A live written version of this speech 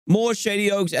more Shady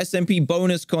Oaks SMP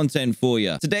bonus content for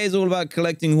you. Today is all about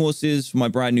collecting horses for my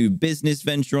brand new business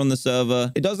venture on the server.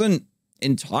 It doesn't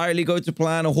entirely go to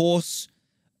plan. A horse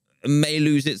may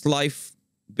lose its life.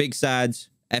 Big sad.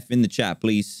 F in the chat,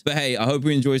 please. But hey, I hope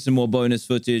you enjoy some more bonus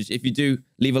footage. If you do,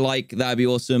 leave a like. That'd be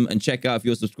awesome. And check out if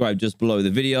you're subscribed just below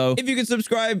the video. If you can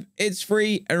subscribe, it's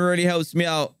free and really helps me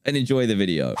out. And enjoy the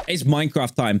video. It's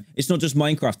Minecraft time. It's not just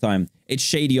Minecraft time. It's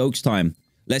Shady Oaks time.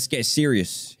 Let's get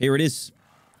serious. Here it is.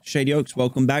 Shady Oaks,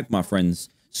 welcome back, my friends.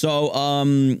 So,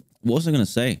 what was I going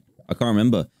to say? I can't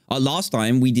remember. Last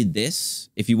time we did this,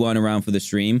 if you weren't around for the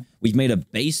stream, we've made a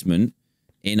basement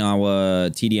in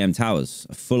our TDM towers,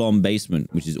 a full-on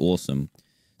basement, which is awesome.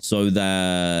 So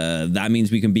that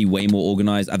means we can be way more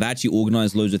organized. I've actually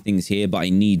organized loads of things here, but I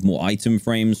need more item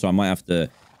frames, so I might have to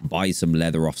buy some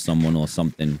leather off someone or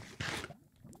something.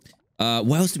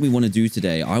 What else did we want to do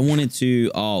today? I wanted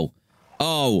to...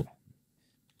 Oh.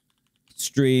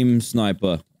 Stream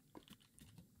sniper.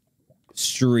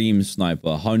 Stream sniper,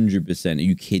 100%. Are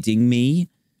you kidding me?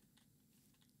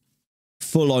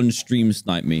 Full-on stream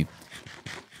snipe me.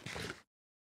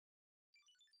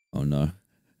 Oh, no.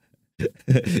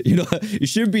 You know, you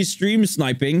should be stream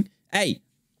sniping. Hey.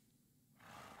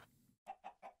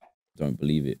 Don't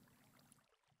believe it.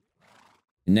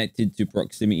 Connected to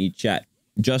proximity chat.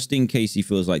 Just in case he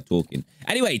feels like talking.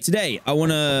 Anyway, today, I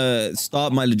want to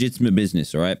start my legitimate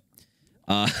business, all right?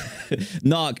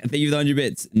 Narc, thank you for the 100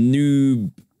 bits.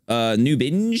 Noob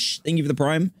Binge, thank you for the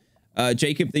prime.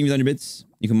 Jacob, thank you for the 100 bits.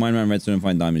 You can mine around redstone and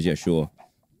find diamonds. Yeah, sure.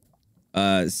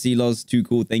 C-Loz, too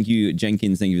cool. Thank you,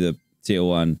 Jenkins. Thank you for the tier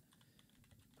 1.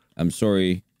 I'm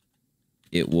sorry.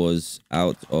 It was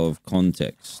out of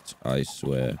context, I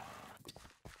swear.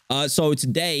 So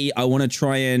today, I want to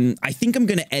try and... I think I'm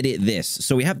going to edit this.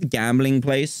 So we have the gambling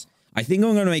place. I think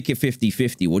I'm going to make it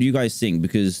 50-50. What do you guys think?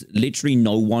 Because literally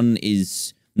no one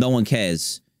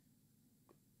cares.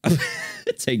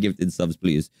 Take gifted subs,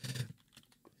 please.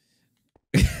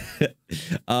 Should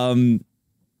I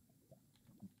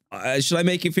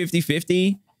make it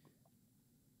 50-50?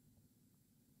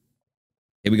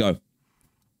 Here we go.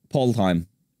 Poll time.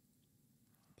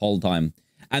 Poll time.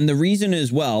 And the reason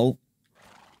as well...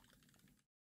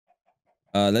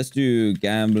 let's do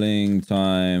gambling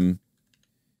time.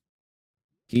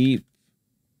 Keep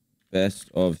best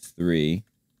of 3.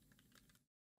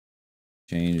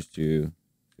 Change to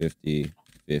 50-50.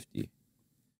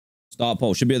 Start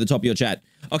poll. Should be at the top of your chat.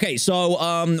 Okay, so what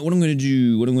I'm going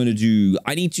to do,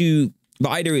 I need to... The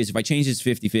idea is if I change this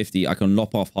 50-50, I can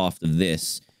lop off half of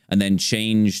this and then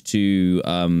change to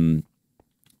the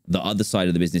other side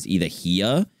of the business either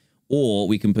here, or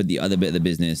we can put the other bit of the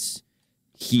business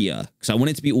here. Because I want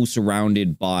it to be all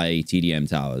surrounded by TDM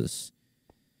towers.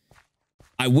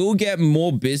 I will get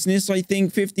more business, I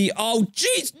think, 50. Oh,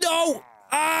 jeez, no!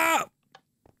 Ah!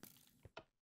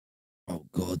 Oh,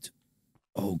 God.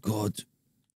 Oh, God.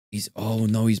 Oh,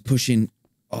 no, he's pushing.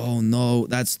 Oh, no,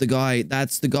 that's the guy.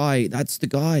 That's the guy. That's the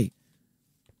guy.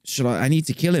 I need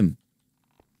to kill him.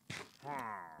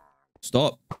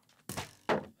 Stop.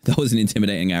 That was an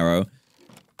intimidating arrow.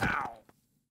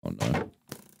 Oh, no.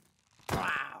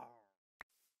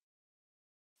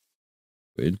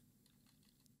 Weird.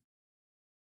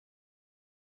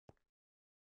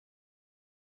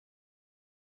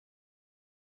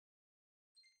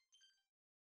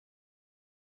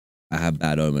 I have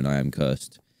bad omen. I am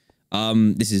cursed.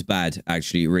 This is bad,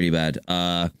 actually, really bad.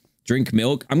 Drink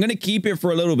milk. I'm gonna keep it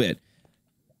for a little bit.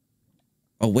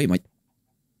 Oh wait, my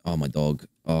dog.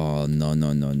 Oh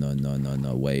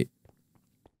no, wait.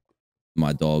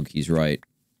 My dog, he's right.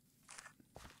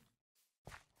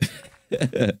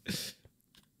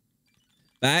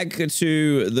 Back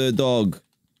to the dog.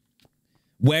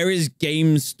 Where is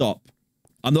GameStop?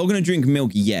 I'm not going to drink milk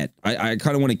yet. I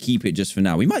kind of want to keep it just for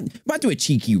now. We might do a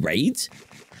cheeky raid.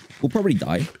 We'll probably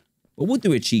die. But we'll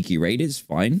do a cheeky raid. It's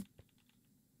fine.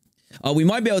 We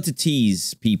might be able to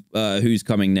tease people who's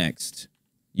coming next.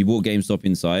 You bought GameStop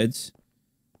inside?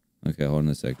 Okay, hold on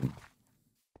a second.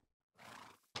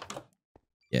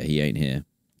 Yeah, he ain't here.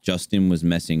 Justin was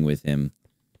messing with him.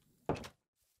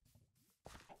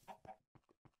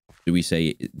 Do we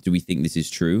think this is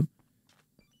true?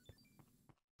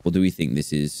 Or do we think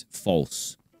this is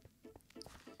false?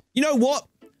 You know what?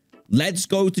 Let's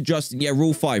go to Justin. Yeah,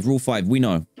 rule 5. Rule 5. We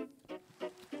know.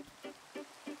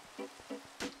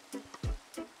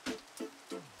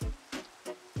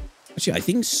 Actually, I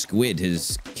think Squid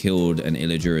has killed an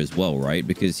illager as well, right?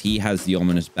 Because he has the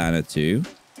ominous banner too.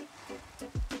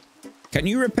 Can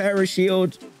you repair a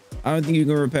shield? I don't think you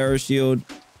can repair a shield.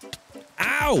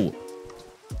 Ow!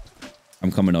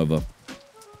 I'm coming over.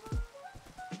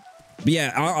 But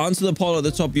yeah, answer the poll at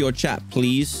the top of your chat,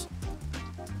 please.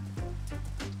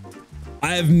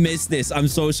 I have missed this. I'm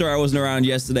so sorry I wasn't around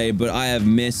yesterday, but I have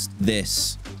missed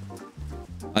this.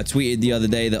 I tweeted the other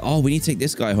day that, oh, we need to take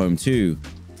this guy home too.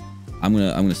 I'm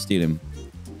gonna steal him.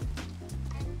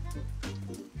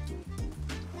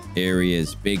 Here he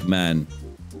is, big man.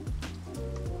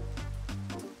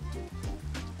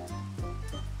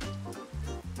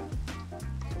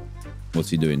 What's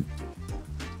he doing?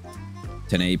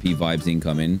 1080p vibes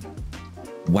incoming.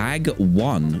 WAG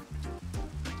 1.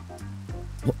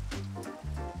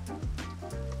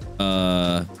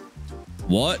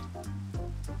 What?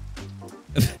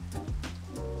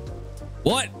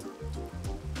 What?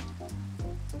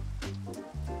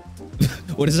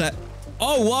 What is that?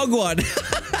 Oh, Wagwan.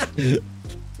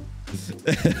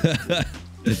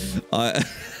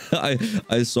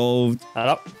 I solved.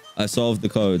 Hello. I solved the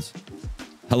codes.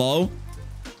 Hello?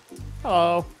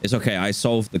 Hello. It's okay. I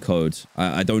solved the code.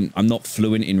 I'm not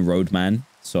fluent in Roadman,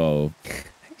 so.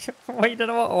 Wait, you don't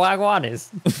know what Wagwan is?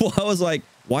 Well, I was like,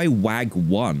 why WAG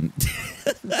 1?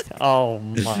 Oh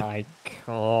my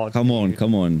god. Come on,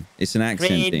 come on. It's an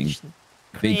accent Cringe. thing.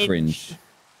 Big cringe.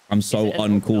 I'm so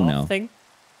uncool now. Thing?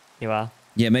 You are.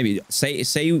 Yeah, maybe. Say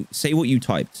what you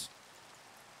typed.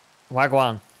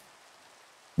 Wagwan.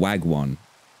 Wagwan.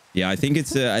 Yeah, I think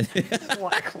it's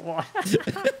Wagwan.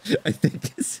 I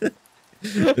think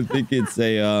it's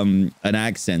an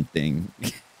accent thing.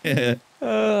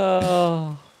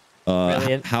 Oh.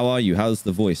 Brilliant. How are you? How's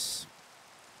the voice?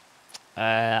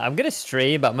 I'm gonna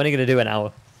stream, but I'm only gonna do an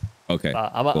hour. Okay.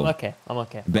 But I'm cool. okay. I'm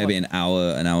okay. Maybe an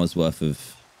hour's worth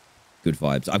of good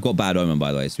vibes. I've got bad omen,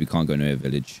 by the way, so we can't go near a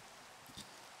village.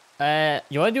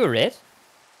 You want to do a raid?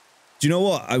 Do you know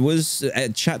what?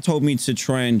 Chat told me to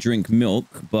try and drink milk,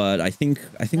 but I think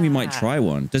we might try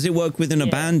one. Does it work with an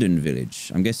abandoned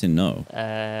village? I'm guessing no.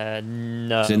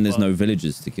 No. Then there's no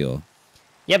villagers to kill.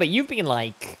 Yeah, but you've been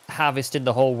like harvesting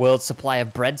the whole world's supply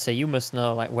of bread, so you must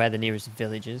know like where the nearest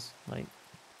village is. Like,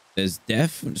 there's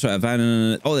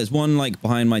abandoned. Oh, there's one like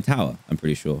behind my tower. I'm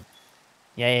pretty sure.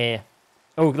 Yeah.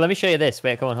 Oh, let me show you this.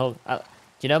 Wait, come on, hold. Do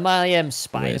you know my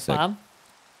spider farm?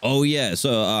 Oh yeah.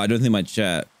 So I don't think my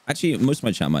chat. Actually, most of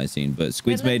my chat might have seen, but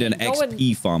Squid's made an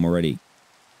XP farm already.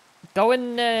 Go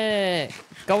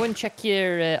and check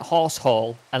your horse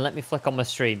hole and let me flick on my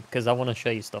stream because I want to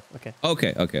show you stuff.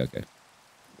 Okay. Okay.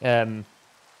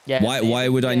 Yeah. Why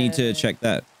would I need to check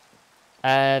that?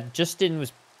 Justin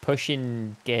was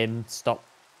pushing GameStop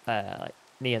like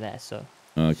near there, so.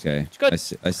 Okay. It's good.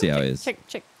 I see how it is.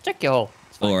 Check your hole.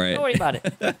 It's fine. All right. Don't worry about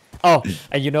it. Oh,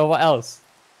 and you know what else?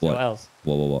 What? What else?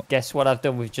 What? Guess what I've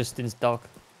done with Justin's dog?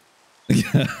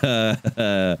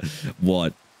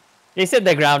 What? He said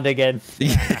the ground again.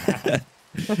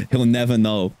 He'll never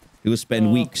know. He'll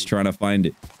spend weeks trying to find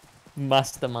it.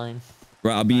 Mastermind.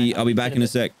 Right, I'll be back in a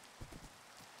sec.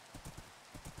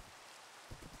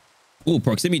 Oh,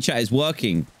 proximity chat is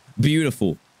working.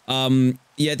 Beautiful.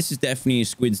 Yeah, this is definitely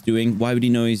Squid's doing. Why would he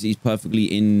know he's perfectly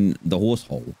in the horse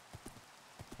hole?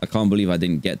 I can't believe I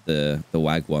didn't get the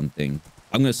Wagwan thing.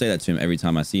 I'm gonna say that to him every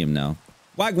time I see him now.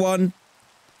 Wagwan.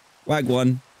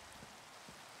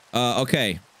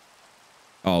 Okay.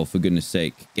 Oh, for goodness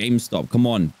sake. GameStop, come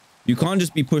on. You can't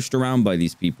just be pushed around by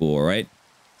these people, all right?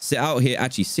 Sit out here.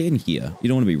 Actually, sit in here. You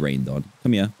don't want to be rained on.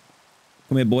 Come here.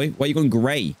 Come here, boy. Why are you going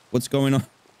gray? What's going on?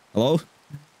 Hello?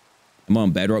 Am I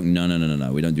on Bedrock?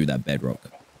 No. We don't do that Bedrock.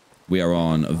 We are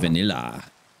on Vanilla.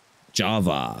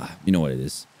 Java. You know what it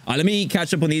is. Let me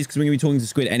catch up on these because we're going to be talking to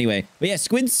Squid anyway. But yeah,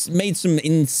 Squid's made some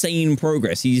insane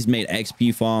progress. He's made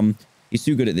XP farm. He's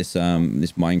too good at this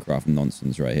this Minecraft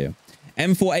nonsense right here.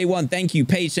 M4A1, thank you.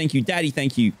 Paige, thank you. Daddy,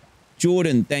 thank you.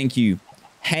 Jordan, thank you.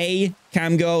 Hey,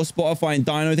 Camgirl, Spotify, and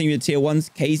Dino, thank you for the tier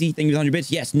 1s. Casey, thank you for the 100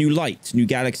 bits. Yes, new light, new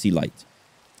galaxy light.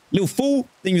 Little Fool,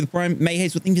 thank you for the Prime. May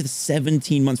Hazel, thank you for the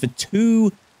 17 months for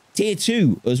 2 tier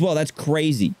 2 as well. That's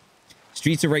crazy.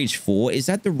 Streets of Rage 4, is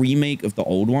that the remake of the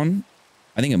old one?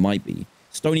 I think it might be.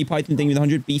 Stony Python, thank you for the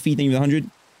 100. Beefy, thank you for the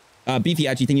 100. Beefy,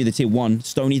 actually, thank you for the tier 1.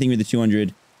 Stony, thank you for the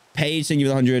 200. Paige, thank you for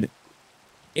the 100.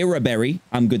 Iraberry,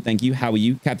 I'm good, thank you. How are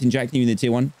you? Captain Jack, thank you for the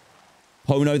tier 1.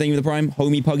 Hono, thank you for the Prime.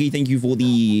 Homie Puggy, thank you for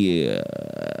the...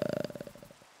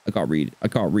 I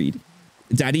can't read.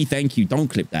 Daddy, thank you. Don't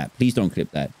clip that. Please don't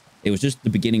clip that. It was just the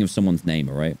beginning of someone's name,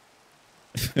 all right?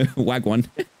 Wagwan.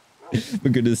 For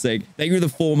goodness sake. Thank you for the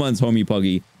 4 months, Homie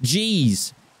Puggy.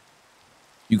 Jeez.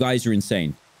 You guys are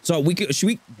insane. So we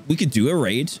could do a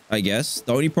raid, I guess.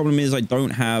 The only problem is I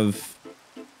don't have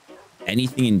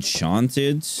anything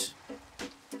enchanted.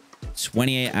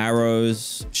 28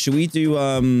 arrows. Should we do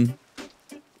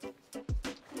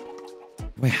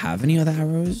do I have any other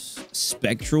arrows?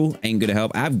 Spectral ain't gonna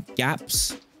help. I have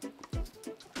gaps.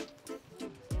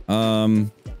 I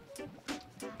mean,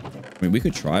 we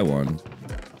could try one.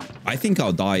 I think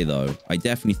I'll die though. I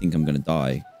definitely think I'm gonna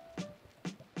die.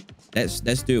 Let's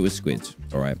do it with squids.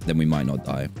 All right, then we might not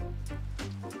die.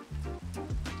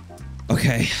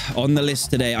 Okay, on the list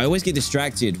today. I always get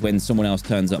distracted when someone else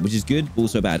turns up, which is good, but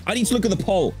also bad. I need to look at the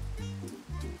poll.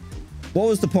 What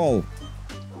was the poll?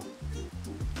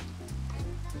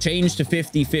 Change to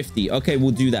 50-50. Okay,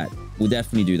 we'll do that. We'll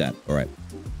definitely do that. All right.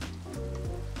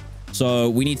 So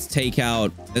we need to take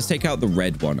out... Let's take out the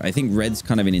red one. I think red's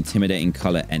kind of an intimidating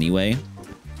color anyway.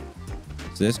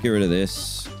 So let's get rid of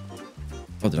this.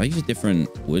 Oh, did I use a different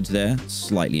wood there?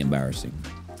 Slightly embarrassing.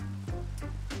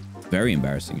 Very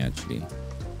embarrassing, actually.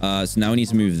 So now we need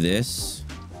to move this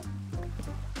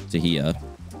to here.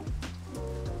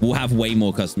 We'll have way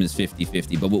more customers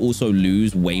 50-50, but we'll also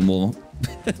lose way more,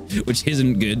 which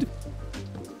isn't good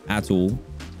at all.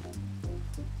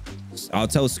 I'll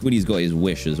tell Squiddy's got his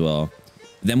wish as well.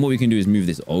 Then what we can do is move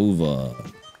this over,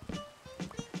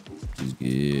 which is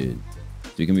good.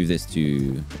 So we can move this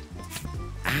to...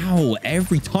 Ow,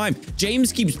 every time.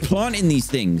 James keeps planting these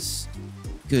things.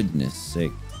 Goodness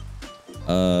sake.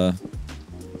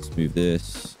 Let's move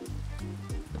this.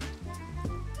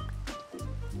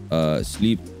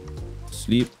 Sleep.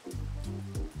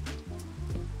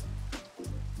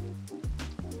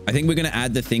 I think we're gonna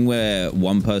add the thing where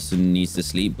one person needs to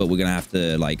sleep, but we're gonna have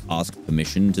to like ask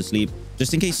permission to sleep,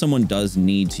 just in case someone does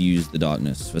need to use the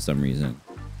darkness for some reason.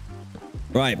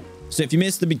 Right. So if you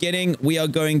missed the beginning, we are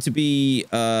going to be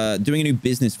doing a new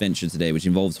business venture today, which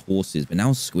involves horses. But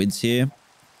now Squid's here.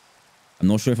 I'm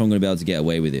not sure if I'm going to be able to get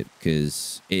away with it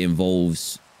because it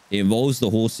involves the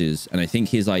horses. And I think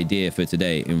his idea for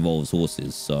today involves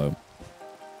horses. So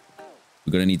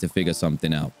we're going to need to figure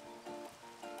something out.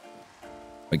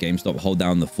 But GameStop, hold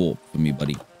down the fort for me,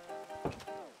 buddy.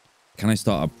 Can I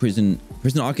start a prison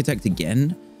architect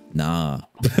again? Nah.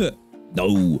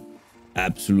 No,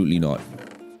 absolutely not.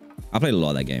 I played a lot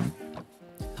of that game.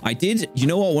 I did, you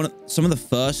know what? Some of the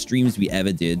first streams we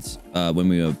ever did when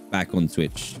we were back on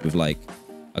Twitch with like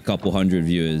a couple hundred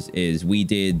viewers is we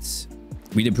did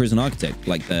Prison Architect,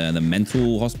 like the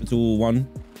mental hospital one.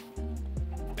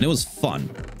 And it was fun,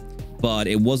 but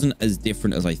it wasn't as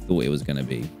different as I thought it was going to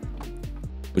be,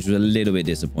 which was a little bit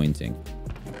disappointing.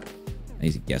 I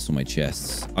need to guess on my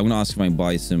chests. I'm going to ask if I can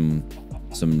buy some,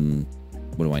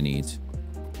 what do I need?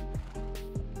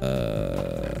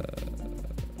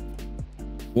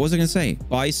 What was I gonna say?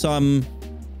 Buy some.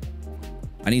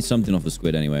 I need something off the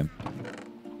squid anyway.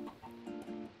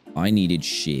 I needed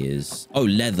shears. Oh,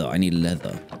 leather. I need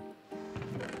leather.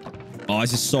 Oh,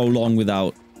 this is so long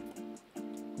without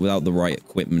the right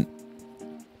equipment.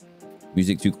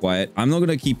 Music too quiet. I'm not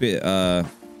gonna keep it. I'm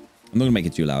not gonna make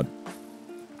it too loud.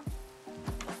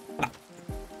 Ah.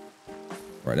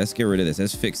 Right, let's get rid of this.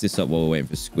 Let's fix this up while we're waiting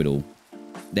for Squiddle.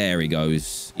 There he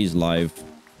goes. He's live.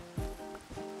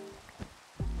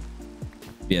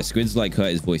 Yeah, Squid's like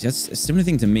hurt his voice. That's a similar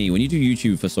thing to me. When you do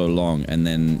YouTube for so long and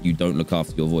then you don't look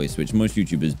after your voice, which most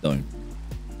YouTubers don't,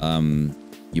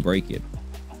 you break it.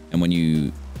 And when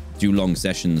you do long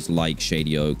sessions like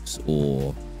Shady Oaks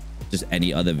or just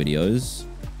any other videos,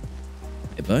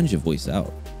 it burns your voice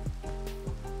out.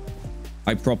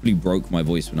 I properly broke my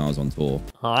voice when I was on tour.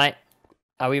 All right.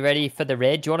 Are we ready for the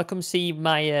raid? Do you want to come see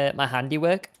my my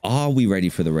handiwork? Are we ready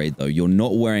for the raid though? You're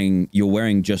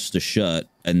wearing just a shirt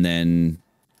and then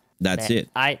that's it.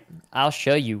 I'll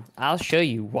show you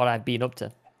what I've been up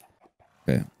to.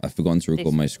 Okay, I've forgotten to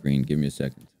record my screen. Give me a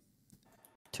second.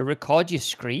 To record your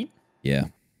screen? Yeah.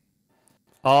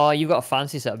 Oh, you've got a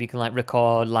fancy setup. You can like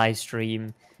record, live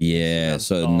stream. Yeah,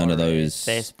 so none of those.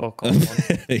 Facebook.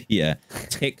 Yeah,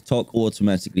 TikTok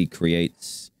automatically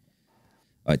creates.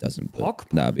 Oh, it doesn't.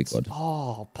 That'd be good.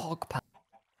 Oh, Pog Pants.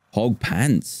 Pog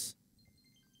Pants.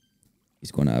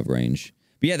 He's gone out of range.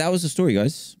 But yeah, that was the story,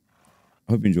 guys.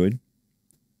 I hope you enjoyed.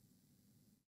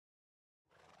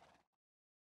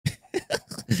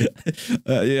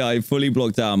 Yeah, I fully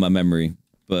blocked out my memory,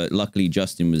 but luckily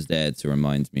Justin was there to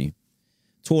remind me.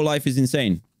 Tour life is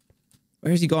insane.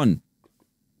 Where has he gone?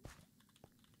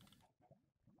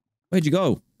 Where'd you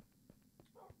go?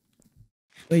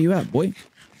 Where you at, boy?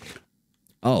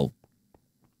 Oh.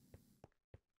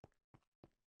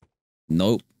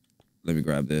 Nope. Let me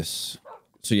grab this.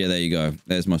 So yeah, there you go.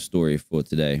 There's my story for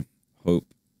today. Hope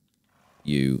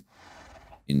you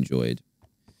enjoyed.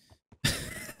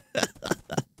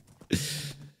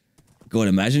 God,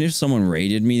 imagine if someone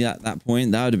raided me at that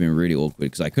point. That would have been really awkward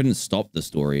because I couldn't stop the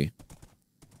story.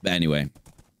 But anyway.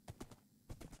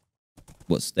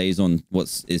 What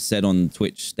is said on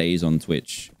Twitch stays on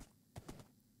Twitch.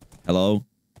 Hello?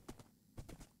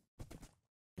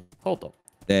 Hold up.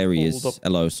 There he Hold is. up.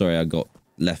 Hello. Sorry, I got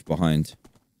left behind.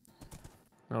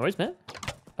 No worries, man.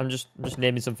 I'm just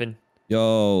naming something.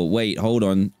 Yo, wait, hold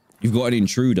on. You've got an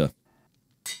intruder.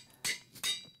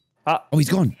 Ah. Oh, he's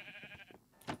gone.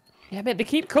 Yeah, mate, they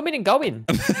keep coming and going.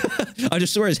 I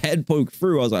just saw his head poke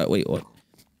through. I was like, wait, what?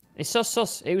 It's so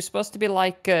sus. It was supposed to be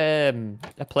like a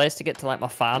place to get to like my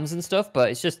farms and stuff, but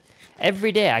it's just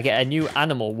every day I get a new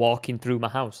animal walking through my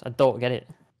house. I don't get it.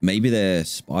 Maybe they're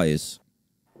spies.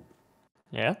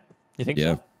 Yeah? You think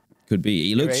Yeah, so? could be.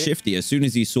 He looked ready? shifty as soon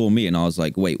as he saw me, and I was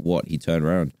like, wait, what? He turned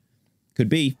around. Could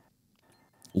be.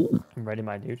 Ooh. I'm ready,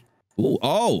 my dude. Ooh.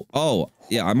 Oh.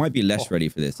 Yeah, I might be less ready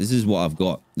for this. This is what I've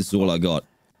got. This is all I got.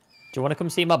 Do you want to come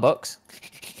see my bucks?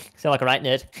 Sound like a right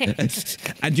nerd.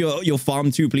 And your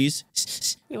farm too, please.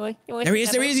 You want There he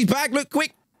is. There he is. He's back. Look,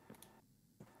 quick.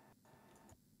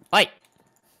 Wait.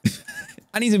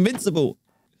 And he's invincible.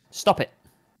 Stop it.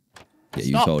 Yeah, you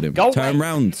Stop. told him. Go Turn away.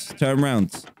 round. Turn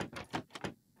round.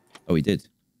 Oh, he did.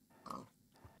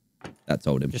 That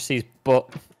told him. Just sees butt.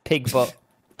 Pig butt.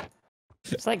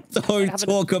 It's like Don't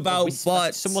talk about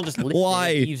butts. Someone just listening Why?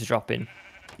 and eavesdropping.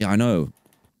 Yeah, I know.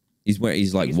 He's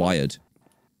like wired.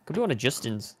 Could be one of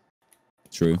Justin's.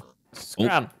 True.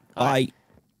 Scram. Oh, All right.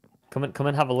 bye. Come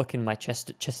and have a look in my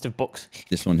chest of books.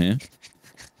 This one here.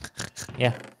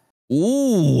 Yeah.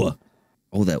 Ooh.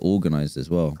 Oh, they're organized as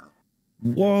well.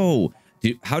 Whoa.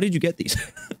 How did you get these?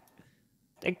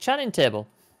 Enchanting table.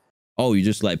 Oh, you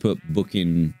just like put book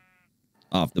in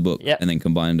after book Yep. and then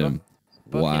combine them.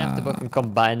 Book in after book and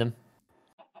combine them.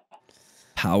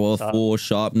 Power So- 4,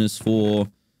 sharpness 4,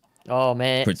 Oh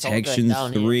man. it's all going protection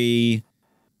down here. 3,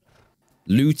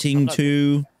 looting not-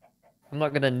 2, I'm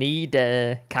not gonna need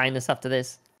kindness after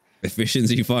this.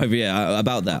 efficiency 5. Yeah,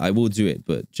 about that. I will do it,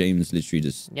 but James literally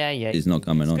just Yeah. is not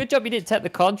coming on. Good job you didn't take the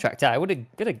contract out. I would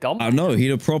have gone. I know, he'd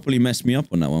have properly messed me up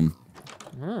on that one.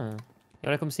 You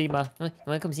wanna come see my?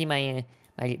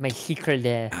 My secret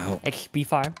Ow. XP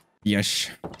farm? Yes.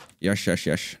 Yes.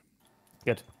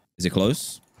 Good. Is it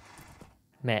close?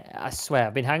 Mate, I swear,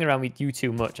 I've been hanging around with you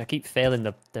too much. I keep failing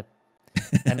the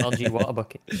MLG water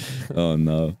bucket. Oh,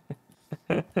 no.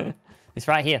 It's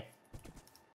right here.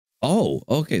 Oh,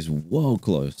 okay. It's well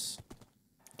close.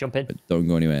 Jump in. But don't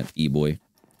go anywhere, E-boy.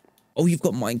 Oh, you've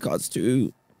got minecarts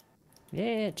too.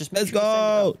 Yeah, just make Let's sure you send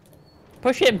it go. out.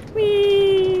 Push him.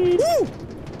 Whee! Woo!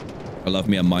 I love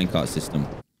me a minecart system.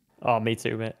 Oh, me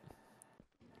too, mate.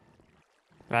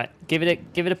 Right, give it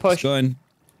a It's push. going.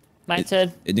 My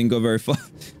turn. It didn't go very far.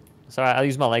 It's alright, I'll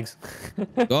use my legs.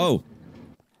 Go.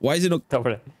 Why is it not? Don't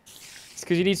worry. It's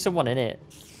because you need someone in it.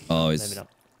 Oh, Maybe it's not.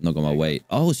 not got my weight.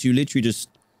 Oh, so you literally just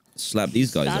slap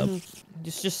these guys up.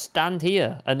 Just stand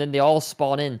here, and then they all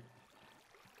spawn in.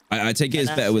 I take it it's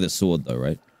better with a sword though,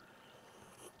 right?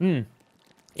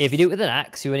 If you do it with an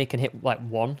axe, you only can hit like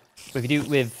one. But if you do it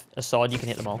with a sword, you can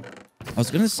hit them all. I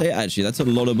was gonna say actually that's a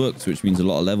lot of books, which means a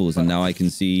lot of levels, and now I can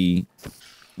see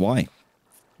why.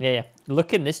 Yeah.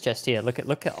 Look in this chest here. Look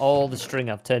at all the string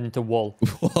I've turned into wool.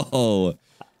 Whoa.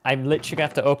 I'm literally gonna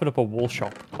have to open up a wool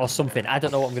shop or something. I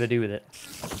don't know what I'm gonna do with it.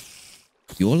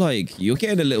 You're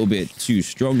getting a little bit too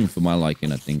strong for my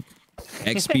liking, I think.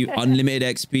 XP, unlimited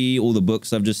XP, all the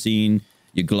books I've just seen.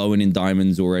 You're glowing in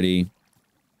diamonds already.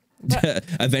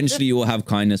 Eventually you will have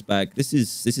kindness back. This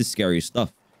is scary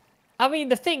stuff. I mean,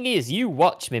 the thing is, you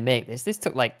watch me make this. This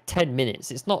took like 10 minutes.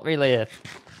 It's not really a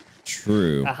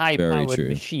True. Very high-powered true.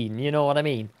 machine. You know what I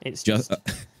mean? It's Just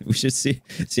we should see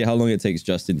how long it takes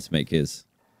Justin to make his.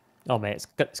 oh mate,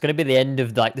 it's gonna be the end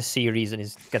of like the series, and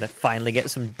he's gonna finally get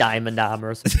some diamond armor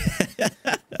or something.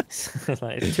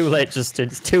 Like, it's too late, Justin.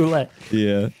 It's too late.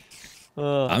 Yeah. I'm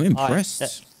all right,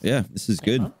 impressed. Yeah, this is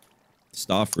good.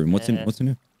 Staff room. What's in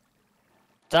here?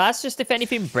 So that's just if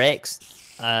anything breaks,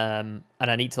 and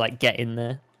I need to like get in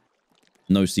there.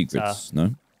 No secrets.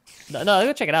 No. No,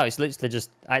 go check it out. It's literally just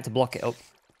I had to block it up.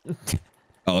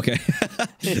 Oh, okay.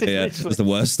 Yeah, that's the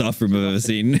worst staff room I've ever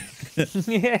seen.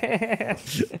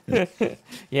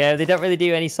 Yeah, they don't really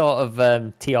do any sort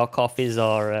of tea or coffees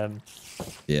or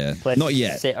Yeah. places Not to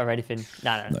yet. sit or anything.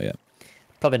 No. Not yet.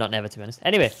 Probably not never, to be honest.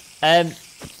 Anyway,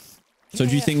 So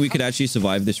do you think we could actually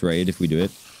survive this raid if we do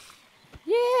it?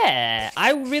 yeah,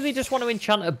 I really just want to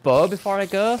enchant a bow before I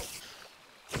go,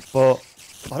 but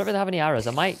I don't really have any arrows.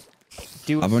 I might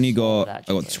do. I've only sword, got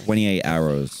actually. 28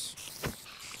 arrows.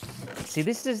 See,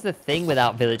 this is the thing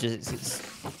without villagers.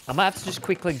 I might have to just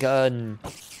quickly go and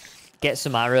get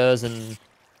some arrows, and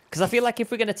because I feel like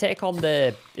if we're gonna take on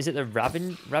is it the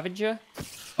Ravager?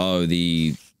 Oh,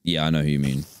 yeah, I know who you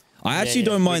mean. I actually yeah,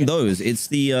 don't mind we those. It's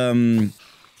the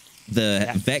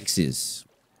Yeah. Vexes.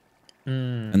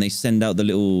 and they send out the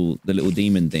little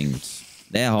demon things.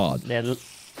 They're hard. They're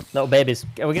little babies.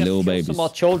 We're gonna kill some more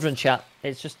children, chat.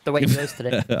 It's just the way it goes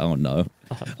today. Oh no,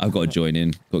 I've got to join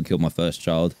in. Got to kill my first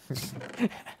child.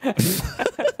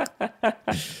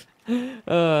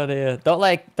 Oh dear! Don't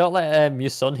let your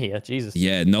son hear. Jesus.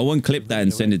 Yeah, no one clip that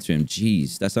and send it to him.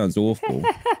 Jeez, that sounds awful.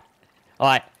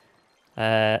 All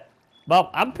right.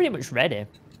 Well, I'm pretty much ready.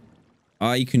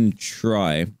 I can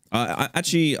try.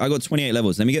 Actually, I got 28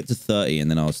 levels. Let me get to 30, and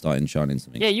then I'll start enchanting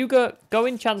something. Yeah, you go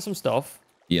enchant some stuff.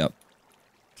 Yep.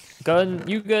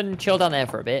 You go and chill down there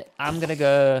for a bit. I'm gonna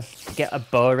go get a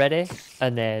bow ready,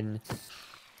 and then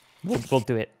we'll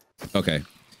do it. Okay.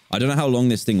 I don't know how long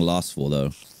this thing lasts for,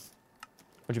 though.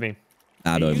 What do you mean?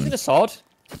 Are you using a sword?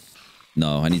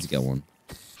 No, I need to get one.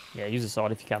 Yeah, use a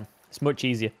sword if you can. It's much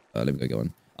easier. Let me go get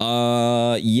one.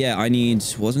 Yeah, I need...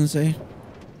 What was I going to say?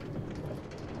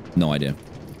 No idea.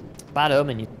 Bad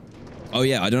omen. You. Oh,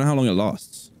 yeah, I don't know how long it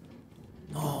lasts.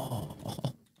 Oh.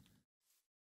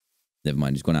 Never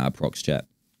mind, it's gone out of Proc's chat.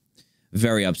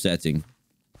 Very upsetting.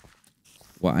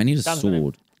 Well, I need a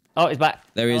sword. Oh, it's back.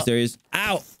 There he is, there he is.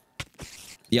 Ow!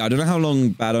 Yeah, I don't know how long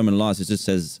Bad Omen lasts. It just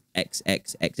says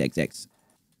XXXXX.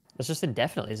 That's just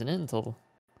indefinitely, isn't it? Until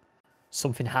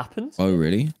something happens. Oh,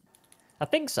 really? I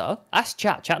think so. Ask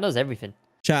chat. Chat knows everything.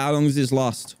 Chat, how long does this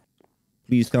last?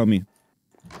 Please tell me.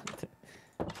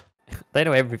 They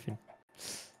know everything.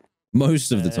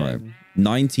 Most of the time.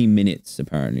 90 minutes,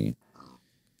 apparently.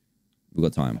 We've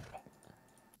got time.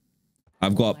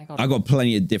 I've got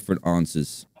plenty of different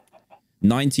answers.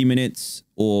 90 minutes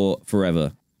or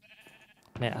forever.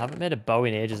 Mate, I haven't made a bow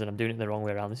in ages and I'm doing it the wrong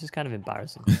way around. This is kind of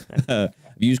embarrassing. I've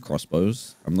used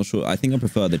crossbows. I'm not sure. I think I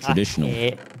prefer the traditional. I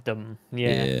hate them.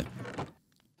 Yeah.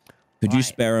 Could you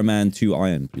spare a man 2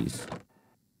 iron, please?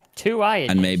 2 iron?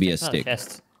 And maybe a stick.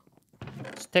 Just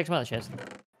take some out of the chest.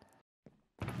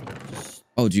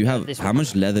 Oh, do you have... How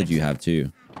much leather do you have,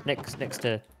 too? Next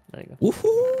to... There you go.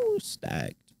 Woohoo!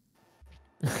 Stacked.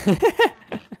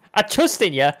 I trust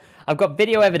in you. I've got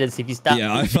video evidence if you start.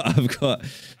 Yeah, I've got...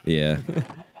 Yeah.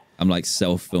 I'm like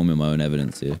self-filming my own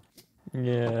evidence here.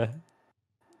 Yeah.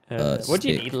 What do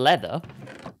you need? Leather?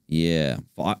 Yeah.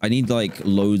 I need like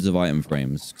loads of item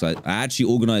frames. Because I actually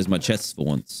organized my chests for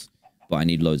once. But I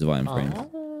need loads of item frames.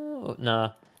 Oh,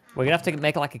 no. We're going to have to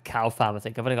make like a cow farm, I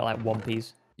think. I've only got like 1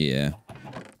 piece. Yeah.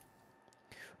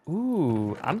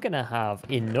 Ooh, I'm going to have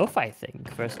enough, I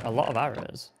think, for a lot of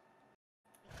arrows.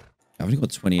 I've only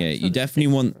got 28. You definitely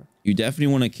want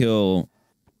to kill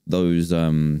those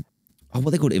what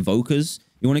are they called? Evokers?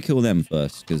 You want to kill them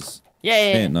first, because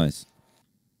they're nice.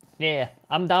 Yeah,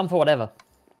 I'm down for whatever.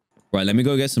 Right, let me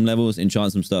go get some levels,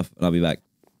 enchant some stuff, and I'll be back.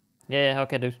 Yeah,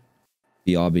 okay, dude.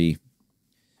 BRB.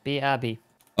 BRB.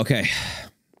 Okay.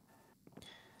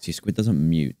 See, Squid doesn't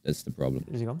mute. That's the problem.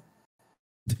 Is he gone?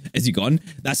 Is he gone?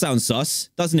 That sounds sus,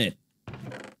 doesn't it?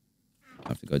 I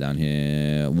have to go down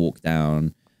here, walk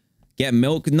down. Get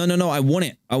milk? No. I want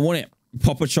it.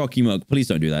 Pop a chalky milk. Please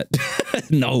don't do that.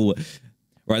 No.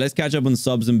 Right, let's catch up on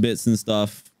subs and bits and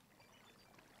stuff.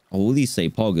 Oh, all these say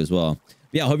Pog as well.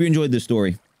 Yeah, I hope you enjoyed this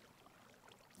story.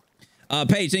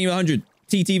 Paige, thank you 100.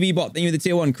 TTV bot, thank you the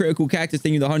tier 1. Critical Cactus,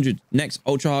 thank you the 100. Next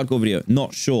ultra hardcore video.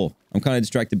 Not sure. I'm kind of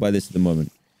distracted by this at the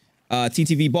moment.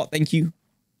 TTV bot, thank you.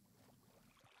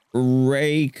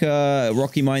 Rayka,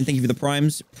 Rocky Mine, thank you for the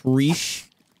primes. Preesh.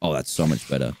 Oh, that's so much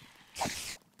better.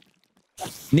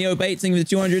 Neo Bates, thank you for the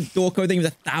 200. Dorco, thank you for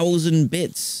the 1,000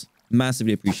 bits.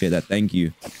 Massively appreciate that. Thank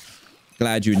you.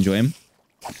 Glad you enjoy him.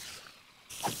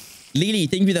 Lily,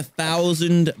 thank you for the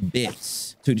 1,000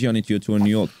 bits. Took Gianni to your tour in New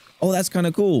York. Oh, that's kind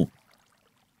of cool.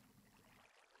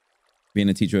 Being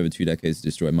a teacher over 2 decades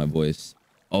destroyed my voice.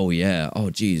 Oh, yeah. Oh,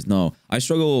 geez. No. I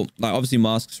struggle. Like, obviously,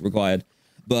 masks required.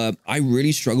 But I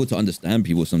really struggle to understand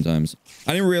people sometimes.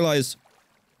 I didn't realize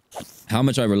how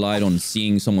much I relied on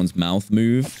seeing someone's mouth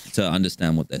move to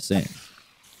understand what they're saying.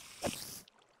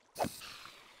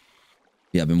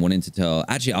 Yeah, I've been wanting to tell...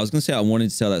 Actually, I was going to say I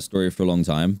wanted to tell that story for a long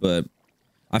time, but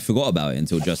I forgot about it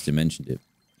until Justin mentioned it.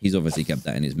 He's obviously kept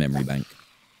that in his memory bank.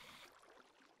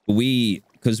 But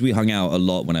because we hung out a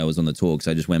lot when I was on the tour, because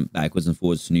I just went backwards and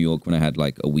forwards to New York when I had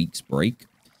like a week's break.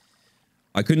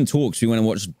 I couldn't talk, so we went and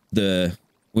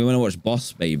watched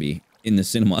Boss Baby in the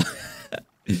cinema.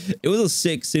 It was a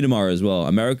sick cinema as well.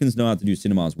 Americans know how to do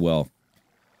cinema as well.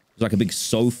 It's like a big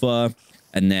sofa,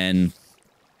 and then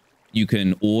you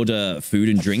can order food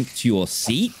and drink to your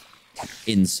seat.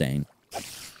 Insane.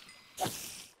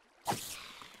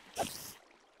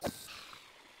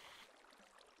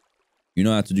 You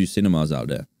know how to do cinemas out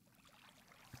there.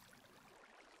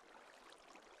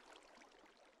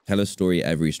 Tell a story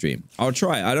every stream. I'll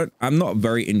try. I'm not a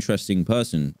very interesting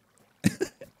person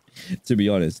to be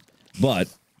honest. But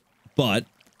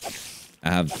I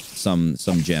have some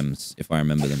gems if I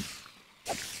remember them.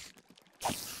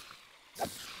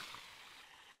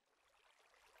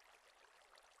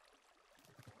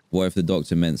 What if the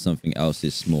doctor meant something else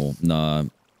is small? Nah,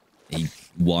 he,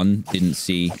 1, didn't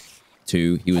see.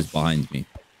 2, he was behind me.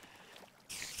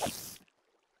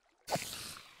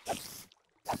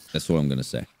 That's all I'm going to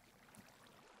say.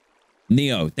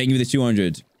 Neo, thank you for the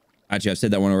 200. Actually, I've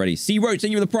said that one already. C. Roach,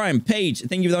 thank you for the prime. Paige,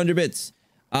 thank you for the 100 bits.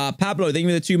 Pablo, thank you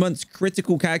for the 2 months.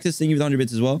 Critical Cactus, thank you for the 100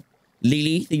 bits as well.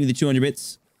 Lily, thank you for the 200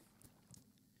 bits.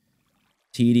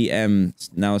 TDM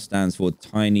now stands for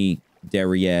Tiny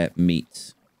Derriere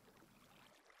Meat.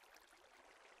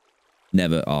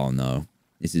 Never. Oh, no.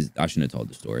 This is... I shouldn't have told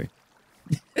the story.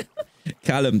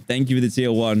 Callum, thank you for the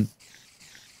tier 1.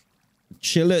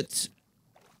 Chillet,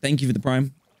 thank you for the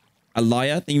prime.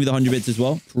 Alaya, thank you for the 100 bits as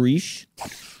well. Preesh.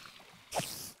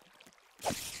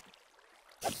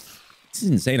 This is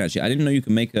insane, actually. I didn't know you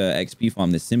could make a XP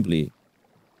farm this simply.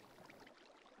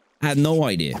 I had no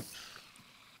idea.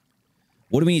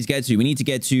 What do we need to get to? We need to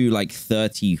get to, like,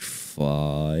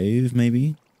 35,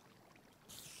 maybe?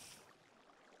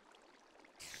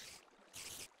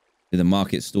 Did the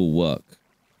market still work?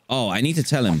 Oh, I need to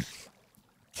tell him.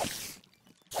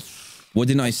 What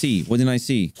didn't I see? What didn't I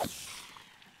see?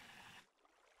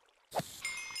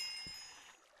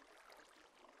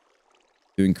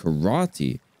 Doing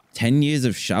karate. 10 years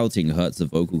of shouting hurts the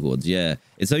vocal cords. Yeah,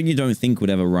 it's something you don't think would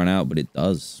ever run out, but it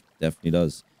does. Definitely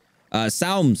does.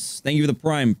 Salms, thank you for the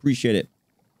prime. Appreciate it.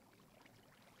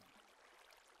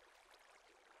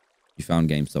 You found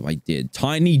GameStop. I did.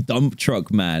 Tiny dump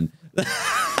truck, man.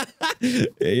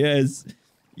 Yes.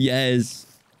 Yes.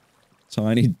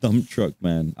 Tiny dump truck,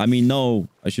 man. I mean, no.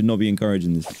 I should not be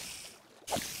encouraging this.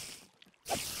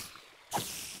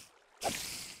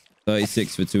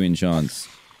 36 for 2 enchants.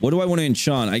 What do I want to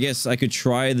enchant? I guess I could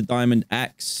try the diamond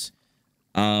axe.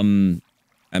 And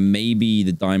maybe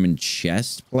the diamond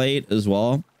chest plate as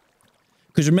well.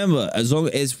 Because remember, as long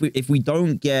as if we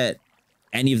don't get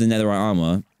any of the netherite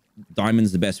armor,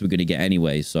 diamond's the best we're going to get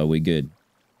anyway, so we're good.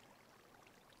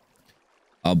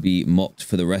 I'll be mocked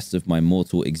for the rest of my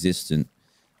mortal existence.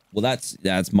 Well,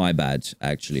 that's my bad,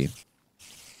 actually.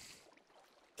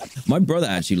 My brother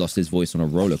actually lost his voice on a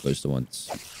roller coaster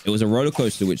once. It was a roller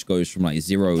coaster which goes from like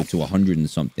 0 to 100 and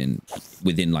something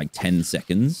within like 10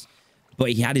 seconds.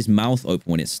 But he had his mouth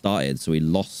open when it started, so he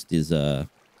lost his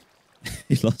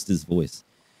he lost his voice.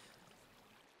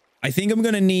 I think I'm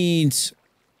gonna need...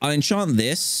 I'll enchant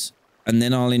this, and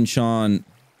then I'll enchant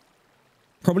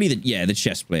probably the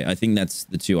chest plate. I think that's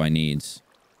the 2 I need.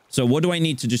 So what do I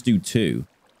need to just do 2?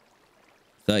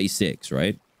 36,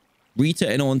 right? Rita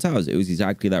and on towers. It was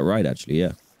exactly that right, actually.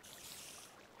 Yeah,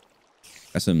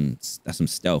 that's some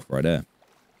stealth right there.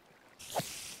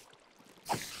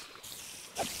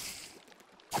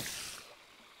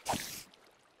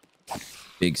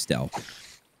 Big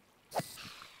stealth.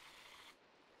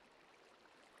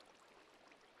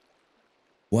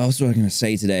 What else was I going to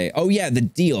say today? Oh, yeah, the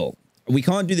deal. We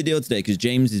can't do the deal today because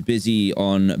James is busy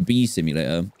on Bee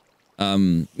Simulator,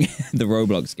 the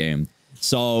Roblox game.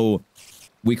 So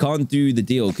we can't do the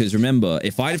deal because remember,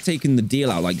 if I'd have taken the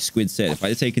deal out, like Squid said, if I'd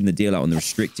have taken the deal out on the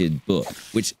restricted book,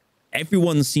 which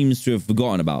everyone seems to have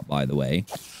forgotten about, by the way,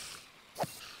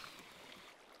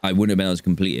 I wouldn't have been able to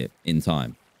complete it in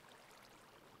time.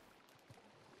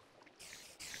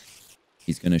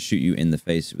 He's going to shoot you in the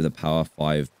face with a power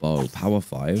 5 bow. Power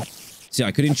 5? See,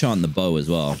 I could enchant the bow as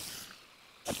well.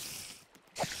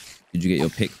 Did you get your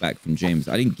pick back from James?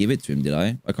 I didn't give it to him, did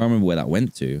I? I can't remember where that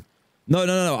went to.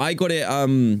 No. I got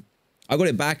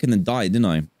it back and then died, didn't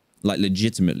I? Like,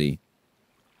 legitimately.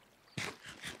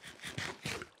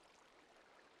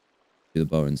 The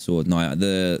bow and sword. No,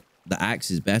 the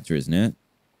axe is better, isn't it?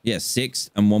 Yeah,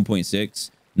 6 and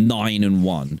 1.6. 9 and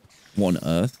 1. What on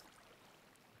earth?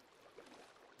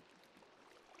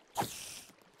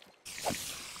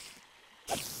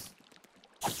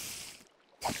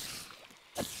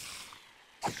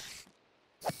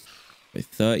 Wait,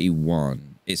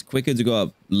 31. It's quicker to go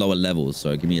up lower levels,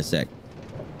 so give me a sec.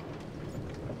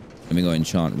 Let me go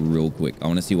enchant real quick. I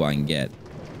want to see what I can get.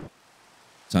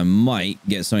 So I might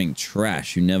get something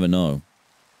trash. You never know.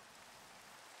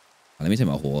 Let me take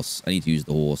my horse. I need to use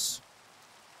the horse.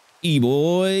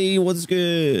 E-boy, what's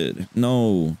good?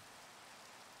 No.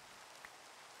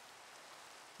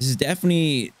 This has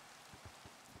definitely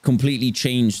completely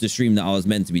changed the stream that I was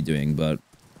meant to be doing, but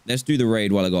let's do the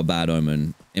raid while I got Bad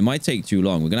Omen. It might take too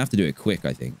long. We're going to have to do it quick,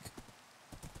 I think.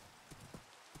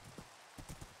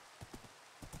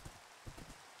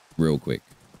 Real quick.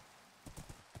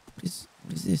 What is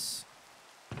this?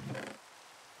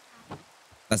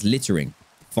 That's littering.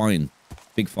 Fine.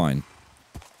 Big fine.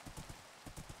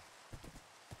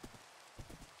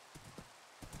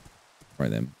 Right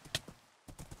then.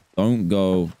 Don't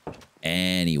go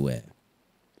anywhere.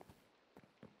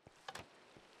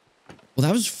 Well,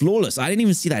 that was flawless. I didn't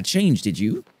even see that change, did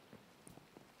you?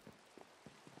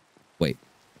 Wait.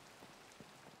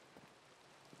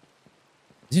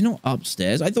 Is it not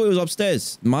upstairs? I thought it was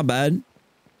upstairs. My bad.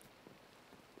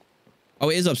 Oh,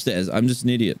 it is upstairs. I'm just an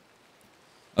idiot.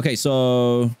 Okay,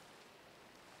 so...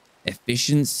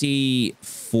 Efficiency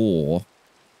 4.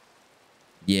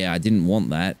 Yeah, I didn't want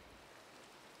that.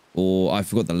 Or I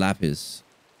forgot the lapis.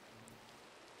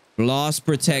 Blast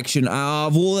protection. Out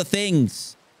of all the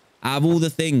things. Out of all the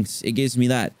things, it gives me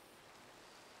that.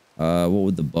 What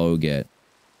would the bow get?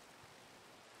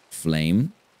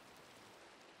 Flame.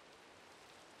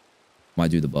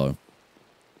 Might do the bow.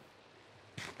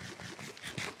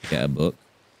 Get a book.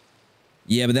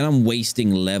 Yeah, but then I'm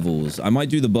wasting levels. I might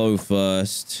do the bow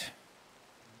first.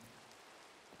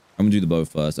 I'm gonna do the bow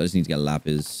first. I just need to get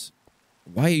lapis.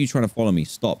 Why are you trying to follow me?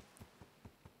 Stop.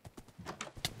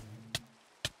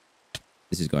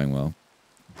 This is going well.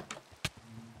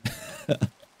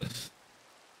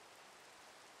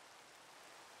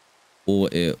 Or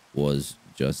it was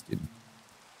Justin.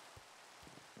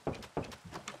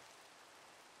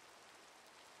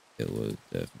 It was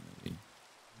definitely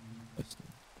Justin.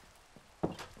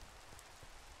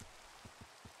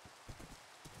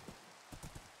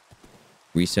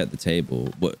 Reset the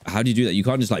table. What? How do you do that? You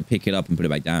can't just like pick it up and put it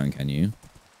back down, can you?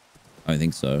 I don't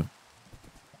think so.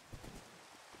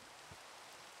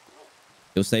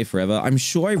 It'll stay forever. I'm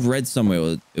sure I've read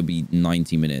somewhere it'll be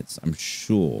 90 minutes. I'm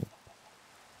sure.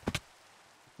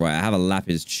 Right, I have a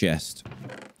lapis chest.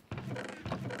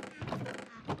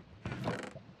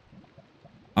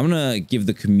 I'm gonna give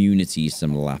the community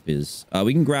some lapis.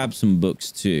 We can grab some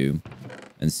books too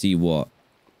and see what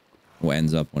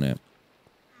ends up on it.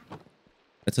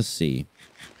 Let us see.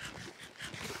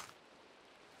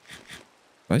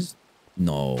 Guys,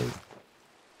 no.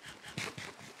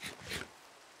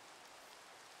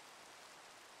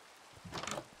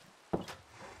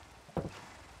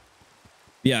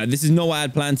 Yeah, this is no what I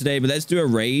had planned today, but let's do a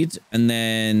raid and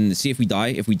then see if we die.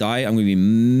 If we die, I'm going to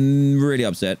be really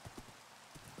upset.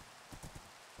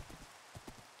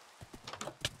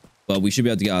 But we should be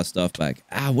able to get our stuff back.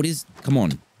 Ah, what is... Come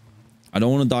on. I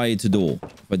don't want to die to door.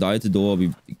 If I die to door, I'll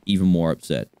be even more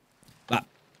upset. Ah.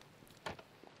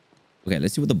 Okay,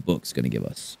 let's see what the book's going to give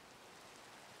us.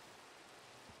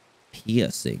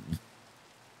 Piercing.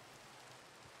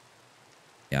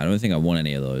 Yeah, I don't think I want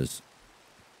any of those.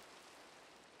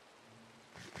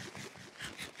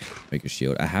 Make a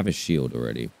shield. I have a shield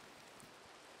already.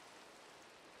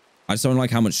 I just don't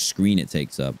like how much screen it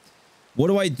takes up. What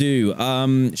do I do?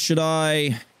 Should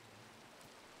I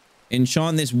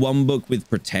enchant this one book with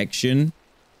protection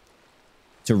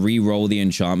to re-roll the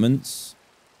enchantments?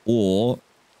 Or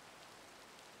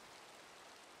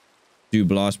do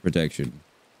blast protection?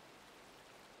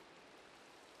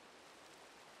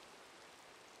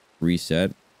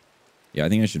 Reset. Yeah, I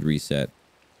think I should reset.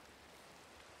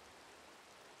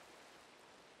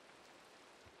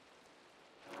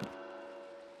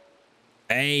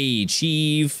 Hey,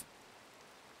 Chief.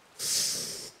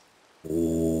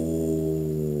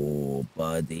 Oh,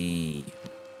 buddy.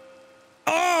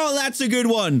 Oh, that's a good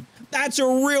one. That's a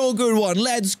real good one.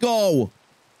 Let's go.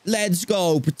 Let's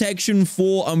go. Protection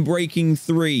 4, Unbreaking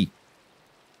 3.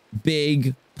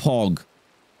 Big pog.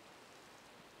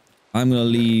 I'm going to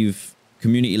leave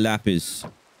Community Lapis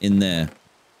in there.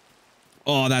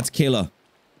 Oh, that's killer.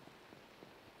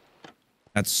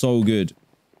 That's so good.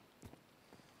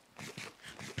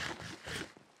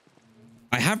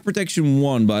 I have protection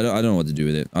 1, but I don't know what to do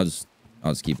with it. I'll just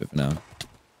keep it for now.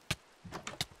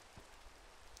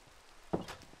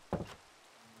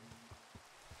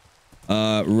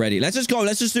 Ready. Let's just go.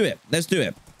 Let's just do it. Let's do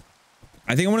it.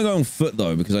 I think I want to go on foot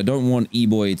though, because I don't want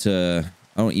E-Boy to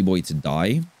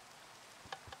die.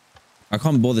 I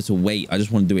can't bother to wait. I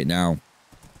just want to do it now.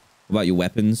 What about your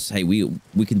weapons? Hey, we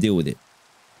can deal with it.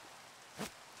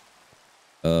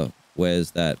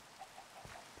 Where's that?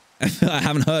 I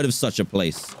haven't heard of such a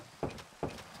place.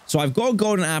 So I've got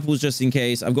golden apples just in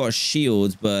case. I've got a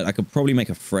shield, but I could probably make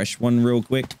a fresh one real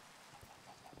quick.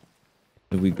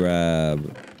 If we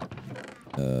grab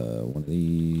one of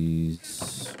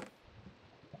these.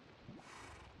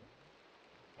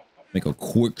 Make a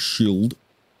quick shield.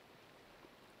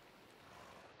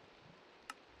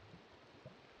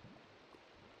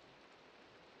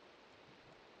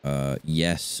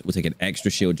 Yes, we'll take an extra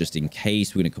shield just in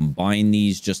case. We're gonna combine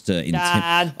these just to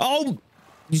intimidate. Oh,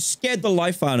 you scared the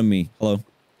life out of me. Hello.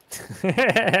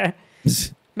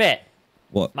 Mate,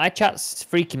 What? my chat's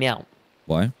freaking me out.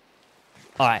 Why?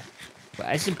 All right, but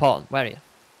it's important. Where are you?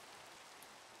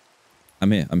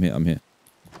 I'm here. I'm here. I'm here.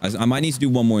 I might need to do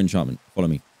one more enchantment. Follow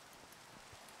me.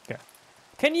 Okay.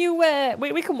 Can you?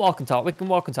 We can walk and talk. We can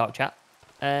walk and talk, chat.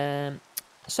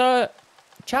 So,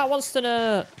 chat wants to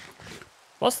know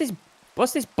what's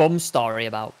this bum story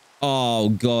about? Oh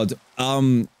God.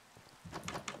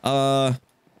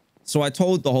 So I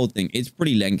told the whole thing. It's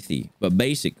pretty lengthy, but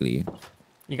basically,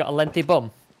 You got a lengthy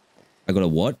bum. I got a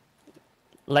what?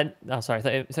 Oh, sorry. I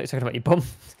thought you were talking about your bum.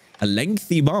 A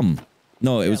lengthy bum.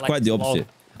 No, it was like quite the long. opposite.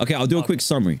 Okay, I'll do a quick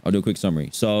summary. I'll do a quick summary.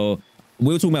 So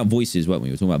we were talking about voices, weren't we?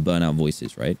 We were talking about burnout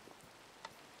voices, right?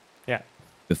 Yeah.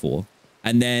 Before.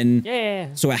 And then, Yeah.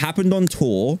 so it happened on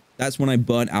tour. That's when I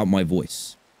burnt out my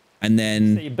voice. And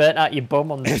then... So you burnt out your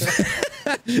bum on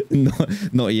the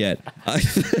Not yet.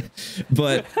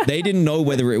 But they didn't know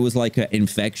whether it was like an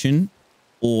infection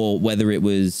or whether it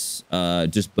was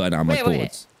just burnt out my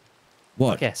cords.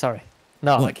 What? Okay, sorry.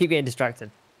 No, What? I keep getting distracted.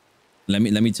 Let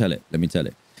me tell it. Let me tell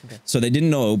it. Okay. So they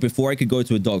didn't know before I could go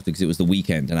to a doctor because it was the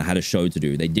weekend and I had a show to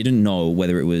do. They didn't know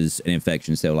whether it was an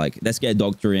infection. So they were like, let's get a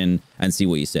doctor in and see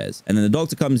what he says. And then the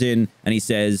doctor comes in and he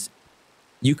says,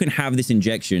 you can have this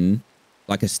injection,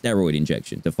 like a steroid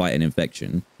injection to fight an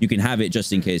infection. You can have it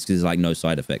just in case because there's like no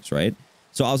side effects, right?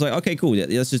 So I was like, okay, cool.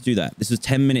 Let's just do that. This was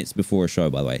 10 minutes before a show,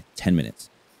 by the way. 10 minutes.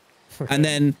 And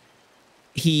then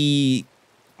I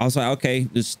was like, okay,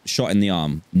 just shot in the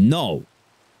arm. No.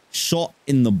 Shot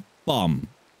in the bum.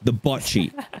 The butt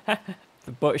cheek.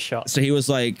 The butt shot. So he was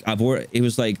like,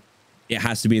 it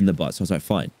has to be in the butt. So I was like,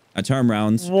 fine. I turn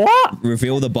around. What?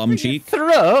 Reveal the bum cheek.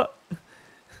 Throat?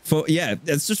 Yeah,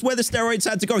 that's just where the steroids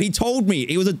had to go. He told me.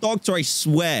 He was a doctor, I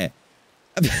swear.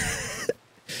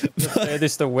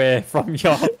 Furthest away from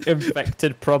your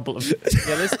infected problem.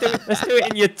 Yeah, let's do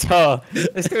it in your toe.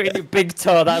 Let's do it in your big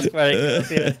toe. That's where it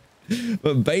goes. Yeah.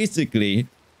 But basically,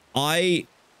 I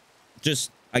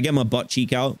get my butt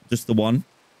cheek out, just the one.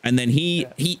 And then he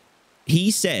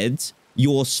said,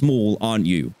 you're small, aren't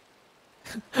you?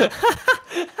 There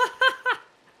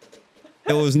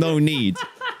was no need.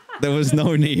 There was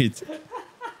no need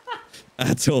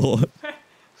at all.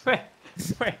 Wait.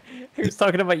 He was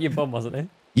talking about your bum, wasn't he?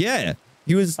 Yeah,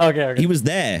 he was. Okay. He was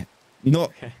there. Not.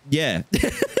 Okay. Yeah.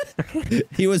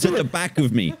 He was at the back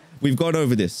of me. We've gone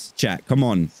over this, chat. Come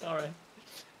on. Sorry.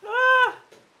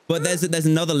 But there's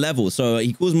another level. So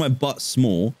he calls my butt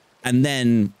small and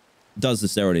then does the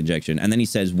steroid injection. And then he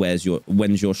says, when's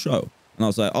your show? And I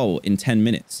was like, oh, in 10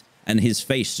 minutes. And his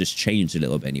face just changed a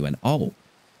little bit. And he went, oh,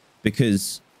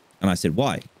 because... And I said,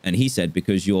 why? And he said,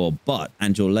 because your butt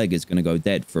and your leg is going to go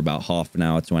dead for about half an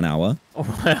hour to an hour.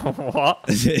 What?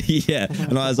 Yeah.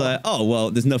 And I was like, oh, well,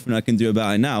 there's nothing I can do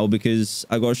about it now because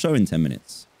I got a show in 10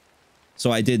 minutes. So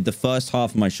I did the first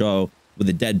half of my show with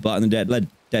a dead butt and a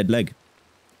dead leg.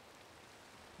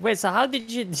 Wait, so how did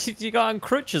you go on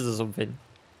crutches or something?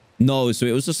 No, so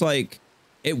it was just like,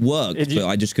 it worked, but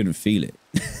I just couldn't feel it.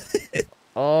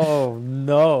 Oh,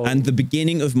 no. And the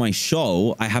beginning of my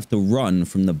show, I have to run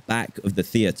from the back of the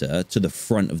theater to the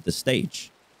front of the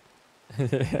stage.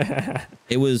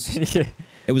 It was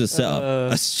a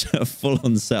setup, a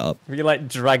full-on setup. You're like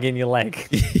dragging your leg.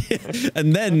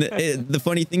 And then the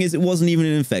funny thing is, it wasn't even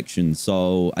an infection,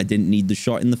 so I didn't need the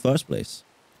shot in the first place.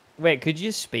 Wait, could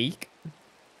you speak?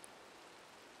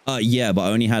 Yeah, but I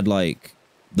only had like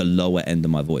the lower end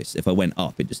of my voice. If I went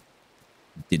up, it just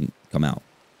didn't come out.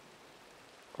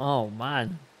 Oh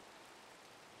man,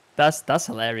 that's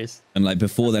hilarious. And like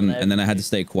before then, hilarious. and then I had to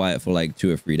stay quiet for like 2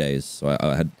 or 3 days, so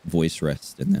I had voice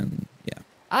rest, and then yeah.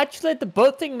 Actually, the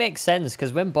butt thing makes sense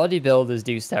because when bodybuilders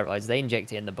do steroids, they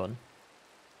inject it in the bun.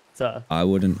 So I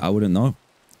wouldn't know.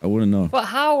 I wouldn't know.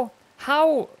 But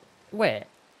wait,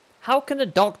 how can a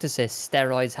doctor say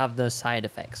steroids have no side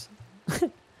effects?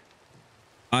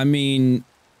 I mean,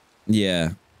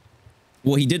 yeah.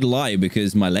 Well, he did lie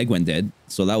because my leg went dead,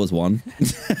 so that was one.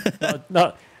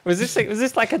 No, was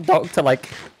this like a doctor like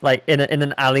in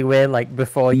an alleyway like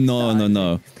before?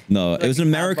 No. It was an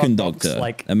American doctor.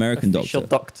 Like American official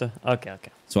doctor. Okay.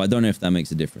 So I don't know if that makes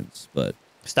a difference, but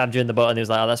Stabbed you in the butt and he was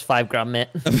like, "Oh, that's $5 grand, mate."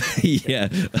 yeah,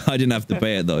 I didn't have to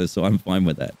pay it though, so I'm fine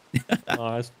with that.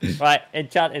 Oh, right,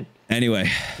 enchanted. Anyway.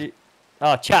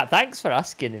 Oh, chat, thanks for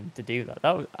asking him to do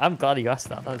that. I'm glad you asked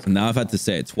that. Now I've had to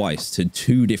say it twice to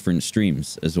 2 different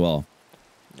streams as well.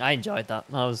 I enjoyed that.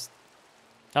 That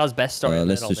was best story.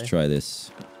 Let's just try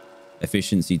this.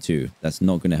 Efficiency 2. That's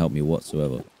not going to help me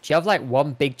whatsoever. Do you have like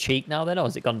one big cheek now then, or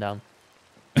has it gone down?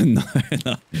 No.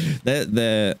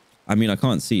 They're, I mean, I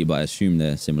can't see, but I assume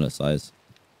they're similar size.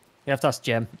 You have to ask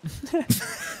Jem.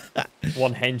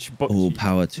 One hench, but Oh,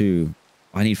 power 2.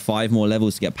 I need 5 more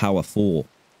levels to get power 4.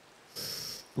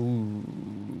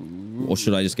 Ooh. Or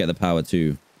should I just get the power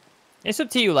 2? It's up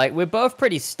to you. Like, we're both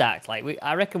pretty stacked. Like,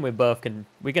 I reckon we're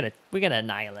gonna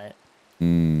annihilate.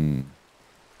 Hmm.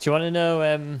 Do you want to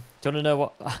know? Do you want to know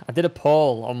what I did? A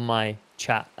poll on my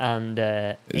chat, and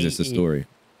Is this a story?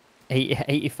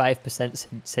 85%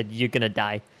 said you're gonna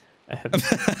die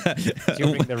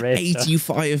during the race.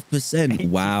 85%.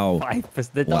 Wow.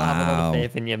 85%. They don't have a lot of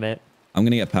faith in you, mate. I'm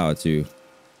gonna get power 2.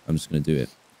 I'm just gonna do it.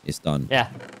 It's done. Yeah.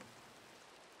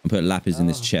 I'm putting lapis in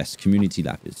this chest. Community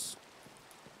lapis.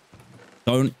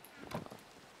 Don't.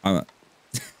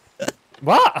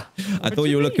 What? I thought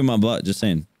you were looking at my butt. Just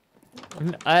saying.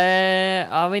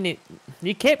 I mean,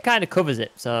 your cape kind of covers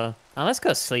it, so let's go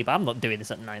to sleep. I'm not doing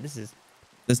this at night. This is.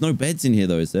 There's no beds in here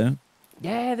though, is there?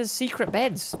 Yeah, there's secret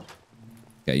beds.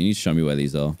 Okay, you need to show me where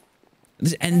these are.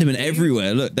 There's Endermen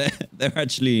everywhere. Look, they're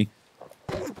actually.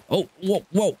 Oh, whoa,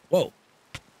 whoa, whoa!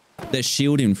 They're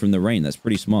shielding from the rain. That's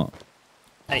pretty smart.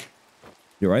 Hey.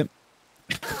 You right?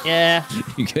 Yeah.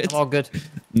 You good? I'm all good.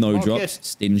 No all drops. good.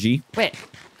 Stingy. Wait.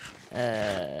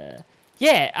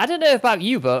 Yeah, I don't know about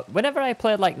you, but whenever I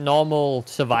played like normal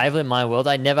survival in my world,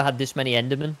 I never had this many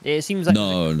Endermen. It seems like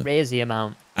a crazy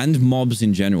amount. And mobs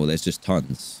in general, there's just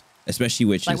tons. Especially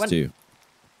witches too.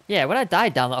 Yeah, when I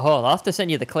died down that hole, I'll have to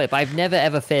send you the clip. I've never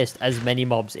ever faced as many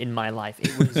mobs in my life.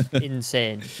 It was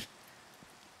insane.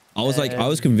 I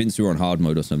was convinced we were on hard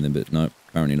mode or something, but no,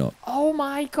 apparently not. Oh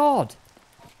my god.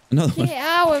 Another one. Get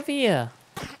out of here.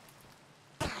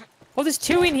 Oh, there's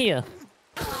 2 in here.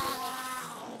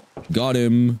 Got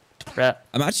him. Right.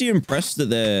 I'm actually impressed that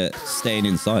they're staying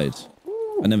inside.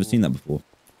 I've never seen that before.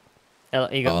 Here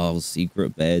you go. Oh,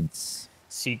 secret beds.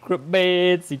 Secret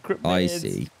beds, secret beds. I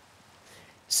see.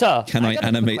 So, can I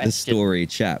animate the story,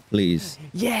 chat, please?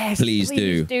 Yes, please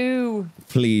do.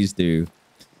 Please do.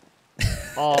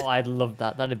 Oh, I'd love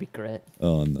that. That'd be great.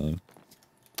 Oh no.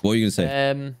 What are you gonna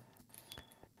say?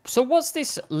 So what's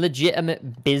this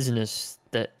legitimate business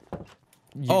that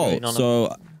you're doing on?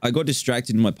 So I got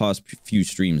distracted in my past few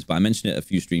streams, but I mentioned it a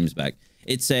few streams back.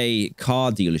 It's a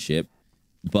car dealership,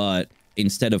 but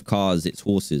instead of cars, it's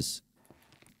horses.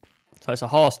 So it's a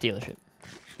horse dealership.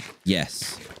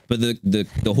 Yes, but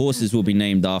the horses will be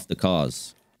named after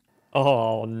cars.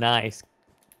 Oh, nice.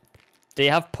 Do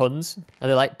you have puns? Are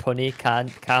they like punny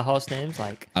car horse names?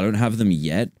 Like I don't have them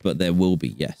yet, but there will be.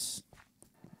 Yes.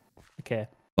 Okay.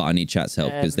 But I need chat's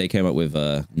help because they came up with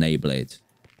Nayblade.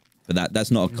 But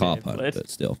that's not a car pun, but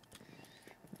still.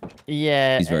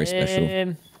 Yeah. He's very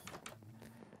special.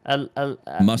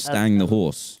 Mustang the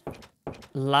horse.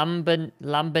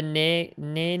 Lamborghini?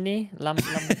 No,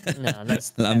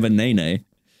 that's Lamborghini.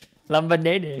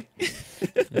 Lamborghini.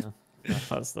 No,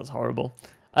 that's horrible.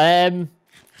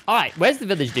 All right, where's the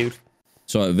village, dude?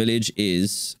 So a village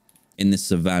is in this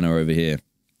savannah over here.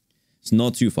 It's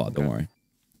not too far, don't worry.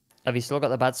 Have you still got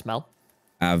the bad smell?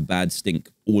 I have bad stink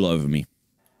all over me.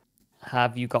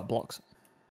 Have you got blocks?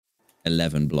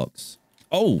 11 blocks.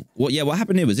 Oh, what? Yeah, what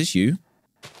happened here? Was this you?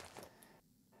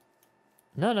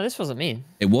 No, this wasn't me.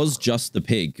 It was just the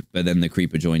pig, but then the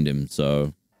creeper joined him,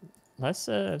 so... It's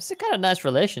a kind of nice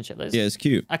relationship. Yeah, it's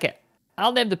cute. Okay,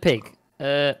 I'll name the pig.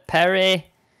 Perry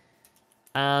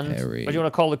and... Perry. What do you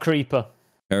want to call the creeper?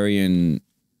 Perry and...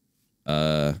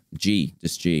 G.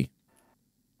 Just G.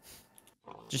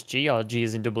 Just G or G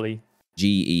is in double E?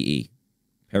 G-E-E.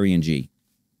 Perry and G.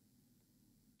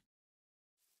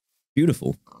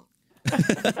 Beautiful.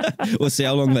 We'll see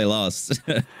how long they last.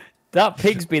 That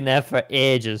pig's been there for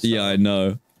ages. So. Yeah, I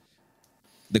know.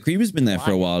 The creeper's been there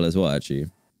for a while as well, actually.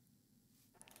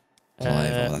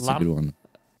 Clive, oh, that's a good one.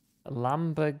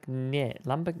 Lamborghini.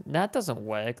 That doesn't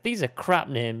work. These are crap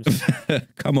names.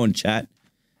 Come on, chat.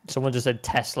 Someone just said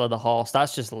Tesla the horse.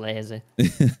 That's just lazy. You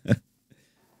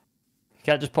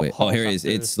can't just put horse. Oh, here it is.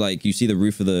 It's like, you see the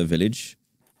roof of the village?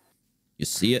 You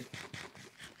see it?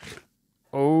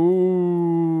 Oh.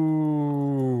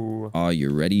 Are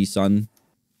you ready, son?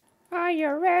 Are you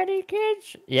ready,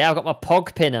 kids? Yeah, I've got my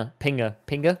pog pinger.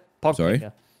 Pog Sorry?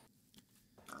 pinger.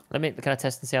 Can I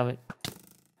test and see how many?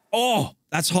 Oh,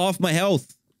 that's half my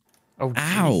health. Oh,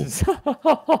 ow.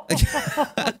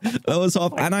 That was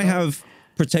half. And I have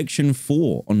protection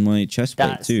 4 on my chest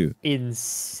plate too.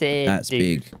 Insane. That's dude.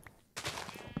 big.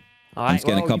 All right, I'm just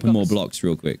getting a couple more blocks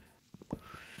real quick.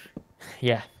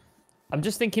 Yeah. I'm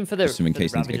just thinking for the... Just in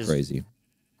case things get crazy.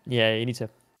 Yeah, you need to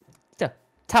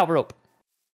tower up.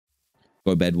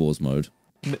 Go bed wars mode.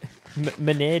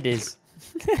 Menades.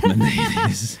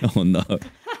 Menades. Oh no.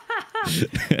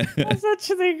 That's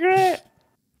actually great.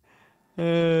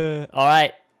 All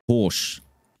right. Porsche.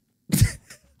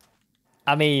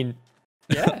 I mean,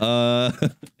 yeah.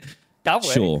 That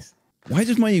works. Sure. Why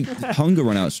did my hunger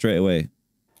run out straight away?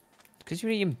 Because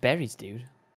you're eating berries, dude.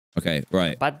 Okay,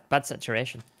 right. Bad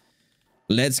saturation.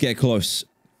 Let's get close.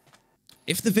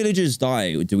 If the villagers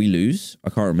die, do we lose? I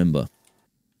can't remember.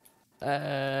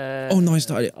 Oh no, I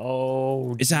started.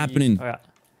 Oh, it's happening. All right.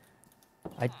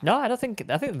 No, I don't think.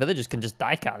 I think the villagers can just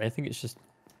die, can't they? I think it's just.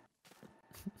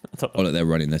 Oh, look, they're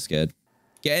running. They're scared.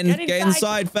 Get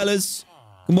inside, fellas.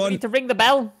 Come on. We need to ring the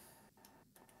bell.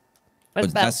 Where's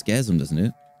the bell? That scares them, doesn't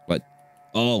it? Like,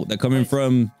 oh, they're coming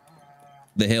from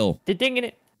the hill. They're dinging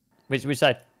it. Which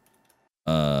side?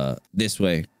 This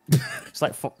way. It's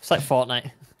like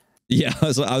Fortnite. Yeah,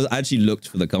 I actually looked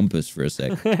for the compass for a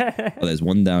sec. Oh, there's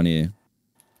one down here.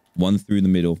 One through the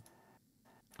middle.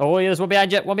 Oh, yeah, there's one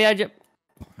behind you. One behind you.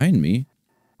 Behind me?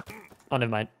 Oh,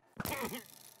 never mind.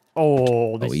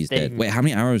 Oh, this he's dead. Wait, how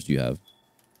many arrows do you have?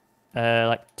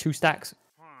 Like 2 stacks.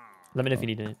 Let me know if you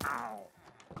need any.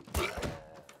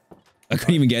 I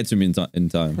couldn't even get to him in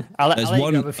time. There's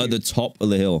one at the top of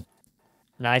the hill.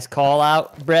 Nice call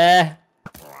out, bruh.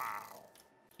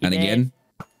 And again.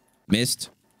 Missed.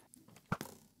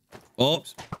 Oh.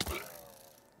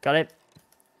 Got it.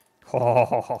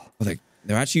 Oh,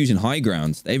 they're actually using high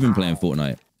grounds. They've been playing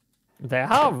Fortnite. They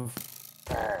have.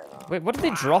 Wait, what did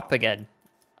they drop again?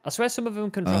 I swear some of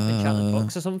them can drop enchanted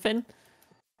books or something.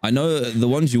 I know the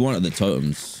ones you want are the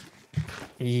totems.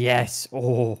 Yes.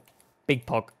 Oh, big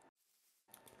pog.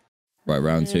 Right,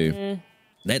 round 2.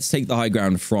 Let's take the high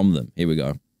ground from them. Here we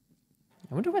go.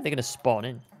 I wonder where they're going to spawn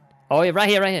in. Oh, yeah, right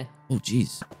here, right here. Oh,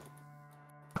 jeez.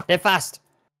 They're fast.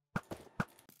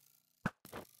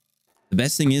 The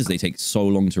best thing is they take so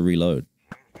long to reload.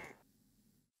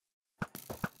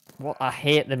 What? I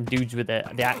hate them dudes with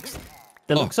the axe.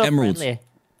 They look so emeralds. friendly.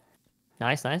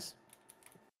 Nice, nice.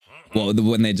 Well,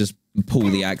 when they just pull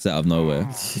the axe out of nowhere.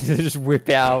 They just whip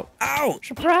it out. Ow!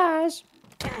 Surprise!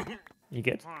 You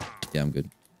good? Yeah, I'm good.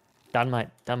 Dan might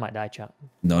die, chat.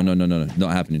 No.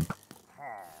 Not happening.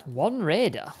 One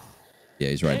raider. Yeah,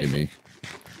 he's right in me.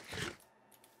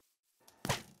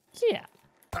 Yeah.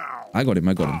 I got him.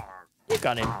 You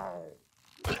got him.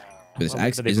 But this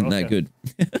axe isn't that good.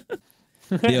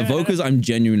 The evokers I'm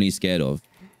genuinely scared of.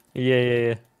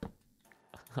 Yeah.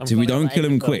 If we don't kill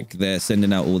them quick, they're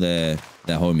sending out all their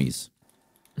homies.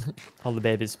 All the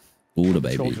babies. All the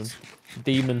babies. Children.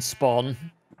 Demon spawn.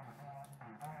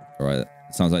 Alright,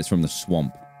 sounds like it's from the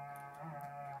swamp.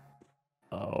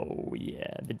 Oh,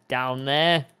 yeah. They're down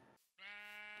there.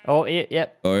 Oh,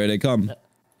 yep. Oh, here they come.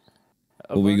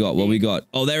 What we got?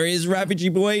 Oh, there he is,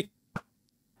 Ravagey boy.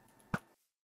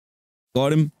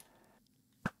 Got him.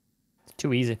 It's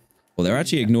too easy. Well, they're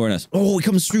actually ignoring us. Oh, he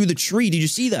comes through the tree. Did you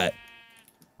see that?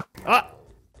 Ah!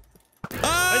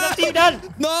 Ah! What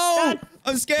done? No! Dad!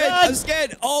 I'm scared. Dad! I'm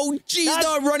scared. Oh, jeez, Dad!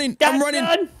 no, I'm running. Dad, I'm running.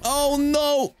 Dad! Oh,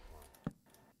 no.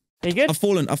 Are you good? I've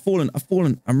fallen.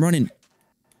 I'm running.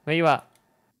 Where you at?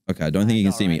 Okay, I don't think he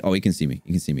can see me. Oh, he can see me.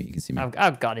 He can see me.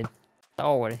 I've got him.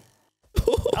 Don't worry.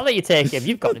 I'll let you take him.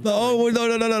 You've got him. No. I'll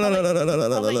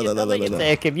let you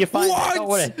take him. You're fine. What? Don't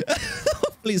worry.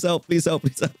 Please help. Please.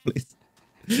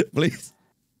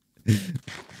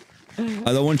 I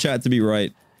don't want chat to be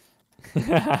right.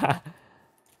 How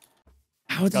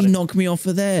did he knock me off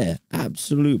of there?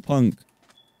 Absolute punk.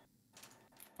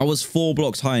 I was 4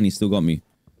 blocks high and he still got me.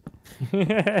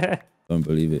 Don't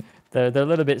believe it. They're a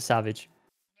little bit savage.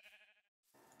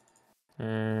 What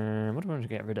do I want to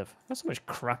get rid of? I've got so much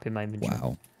crap in my inventory.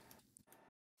 Wow.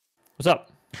 What's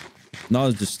up? No,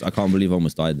 I can't believe I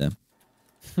almost died there.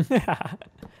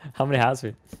 How many has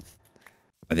we?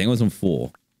 I think I was on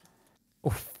 4.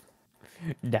 Oof.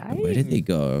 Nice. Where did they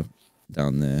go?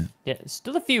 Down there. Yeah,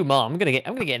 still a few more. I'm gonna get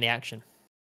in the action.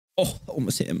 Oh, I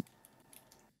almost hit him.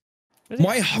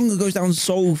 My hunger goes down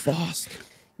so fast.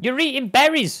 You're eating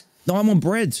berries. No, I'm on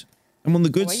bread. I'm on the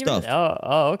good stuff.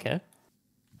 Oh, okay.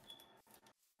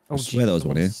 I swear there was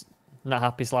one here. Not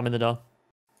happy slamming the door.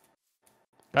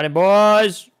 Got him,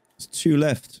 boys. There's 2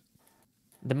 left.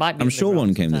 There might be. I'm sure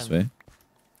one came this way.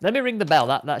 Let me ring the bell.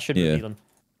 That should reveal them.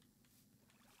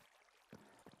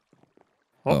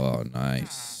 Oh,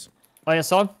 nice. Oh, yeah,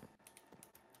 son.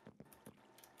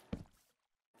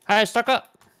 Hey, stuck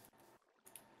up.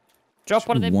 Drop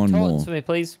one of them totems for me,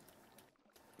 please.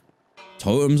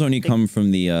 Totems only come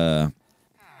from the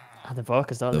the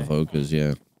Vokers, don't they? The Vokers,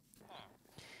 yeah.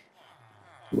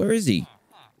 Where is he?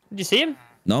 Did you see him?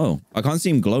 No, I can't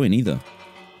see him glowing either.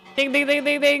 Ding, ding, ding,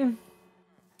 ding, ding.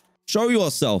 Show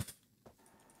yourself.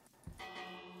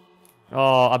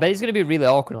 Oh, I bet he's gonna be really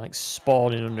awkward, like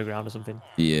spawning underground or something.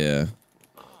 Yeah.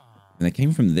 And they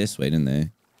came from this way, didn't they?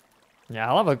 Yeah,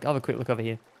 I'll have a quick look over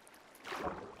here.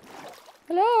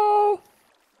 Hello.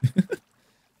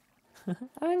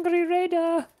 Angry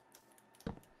raider.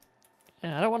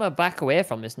 Yeah, I don't want to back away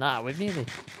from this now. We've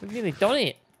nearly done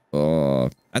it. Oh,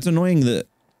 that's annoying that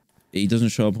he doesn't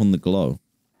show up on the glow.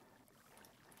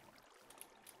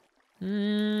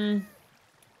 Where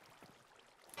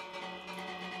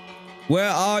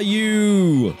are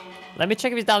you? Let me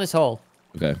check if he's down this hole.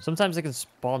 Okay. Sometimes they can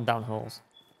spawn down holes.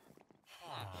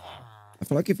 I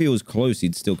feel like if he was close,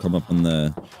 he'd still come up on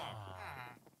the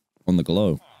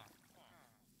glow.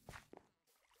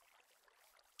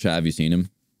 Chat, have you seen him?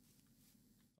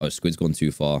 Oh, Squid's gone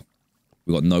too far.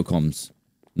 We got no comms.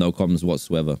 No comms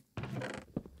whatsoever.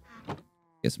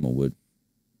 Get some more wood.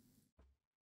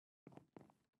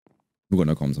 We've got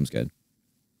no comms, I'm scared.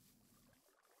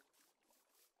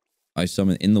 I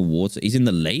summon in the water. He's in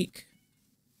the lake?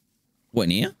 What, in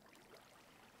here?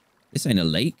 This ain't a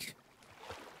lake.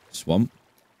 Swamp.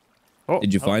 Oh,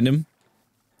 Did you find him?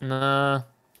 Nah.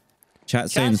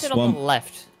 Chat saying Chance it on swamp. the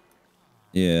left.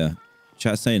 Yeah.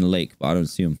 Chat saying lake, but I don't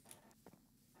see him.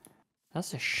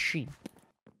 That's a sheep.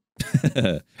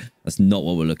 That's not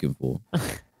what we're looking for.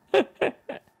 I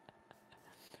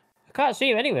can't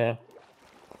see him anywhere.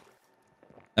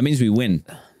 That means we win.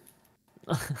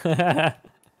 I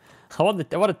want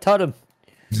to totem.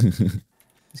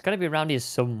 It's got to be around here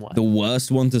somewhere. The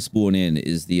worst one to spawn in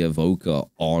is the evoker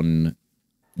on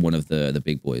one of the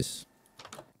big boys.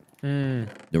 The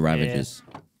Ravagers.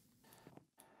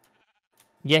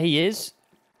 Yeah, he is.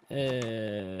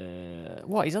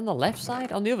 What? He's on the left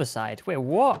side? On the other side? Wait,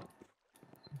 what?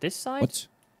 This side? What?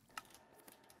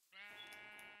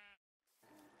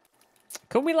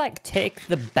 Can we like take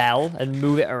the bell and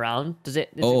move it around? Does it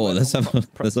Oh, work let's on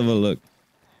have a look.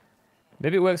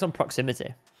 Maybe it works on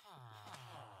proximity.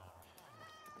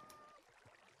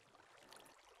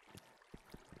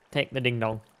 Take the ding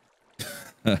dong.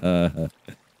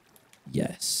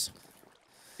 Yes.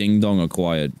 Ding dong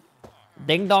acquired.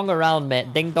 Ding dong around,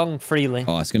 mate. Ding dong freely.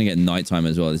 Oh, it's gonna get nighttime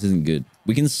as well. This isn't good.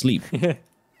 We can sleep.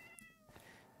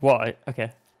 What?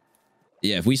 Okay.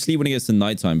 Yeah, if we sleep when it gets to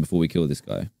nighttime before we kill this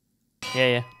guy.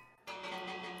 Yeah.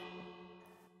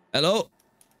 Hello?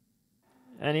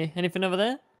 Anything over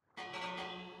there?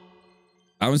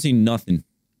 I haven't seen nothing.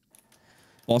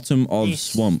 Bottom of Yes.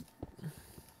 swamp.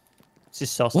 It's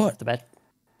just sauce What? off the bed.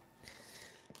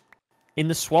 In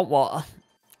the swamp water.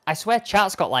 I swear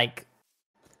chat's got like,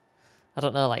 I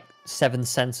don't know, like 7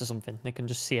 cents or something. They can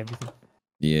just see everything.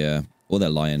 Yeah. Or they're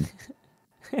lying.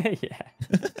 Yeah.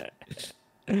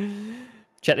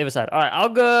 Check the other side. All right,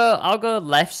 I'll go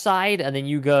left side, and then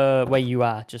you go where you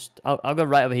are. I'll go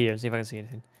right over here and see if I can see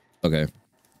anything. Okay.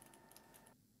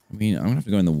 I mean, I'm gonna have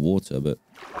to go in the water, but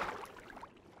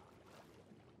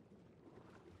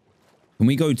can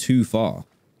we go too far?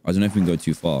 I don't know if we can go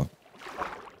too far.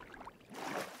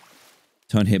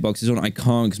 Turn hitboxes on. I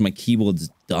can't because my keyboard's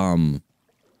dumb.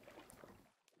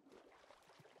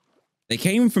 They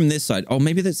came from this side. Oh,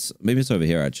 maybe it's over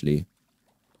here actually.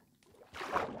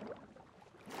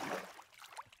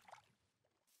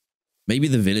 Maybe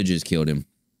the villagers killed him.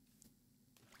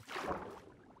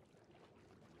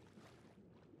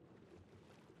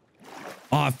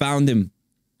 Oh, I found him.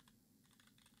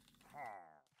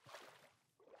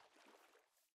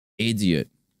 Idiot.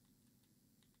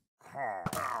 Oh,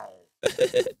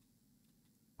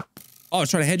 I was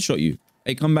trying to headshot you.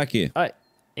 Hey, come back here. All right,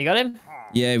 you got him?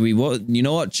 Yeah, you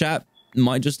know what, chap?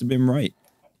 Might just have been right.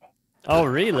 Oh,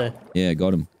 really? Yeah,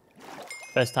 got him.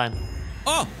 First time.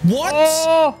 Oh, what?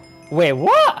 Oh, wait,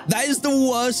 what? That is the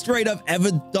worst raid I've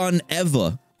ever done,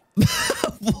 ever.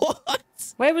 What?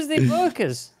 Where was the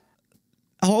workers?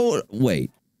 Oh, wait.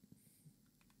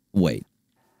 We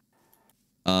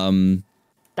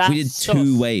did Sus.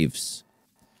 2 waves.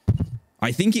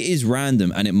 I think it is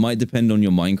random, and it might depend on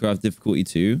your Minecraft difficulty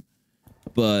too.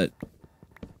 But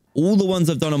all the ones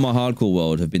I've done on my hardcore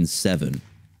world have been 7.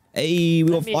 Hey,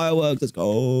 we got fireworks. Let's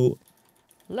go.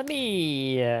 Let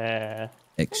me Google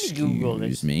Excuse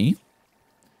this. me.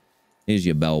 Here's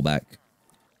your bell back.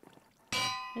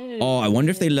 Oh, I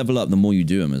wonder if they level up the more you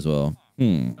do them as well.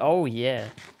 Oh, yeah.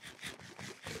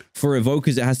 For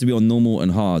evokers, it has to be on normal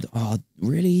and hard. Oh,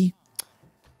 really?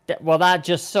 Well, that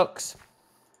just sucks.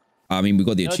 I mean, we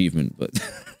got the achievement, but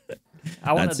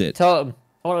I wanted that's to it. totem.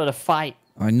 I wanted to fight.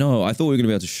 I know. I thought we were going to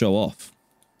be able to show off.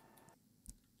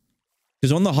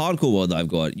 Because on the hardcore world that I've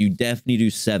got, you definitely do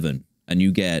 7. And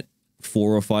you get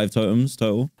 4 or 5 totems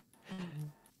total.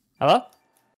 Hello?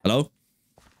 Hello?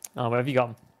 Oh, where have you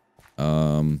gone?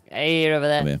 Hey, Hey, over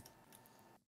there. come here.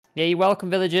 Yeah, you're welcome,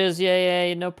 villagers.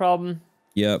 Yeah, no problem.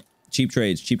 Yep. Cheap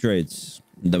trades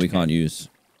that we can't use.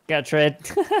 Got a trade.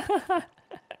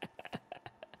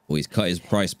 Oh, he's cut his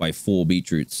price by 4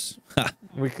 beetroots.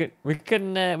 We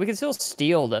can still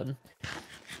steal them.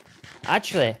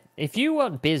 Actually, if you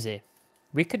weren't busy,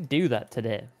 we could do that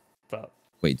today. But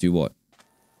Wait, do what?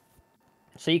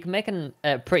 so you can make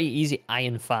a pretty easy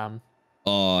iron farm.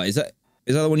 Oh, is that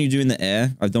the one you do in the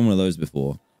air? I've done one of those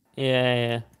before.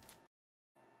 Yeah.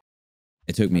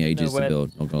 It took me ages to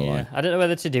build, not gonna lie. I don't know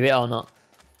whether to do it or not.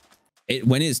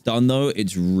 When it's done though,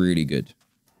 it's really good.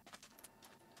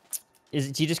 Do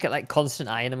you just get like constant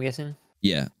iron, I'm guessing?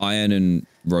 Yeah, iron and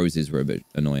roses were a bit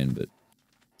annoying, but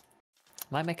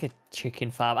Might make a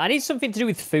chicken farm. I need something to do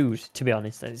with food, to be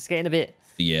honest. It's getting a bit...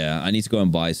 yeah, I need to go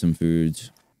and buy some food.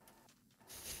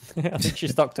 I think she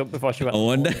stocked up before she went.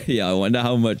 I wonder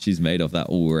how much she's made off that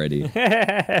already.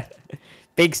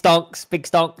 Big stonks, big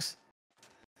stonks.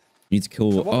 You need to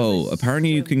kill... So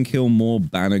apparently you can kill more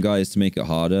banner guys to make it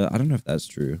harder. I don't know if that's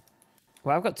true.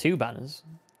 Well, I've got 2 banners.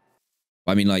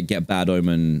 I mean, like, get bad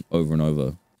omen over and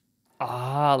over.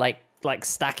 Ah, like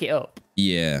stack it up.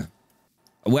 Yeah.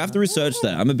 We'll have to research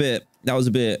that. That was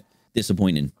a bit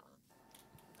disappointing.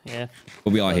 Yeah.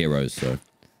 But we are heroes, so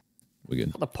we're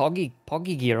good. Got the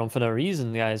poggy gear on for no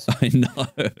reason, guys. I know.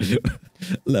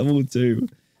 Level 2.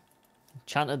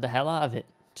 Chanted the hell out of it.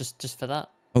 Just for that.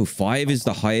 Oh, 5 is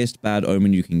the highest bad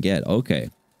omen you can get. Okay.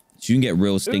 So you can get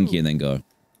real stinky and then go.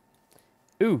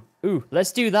 Ooh,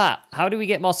 let's do that. How do we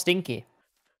get more stinky?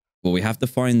 Well, we have to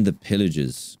find the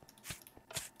pillagers.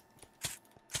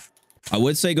 I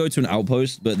would say go to an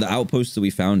outpost, but the outpost that we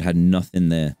found had nothing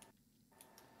there.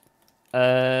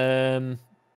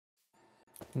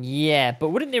 Yeah, but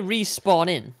wouldn't it respawn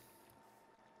in?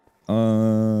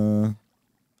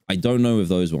 I don't know of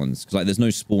those ones because like there's no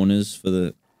spawners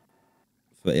for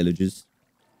illagers.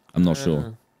 I'm not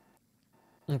sure.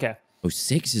 Okay. Oh,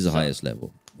 6 is the highest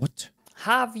level. What?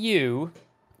 Have you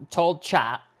told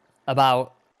chat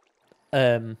about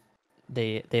the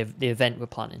event we're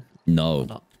planning?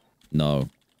 No. No.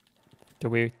 Do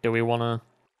we want to?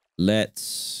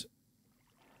 Let's.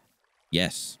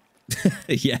 Yes.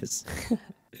 Yes.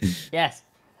 Yes.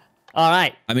 All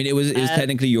right. I mean, it was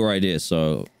technically your idea,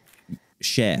 so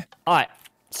share. All right.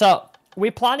 So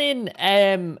we're planning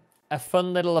a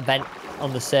fun little event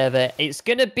on the server. It's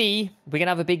gonna be we're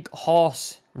gonna have a big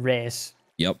horse race.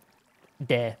 Yep.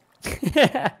 Day.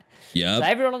 Yep. So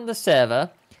everyone on the server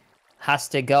has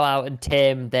to go out and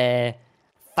tame their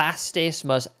fastest,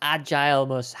 most agile,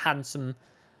 most handsome,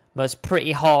 most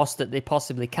pretty horse that they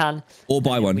possibly can. Or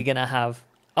buy one. We're gonna have.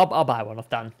 I'll buy one off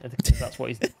Dan. I think that's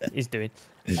what he's doing.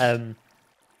 And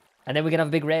then we're gonna have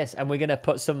a big race, and we're gonna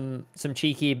put some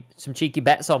cheeky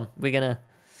bets on. We're gonna.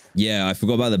 Yeah, I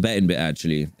forgot about the betting bit.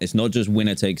 Actually, it's not just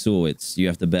winner takes all. It's you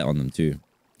have to bet on them too.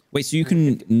 Wait, so you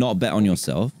can not bet on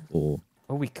yourself, or?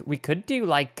 Oh, we could do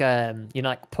like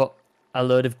like put a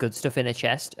load of good stuff in a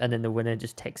chest, and then the winner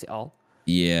just takes it all.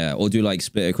 Yeah, or do like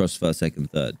split across first,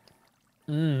 second, third.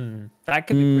 That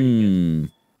could be pretty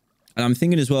good. And I'm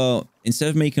thinking as well, instead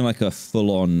of making like a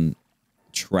full-on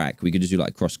track, we could just do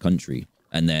like cross-country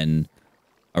and then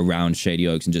around Shady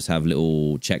Oaks and just have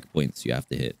little checkpoints you have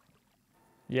to hit.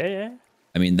 Yeah.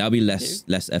 I mean, that'll be less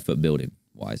effort building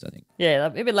wise, I think. Yeah,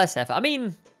 maybe less effort. I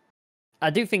mean, I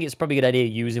do think it's probably a good idea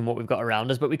using what we've got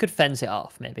around us, but we could fence it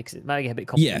off maybe because it might get a bit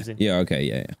confusing. Yeah, okay,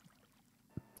 yeah.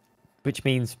 Which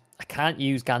means I can't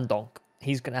use Gandonk.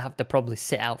 He's going to have to probably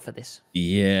sit out for this.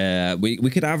 Yeah, we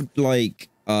could have like,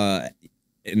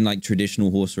 in like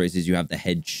traditional horse races, you have the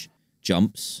hedge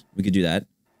jumps. We could do that.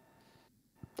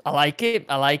 I like it.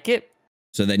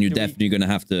 So then you're definitely going to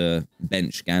have to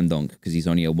bench Gandonk because he's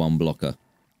only a 1 blocker.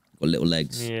 Got little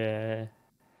legs. Yeah.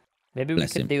 Maybe we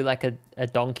could do like a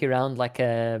donkey round, like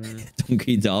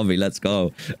Donkey Derby, let's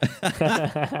go.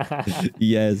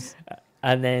 Yes.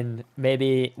 And then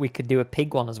maybe we could do a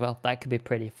pig one as well. That could be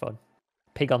pretty fun.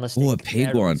 Pig on the stick. Oh, a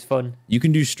pig one. Fun. You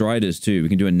can do Striders too. We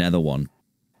can do a nether one.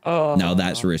 Oh. Now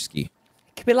that's risky.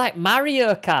 It could be like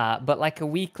Mario Kart, but like a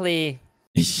weekly...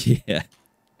 Yeah.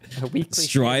 A weekly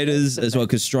Striders as well,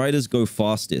 because Striders go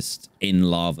fastest in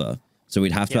lava. So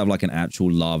we'd have to have like an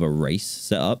actual lava race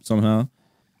set up somehow.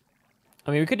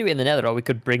 I mean, we could do it in the nether, or we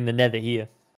could bring the nether here.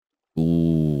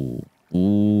 Ooh.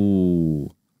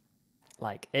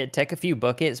 Like, it'd take a few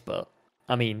buckets, but,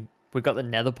 I mean, we've got the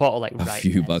nether portal, like, right A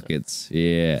few buckets,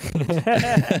 yeah.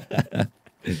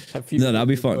 No, that'll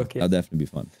be fun. Buckets. That'll definitely be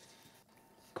fun.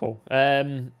 Cool.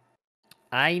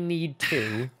 I need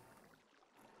to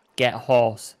get a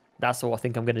horse. That's what I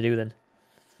think I'm going to do then.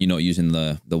 You're not using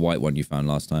the white one you found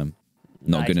last time?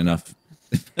 Not good enough?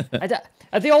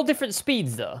 Are they all different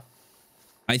speeds, though?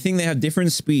 I think they have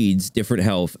different speeds, different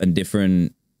health, and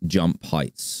different jump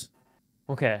heights.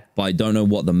 Okay. But I don't know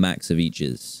what the max of each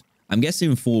is. I'm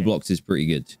guessing 4 blocks is pretty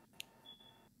good.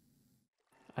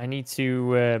 I need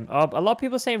to... a lot of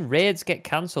people are saying raids get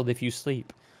cancelled if you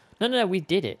sleep. No, we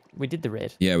did it. We did the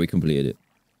raid. Yeah, we completed it.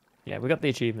 Yeah, we got the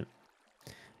achievement.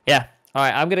 Yeah. All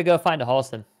right, I'm going to go find a horse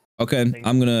then. Okay,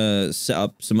 I'm going to set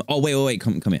up some... Oh, wait.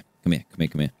 Come here.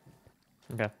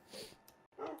 Okay.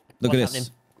 Look at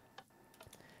this.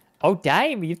 Oh,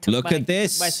 damn. You took Look at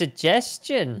this. my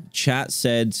suggestion. Chat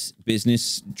said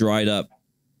business dried up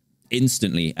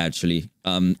instantly, actually.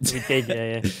 We did,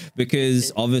 yeah.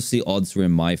 Because obviously odds were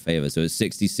in my favor. So it's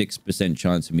 66%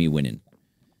 chance of me winning.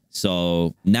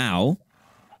 So now,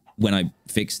 when I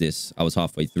fix this, I was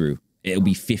halfway through. It'll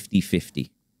be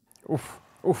 50-50. Oof.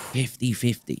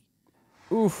 50-50.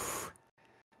 Oof.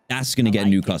 That's going to get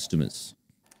new customers.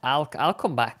 I'll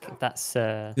come back if that's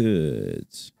good.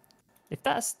 If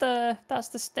that's the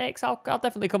stakes, I'll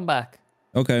definitely come back.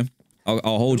 Okay.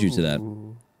 I'll hold you to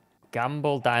that.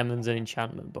 Gamble, diamonds, and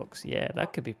enchantment books. Yeah,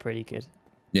 that could be pretty good.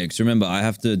 Yeah, because remember, I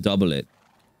have to double it.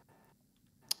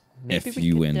 Maybe if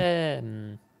you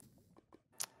win.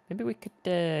 Maybe we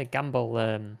could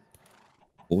gamble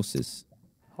horses.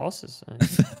 Horses.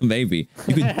 Maybe.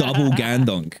 You could double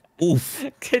Gandonk. Oof.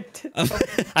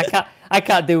 I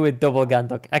can't do with double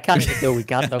Gandonk. I can't even do with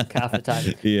Gandonk half the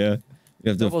time. Yeah. You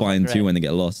have to find 2 when they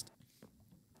get lost.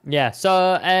 Yeah,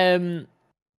 so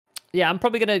yeah, I'm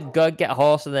probably gonna go get a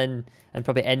horse and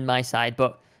probably end my side,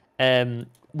 but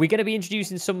we're gonna be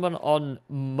introducing someone on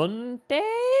Monday.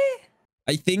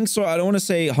 I think so. I don't want to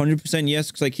say 100% yes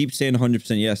because I keep saying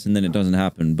 100% yes and then it doesn't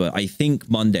happen. But I think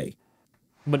Monday.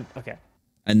 Okay.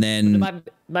 And then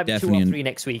might be 2 or 3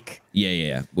 next week.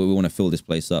 Yeah. We want to fill this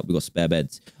place up. We got spare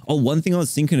beds. Oh, one thing I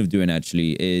was thinking of doing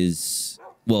actually is,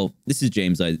 well, this is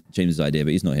James's idea,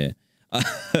 but he's not here.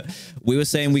 We were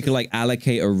saying we could like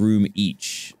allocate a room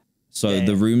each. So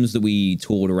the rooms that we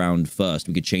toured around first,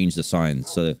 we could change the signs.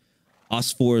 So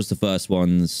us 4 is the first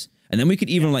ones. And then we could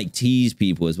even like tease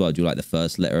people as well. Do like the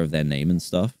first letter of their name and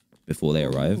stuff before they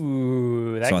arrive.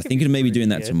 Ooh, so I think maybe doing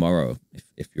that tomorrow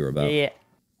if you're about. Yeah.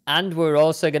 And we're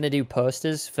also going to do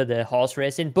posters for the horse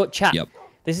racing. But chat,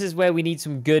 this is where we need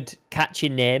some good catchy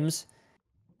names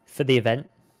for the event.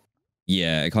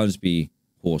 Yeah, it can't just be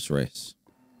horse race.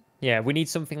 Yeah, we need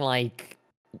something like,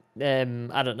 I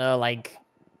don't know, like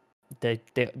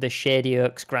the Shady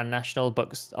Oaks Grand National,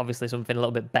 but obviously something a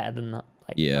little bit better than that.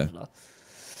 Like, yeah. I don't know.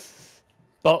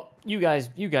 But you guys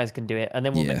can do it, and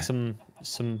then we'll make some.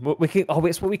 We can. Oh,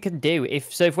 it's what we can do.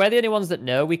 If we're the only ones that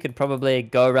know, we could probably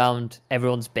go around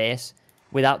everyone's base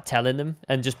without telling them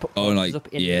and just put posters up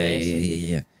in the base.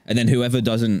 Yeah. And then whoever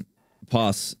doesn't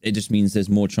pass, it just means there's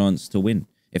more chance to win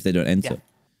if they don't enter.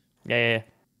 Yeah.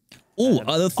 Oh,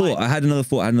 other thought. I had another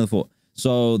thought.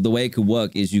 So the way it could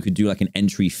work is you could do like an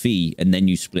entry fee and then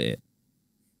you split it.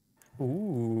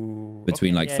 Ooh.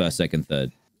 Between like first, second,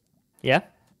 third. Yeah.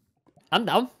 I'm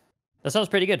down. That sounds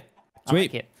pretty good. Sweet. I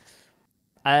like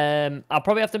it. I'll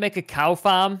probably have to make a cow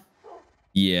farm.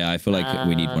 Yeah, I feel like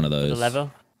we need one of those. The level.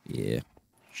 Yeah.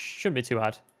 Shouldn't be too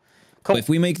hard. Cool. But if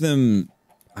we make them,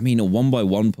 I mean, a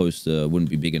 1x1 poster wouldn't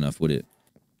be big enough, would it?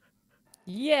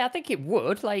 Yeah, I think it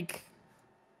would. Like.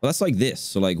 Well, that's like this.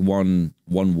 So like one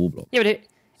wall block. Yeah, but if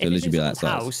it's in someone's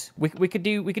house, we could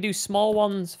do small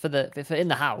ones for in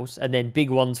the house and then big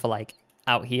ones for like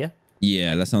out here.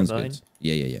 Yeah, that sounds good.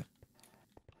 Yeah.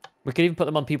 We could even put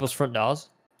them on people's front doors.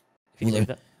 If you do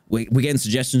that. We're getting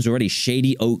suggestions already.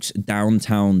 Shady Oaks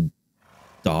Downtown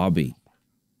Derby.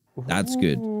 That's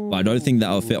good. But I don't think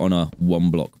that'll fit on a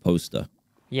 1-block poster.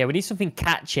 Yeah, we need something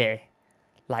catchy.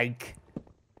 Like,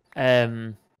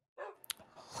 I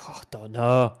don't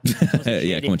know.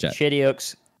 Yeah, come on, chat. Shady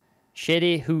Oaks.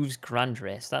 Shady Hooves Grand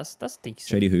Race. That's decent.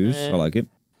 Shady Hooves. I like it.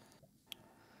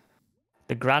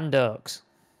 The Grand Oaks.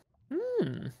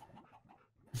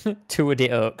 Two of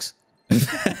the Oaks.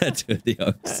 Two of the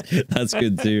Oaks. That's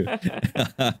good too.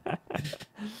 All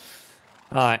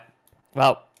right.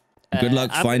 Well. Good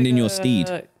luck finding your steed.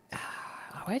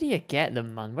 Where do you get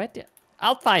them, man?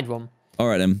 I'll find one. All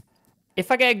right, then.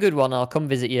 If I get a good one, I'll come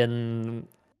visit you and,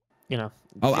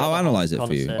 I'll analyze it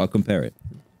for you. I'll compare it.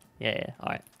 Yeah. All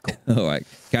right. Cool. All right.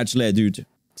 Catch you later, dude.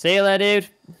 See you later, dude.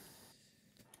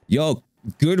 Yo,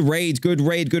 good raid.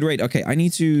 Okay, I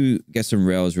need to get some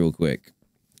rails real quick.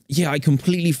 Yeah, I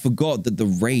completely forgot that the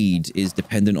raid is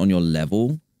dependent on your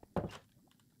level.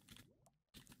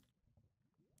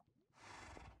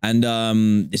 And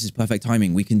this is perfect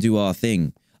timing. We can do our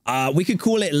thing. We could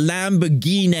call it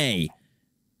Lamborghini.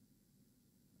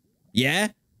 Yeah?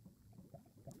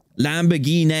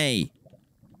 Lamborghini.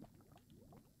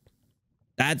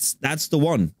 That's the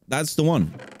one. That's the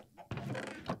one.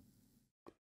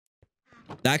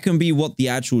 That can be what the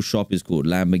actual shop is called,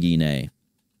 Lamborghini.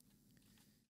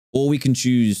 Or we can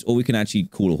choose, or we can actually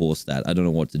call a horse that. I don't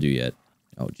know what to do yet.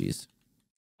 Oh, jeez.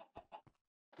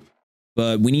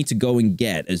 But we need to go and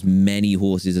get as many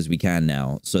horses as we can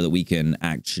now so that we can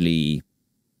actually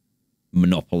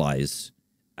monopolize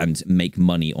and make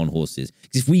money on horses.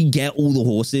 Because if we get all the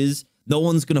horses, no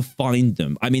one's going to find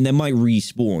them. I mean, they might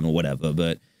respawn or whatever,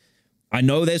 but I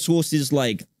know there's horses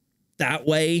like that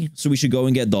way, so we should go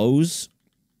and get those.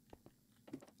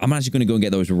 I'm actually going to go and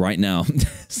get those right now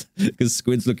because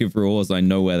Squid's looking for a horse. I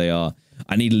know where they are.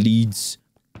 I need leads.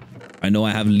 I know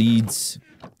I have leads.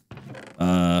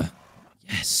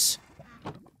 Yes.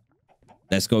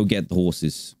 Let's go get the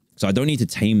horses. So I don't need to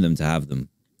tame them to have them.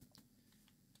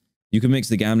 You can mix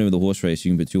the gambling with the horse race.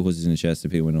 You can put 2 horses in the chest to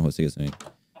pick when a horse gets something.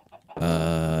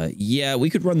 Yeah, we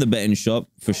could run the betting shop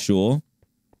for sure.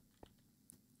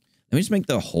 Let me just make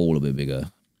the hole a bit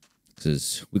bigger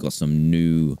because we got some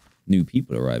new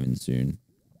people arriving soon.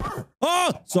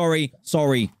 Oh, sorry.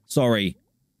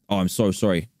 Oh, I'm so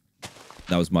sorry.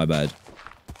 That was my bad.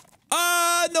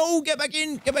 Ah, no, get back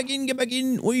in.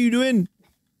 What are you doing?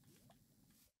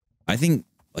 I think,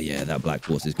 oh yeah, that black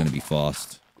horse is going to be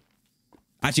fast.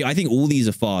 Actually, I think all these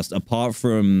are fast apart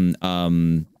from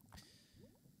the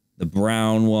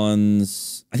brown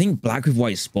ones. I think black with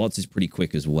white spots is pretty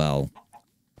quick as well.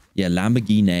 Yeah,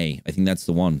 Lamborghini. I think that's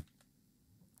the one.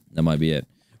 That might be it.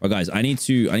 All right, guys, I need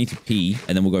to pee,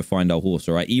 and then we'll go find our horse,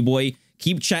 all right? E-boy,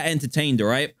 keep chat entertained, all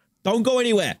right? Don't go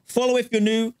anywhere. Follow if you're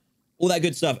new, all that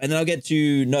good stuff. And then I'll get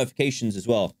to notifications as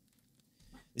well.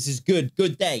 This is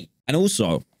good day. And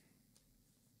also,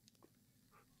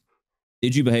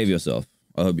 did you behave yourself?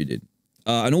 I hope you did.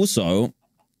 And also,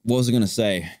 what was I going to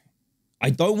say?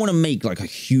 I don't want to make, like, a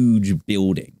huge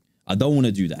building. I don't want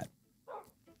to do that.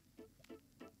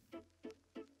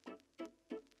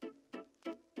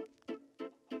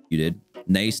 You did.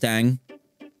 Naystang.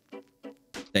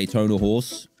 Daytona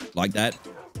horse. Like that.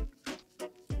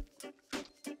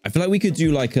 I feel like we could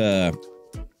do like a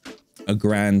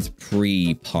Grand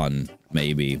Prix pun,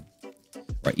 maybe.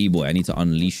 Right, E-boy, I need to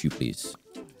unleash you, please.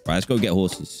 Right, let's go get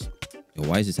horses. Yo,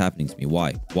 why is this happening to me?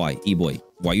 Why? E-boy,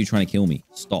 why are you trying to kill me?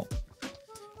 Stop.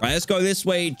 Right, let's go this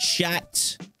way,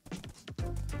 chat.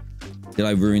 Did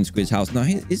I ruin Squid's house? No,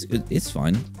 it's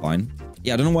fine. Fine.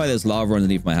 Yeah, I don't know why there's lava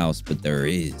underneath my house, but there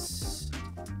is.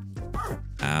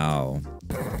 Ow.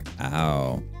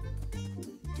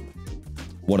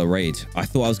 What a raid. I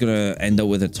thought I was going to end up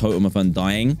with a totem of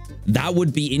undying. That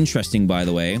would be interesting, by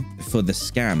the way, for the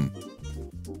scam.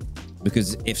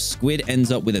 Because if Squid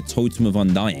ends up with a totem of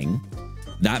undying,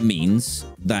 that means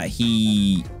that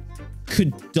he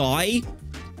could die.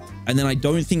 And then I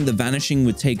don't think the vanishing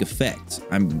would take effect.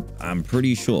 I'm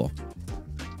pretty sure.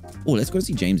 Oh, let's go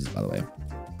see James's, by the way.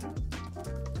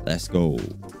 Let's go.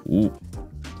 Ooh.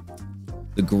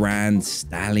 The Grand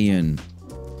Stallion.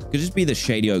 Could just be the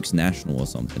Shady Oaks National or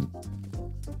something.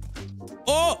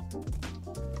 Oh!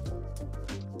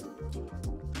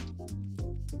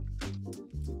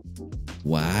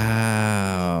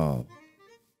 Wow.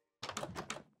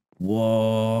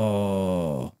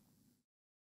 Whoa.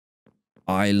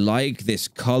 I like this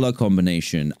color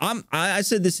combination. I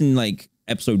said this in like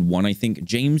episode 1, I think.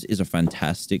 James is a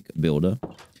fantastic builder.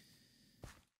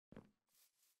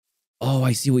 Oh,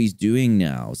 I see what he's doing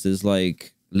now. So there's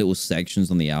like little sections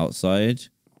on the outside.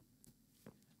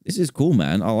 This is cool,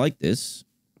 man. I like this.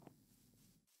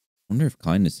 I wonder if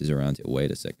kindness is around here.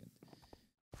 Wait a second.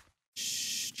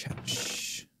 Shh, chat,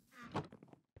 shh.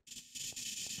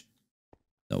 Shh.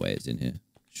 No way it's in here.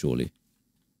 Surely.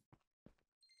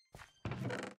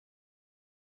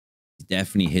 He's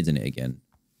definitely hidden it again.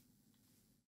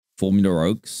 Formula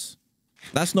Oaks.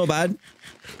 That's not bad.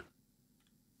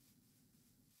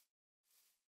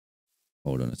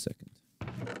 Hold on a second.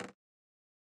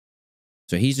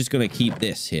 So he's just going to keep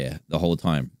this here the whole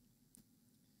time.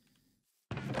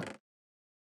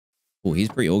 Oh, he's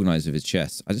pretty organized with his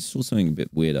chest. I just saw something a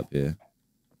bit weird up here.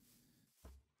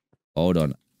 Hold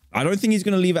on. I don't think he's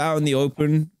going to leave it out in the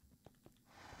open.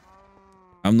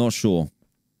 I'm not sure.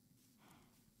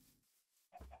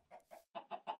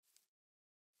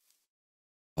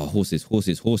 Oh, horses.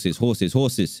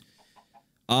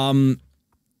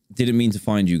 Didn't mean to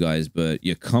find you guys, but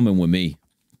you're coming with me.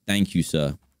 Thank you,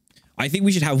 sir. I think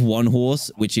we should have one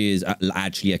horse, which is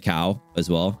actually a cow as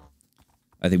well.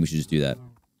 I think we should just do that.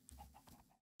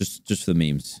 Just for the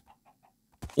memes.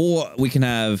 Or we can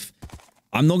have...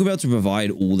 I'm not going to be able to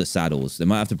provide all the saddles. They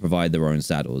might have to provide their own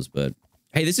saddles, but...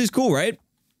 Hey, this is cool, right?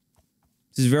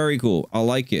 This is very cool. I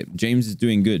like it. James is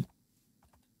doing good.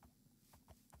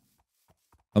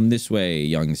 Come this way,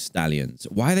 young stallions.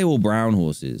 Why are they all brown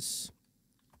horses?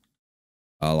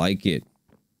 I like it.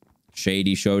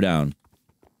 Shady showdown.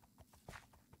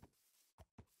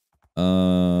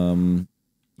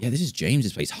 Yeah, this is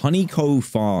James's place. Honeyco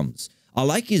Farms. I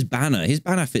like his banner. His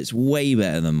banner fits way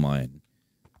better than mine.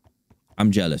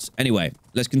 I'm jealous. Anyway,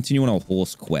 let's continue on our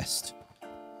horse quest.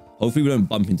 Hopefully we don't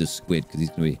bump into Squid because he's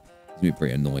gonna be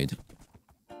pretty annoyed.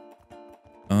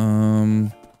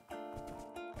 I'm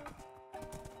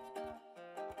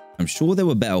sure there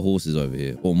were better horses over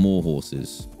here, or more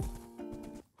horses.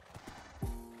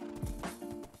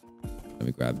 Let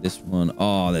me grab this one.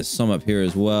 Oh, there's some up here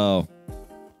as well.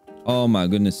 Oh my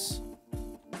goodness.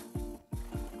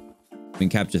 We can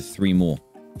capture 3 more.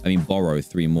 I mean, borrow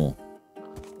 3 more.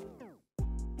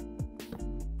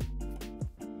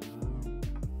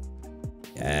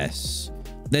 Yes.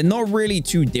 They're not really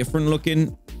too different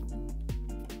looking.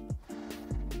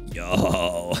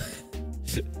 Yo.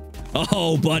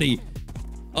 Oh, buddy.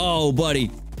 Oh,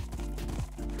 buddy.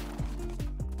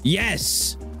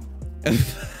 Yes.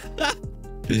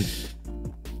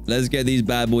 Let's get these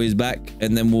bad boys back,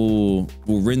 and then we'll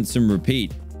rinse and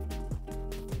repeat.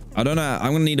 I don't know.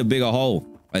 I'm gonna need a bigger hole,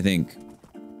 I think.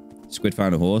 Squid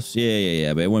found a horse.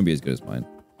 Yeah, but it won't be as good as mine.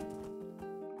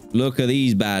 Look at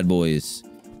these bad boys.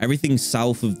 Everything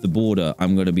south of the border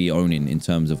I'm gonna be owning in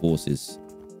terms of horses.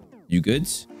 You good?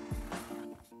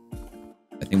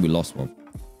 I think we lost one.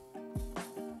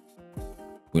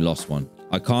 We lost one.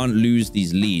 I can't lose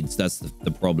these leads. That's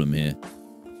the problem here.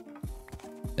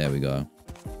 There we go.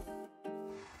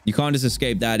 You can't just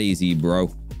escape that easy,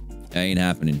 bro. It ain't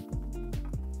happening.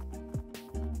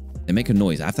 They make a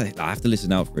noise. I have to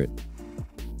listen out for it.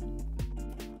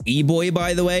 E-boy,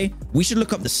 by the way, we should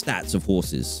look up the stats of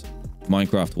horses.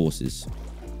 Minecraft horses.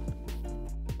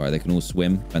 All right, they can all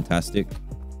swim. Fantastic.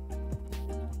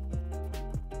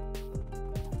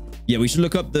 Yeah, we should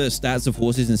look up the stats of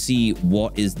horses and see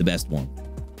what is the best one.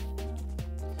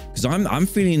 Because I'm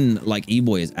feeling like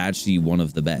E-boy is actually one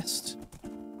of the best.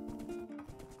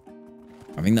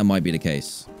 I think that might be the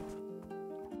case.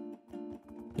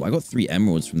 Well, I got 3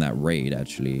 emeralds from that raid,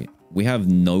 actually. We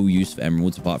have no use for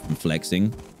emeralds apart from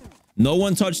flexing. No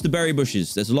one touched the berry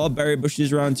bushes. There's a lot of berry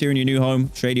bushes around here in your new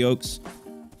home, Shady Oaks.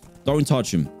 Don't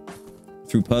touch them.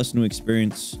 Through personal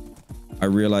experience, I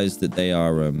realized that they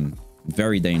are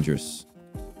very dangerous.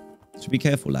 So be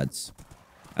careful, lads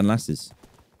and lasses.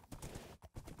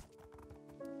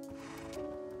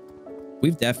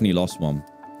 We've definitely lost one.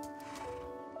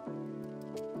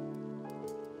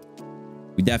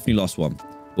 We definitely lost one,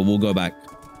 but we'll go back.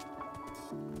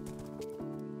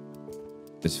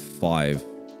 There's 5.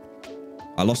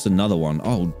 I lost another one.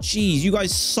 Oh, geez, you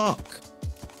guys suck.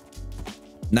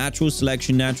 Natural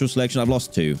selection, natural selection. I've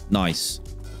lost 2. Nice.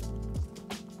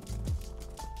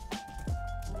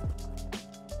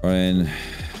 Ryan,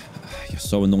 you're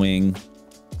so annoying.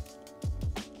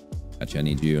 Actually, I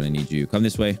need you. I need you. Come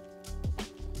this way.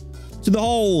 To the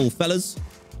hole, fellas.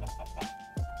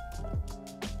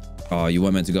 Oh, you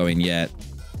weren't meant to go in yet.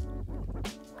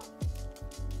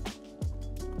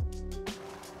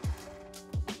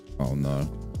 Oh, no.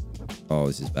 Oh,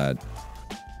 this is bad.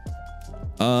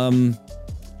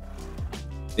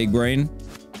 Big brain.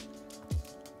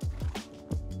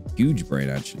 Huge brain,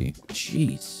 actually.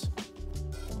 Jeez.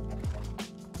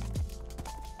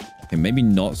 Okay, maybe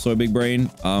not so big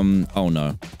brain. Oh,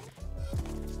 no.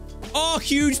 Oh,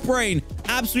 huge brain.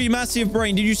 Absolutely massive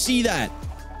brain. Did you see that?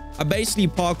 I basically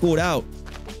parkoured out.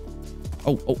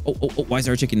 Oh. Why is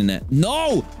there a chicken in there?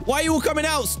 No! Why are you all coming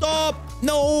out? Stop!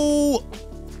 No!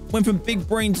 Went from big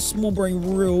brain to small brain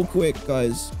real quick,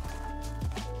 guys.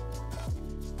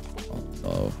 Oh,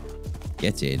 no.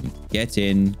 Get in. Get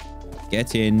in.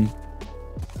 Get in.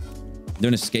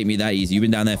 Don't escape me that easy. You've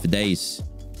been down there for days.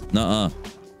 Nuh-uh.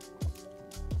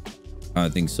 I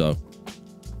don't think so.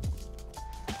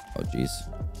 Oh, jeez.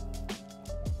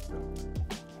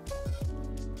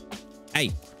 Hey.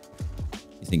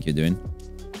 You think you're doing?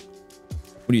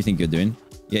 What do you think you're doing?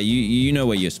 Yeah, you know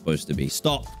where you're supposed to be.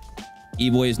 Stop.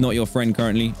 E-boy is not your friend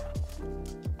currently.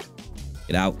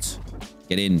 Get out.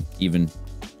 Get in, even.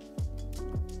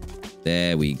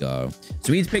 There we go.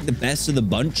 So we need to pick the best of the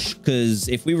bunch, because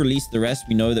if we release the rest,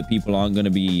 we know that people aren't going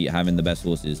to be having the best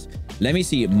horses. Let me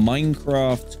see.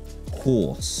 Minecraft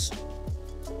horse.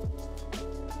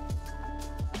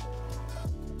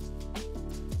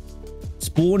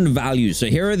 Spawn values. So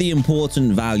here are the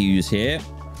important values here.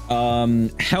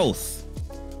 Health.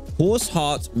 Horse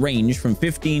hearts range from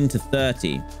 15 to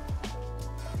 30.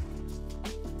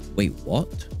 Wait,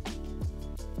 what?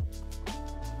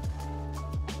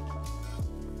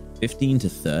 15 to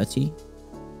 30?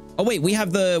 Oh wait, we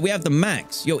have the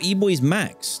max. Yo, E-boy's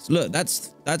maxed. Look,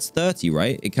 that's 30,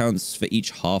 right? It counts for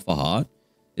each half a heart.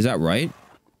 Is that right?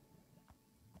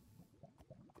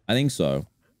 I think so.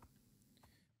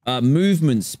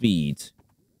 Movement speed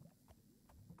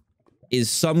is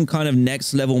some kind of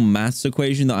next level maths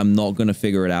equation that I'm not going to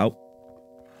figure it out.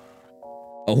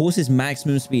 A horse's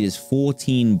maximum speed is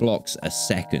 14 blocks a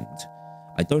second.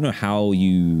 I don't know how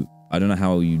you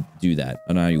do that. I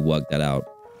don't know how you work that out.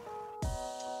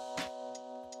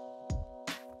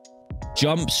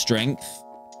 Jump strength.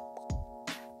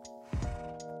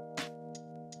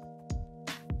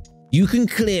 You can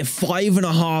clear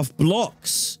 5.5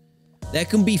 blocks. There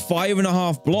can be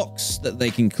 5.5 blocks that they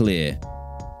can clear.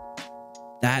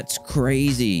 That's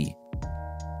crazy.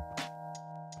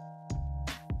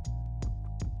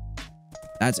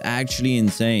 That's actually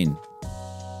insane.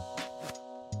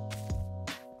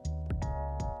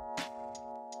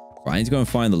 Right, I need to go and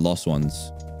find the lost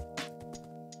ones.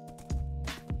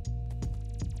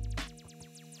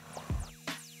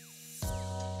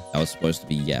 That was supposed to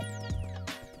be yep.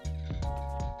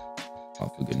 Oh,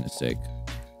 for goodness sake.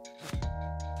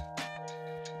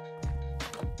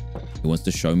 He wants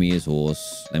to show me his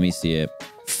horse. Let me see it.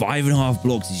 5.5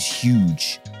 blocks is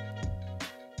huge.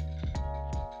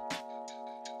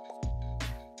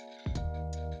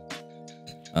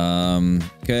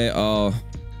 Okay, I'll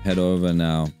head over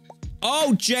now.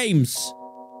 Oh, James!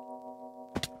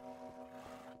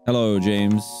 Hello,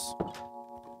 James.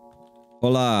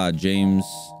 Hola, James.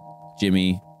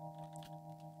 Jimmy.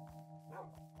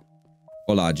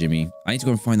 Hola, Jimmy. I need to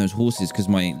go and find those horses because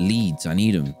my leads, I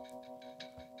need them.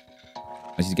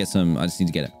 I just need to get some. I just need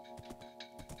to get it.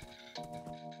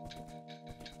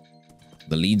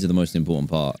 The leads are the most important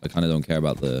part. I kind of don't care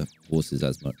about the horses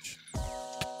as much.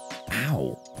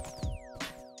 Ow.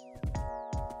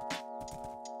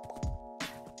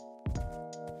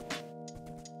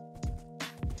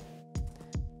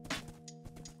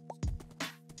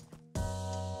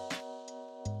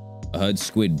 I heard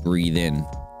squid breathe in.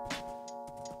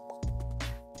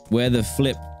 Where the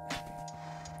flip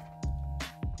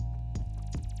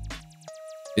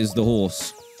is the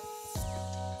horse?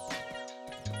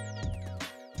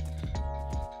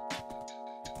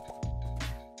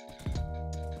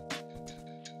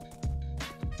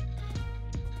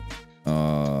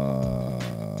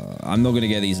 I'm not gonna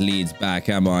get these leads back,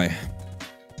 am I?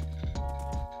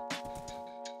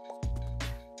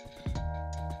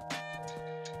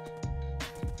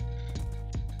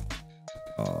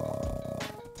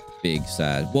 Big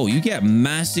sad. Whoa, you get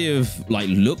massive like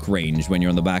look range when you're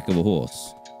on the back of a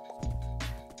horse.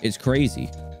 It's crazy.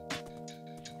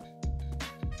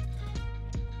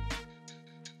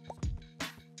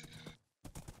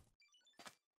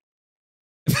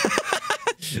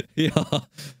 Yeah.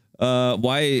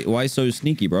 Why so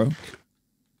sneaky, bro?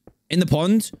 In the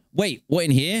pond? Wait, what,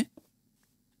 in here?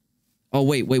 Oh,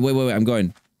 wait. I'm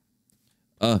going.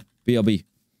 BRB.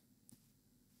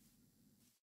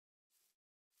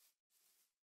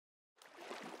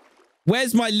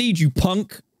 Where's my lead, you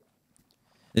punk?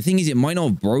 The thing is, it might not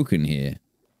have broken here.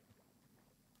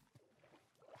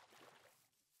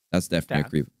 That's definitely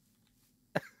a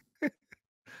creep.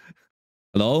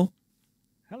 Hello?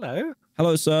 Hello?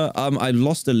 Hello, sir. I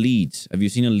lost a lead. Have you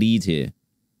seen a lead here?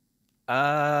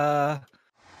 No,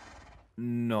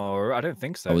 I don't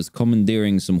think so. I was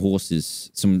commandeering some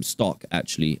horses, some stock,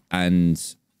 actually, and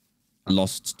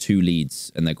lost 2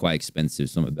 leads, and they're quite expensive,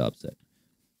 so I'm a bit upset.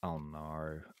 Oh, no.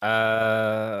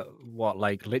 What,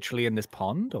 like literally in this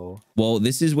pond, or? Well,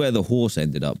 this is where the horse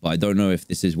ended up, but I don't know if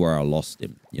this is where I lost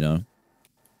him, you know?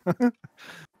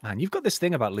 Man, you've got this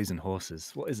thing about losing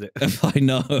horses. What is it? I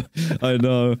know.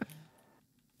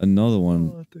 Another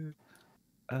one. Oh, dude.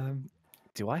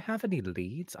 Do I have any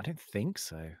leads? I don't think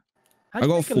so. I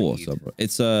got 4, so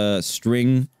it's a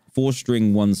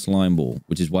 4-string 1 slime ball,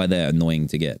 which is why they're annoying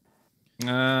to get.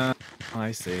 I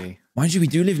see. Mind you, we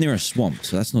do live near a swamp,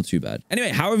 so that's not too bad. Anyway,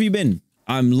 how have you been?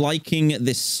 I'm liking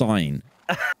this sign.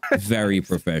 Very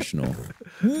professional.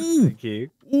 Ooh. Thank you.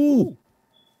 Ooh.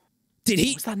 Did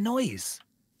he? What's that noise?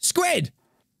 Squid!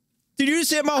 Did you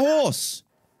just hit my horse?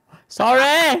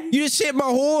 Sorry! You just hit my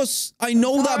horse! I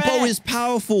know that bow is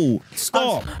powerful.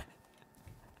 Stop.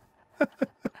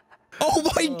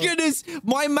 Oh my goodness!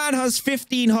 My man has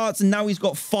 15 hearts and now he's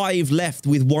got 5 left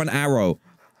with 1 arrow.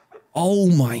 Oh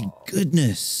my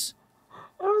goodness.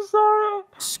 I'm sorry.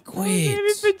 Squid.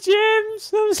 I'm for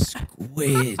James.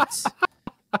 Squid.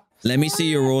 Let me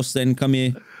see your horse then. Come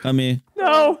here. Come here.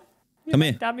 No. Come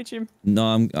here. Damage him.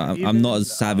 No, I'm not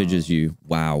as savage as you.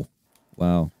 Wow.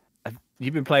 Wow.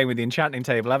 You've been playing with the enchanting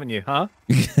table, haven't you? Huh?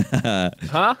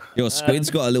 Huh? Your squid's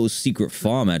got a little secret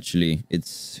farm, actually.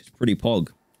 It's pretty pog.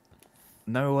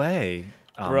 No way.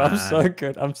 Oh, Bro, I'm man. so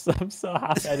good. I'm so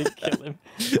happy I didn't kill him.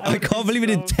 I can't believe he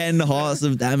did 10 hearts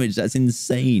of damage. That's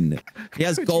insane. He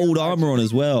has gold armor on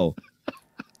as well.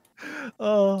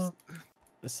 Oh.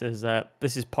 This is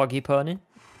Poggy Pony.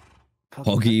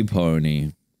 Poggy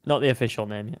Pony. Not the official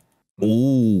name yet.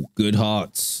 Oh, good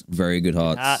hearts. Very good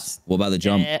hearts. Hearts. What about the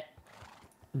jump? Yeah.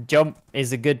 Jump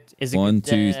is a good. One,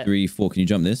 good, 2, 3, 4. Can you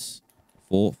jump this?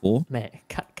 4, 4. Mate,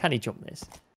 can he jump this?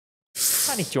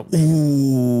 Can he jump this?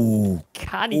 Ooh.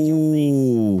 Can he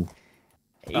jump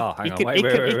this? Oh, hang on.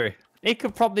 Wait. He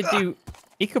could probably do.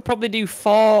 He could probably do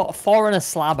four and a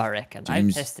slab, I reckon.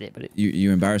 James, I've tested it, but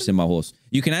you're embarrassing my horse.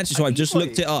 You can actually. So I've just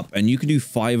looked it up, and you can do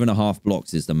 5.5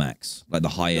 blocks is the max, like the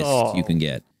highest you can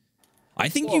get. I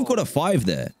think you've got a 5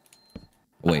 there. I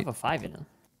Wait, have a 5 in there.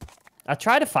 I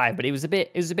tried a 5, but it was a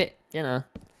bit, you know.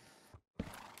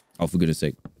 oh, for goodness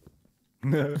sake.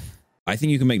 I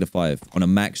think you can make the 5 on a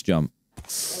max jump.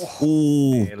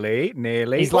 Ooh.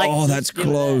 Nearly. He's like, Oh, that's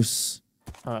close.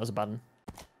 Oh, that was a bad one.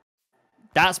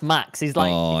 That's max. He's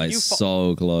like, Oh, it's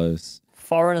so close.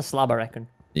 4 and a slab, I reckon.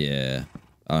 Yeah.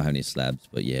 I don't have any slabs,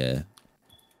 but yeah.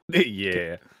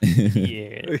 Yeah.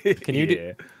 Yeah. Can you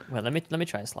do? Well, let me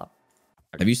try a slab.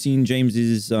 Have you seen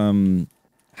James's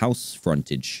house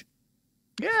frontage?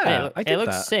 Yeah, Hey, it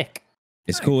looks sick.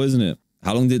 It's cool, isn't it?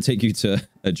 How long did it take you to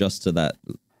adjust to that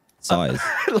size?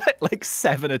 like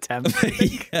 7 attempts.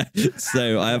 Yeah.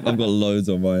 So I've got loads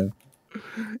on mine.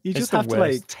 You just the have to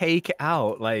worst. like take it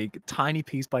out like tiny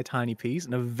piece by tiny piece,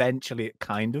 and eventually it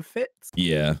kind of fits.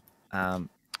 Yeah.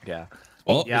 Yeah.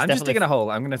 Oh, Yeah, I'm just definitely- digging a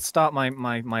hole. I'm gonna start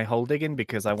my hole digging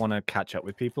because I want to catch up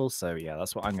with people. So yeah,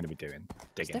 that's what I'm gonna be doing.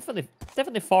 It's Digging.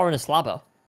 definitely 4 and a slabber.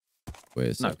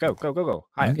 wait a No, sec. go.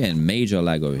 I'm Higher. getting major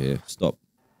lag over here. Stop.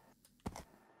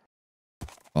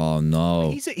 Oh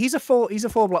no. He's a 4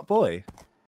 block boy.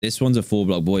 This one's a 4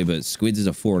 block boy, but Squids is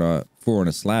a 4 on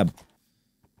a slab.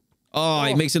 Oh,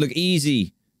 it makes it look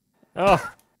easy.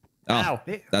 Oh, Oh, ow.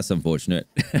 that's unfortunate.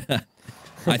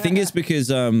 I think it's because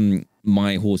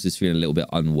my horse is feeling a little bit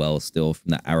unwell still from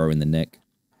that arrow in the neck.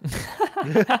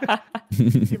 Can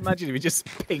you imagine if he just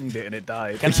pinged it and it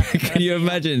died? Can you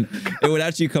imagine? It would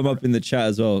actually come up in the chat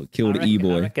as well. Killed I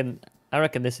E-boy.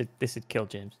 reckon this would kill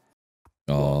James.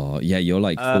 Oh, yeah, you're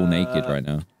like full naked right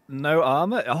now. No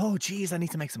armor. Oh, geez, I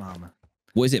need to make some armor.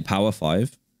 What is it, power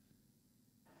 5?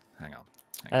 Hang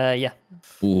on. Yeah.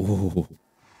 Ooh.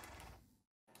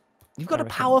 You've got I a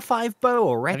reckon- power 5 bow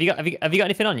already. Have you got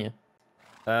anything on you?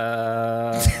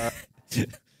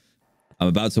 I'm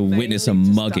about to witness a mainly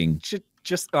just mugging.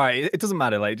 Just all right. It doesn't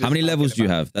matter. Like, How many levels do you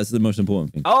have? That's the most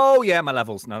important thing. Oh yeah, my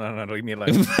levels. No, leave me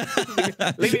alone.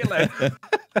 leave me alone.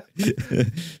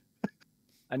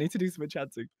 I need to do some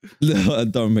enchanting.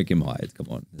 Don't make him hide. Come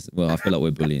on. Well, I feel like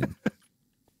we're bullying.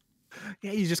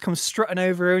 Yeah, you just come strutting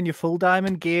over in your full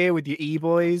diamond gear with your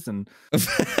e-boys and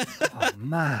oh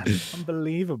man,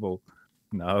 unbelievable.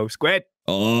 No, Squid,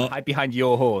 Oh, hide behind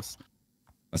your horse.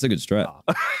 that's a good strat.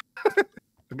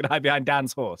 I'm gonna hide behind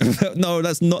Dan's horse. No,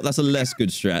 that's not. That's a less good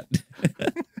strat.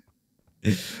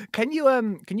 Can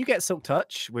you get Silk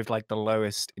Touch with like the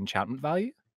lowest enchantment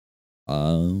value?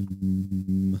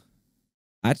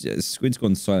 Actually, Squid's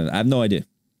gone silent. I have no idea.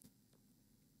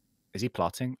 Is he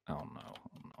plotting? Oh no,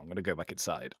 I'm gonna go back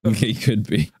inside. He could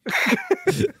be.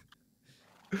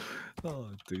 Oh,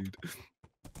 dude.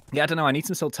 Yeah, I don't know. I need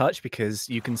some Silk Touch because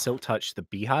you can Silk Touch the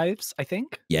beehives, I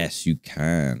think. Yes, you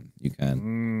can. You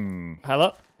can.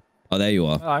 Hello? Oh, there you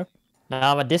are. Hello.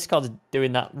 Nah, my Discord's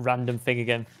doing that random thing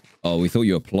again. Oh, we thought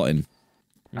you were plotting.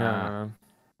 No.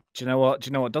 Do you know what? Do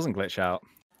you know what doesn't glitch out?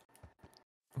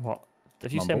 What?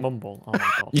 Did you say mumble? Oh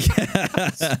my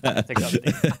god.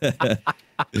 Yeah.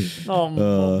 Oh,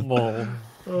 mumble.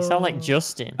 You sound like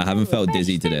Justin. I haven't felt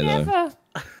dizzy today though.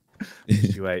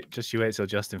 Just you wait till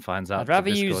Justin finds out. I'd rather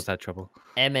the Discord's use had trouble.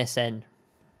 MSN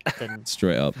than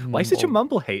Straight up. Why are you such a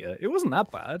mumble hater? It wasn't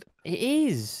that bad. It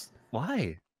is.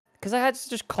 Why? Because I had to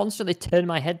just constantly turn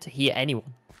my head to hear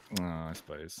anyone. Oh, I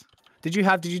suppose. Did you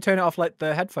turn it off like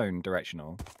the headphone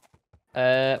directional?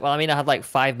 Well, I mean, I had like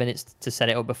 5 minutes to set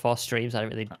it up before streams. I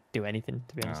didn't really do anything,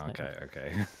 to be honest. Oh,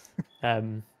 okay. I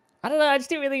don't know. I just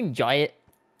didn't really enjoy it.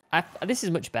 This is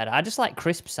much better. I just like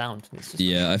crisp sound. It's just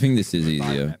Yeah, I think this is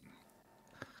easier.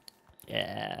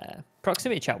 Yeah.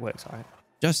 Proximity chat works alright.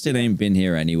 Justin ain't been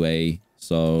here anyway,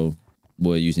 so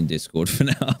we're using Discord for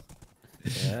now.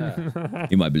 Yeah.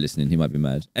 He might be listening. He might be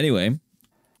mad. Anyway, Do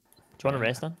you want to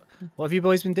race then? What have you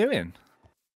boys been doing?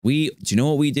 do you know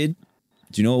what we did?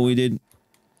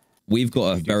 We've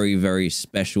got a very, very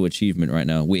special achievement right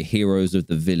now. We're heroes of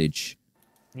the village.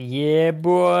 Yeah,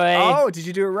 boy. Oh, did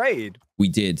you do a raid? We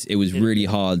did. It was really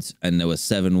hard, and there were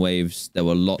 7 waves. There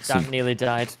were lots Dan of... nearly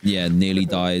died. Yeah, nearly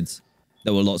died.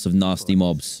 There were lots of nasty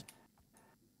mobs.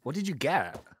 What did you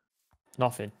get?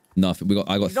 Nothing. Nothing.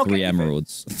 I got Did you not 3 get anything?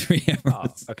 emeralds. 3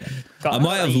 emeralds. Oh, okay. Got I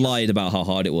might have these- lied about how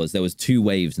hard it was. There was 2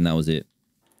 waves, and that was it.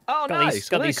 Oh, Got nice. these,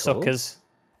 got Well, these they're cool. suckers.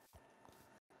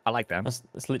 I like them.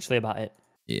 That's literally about it.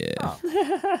 Yeah. Oh.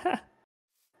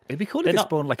 It'd be cool They're if it not-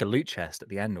 spawned like a loot chest at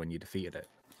the end when you defeated it.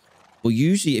 Well,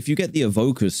 usually, if you get the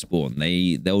evokers spawn,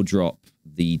 they'll drop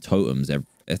the totems. I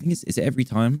think is it every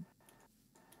time?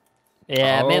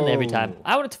 Yeah, mainly every time. Oh.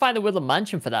 I wanted to find the Woodland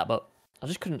Mansion for that, but I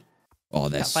just couldn't. Oh,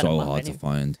 they're Can't find them so on hard to menu.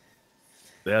 find.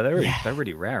 Yeah, they're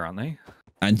really rare, aren't they?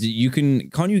 And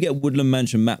can't you get Woodland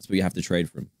Mansion maps, but you have to trade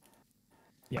for them?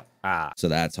 Ah. So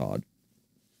that's hard.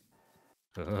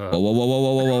 Whoa, whoa, whoa, whoa,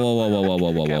 whoa, whoa, whoa, whoa, whoa,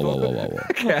 whoa, whoa, whoa, whoa, whoa, whoa.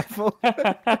 Careful.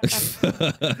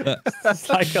 It's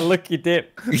like a lucky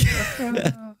dip.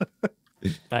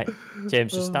 Right,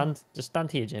 James, just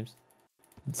stand here, James.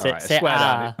 Say, Alright, I say swear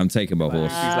down. ah. I'm taking my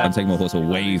horse. I'm taking my horse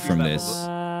away from this.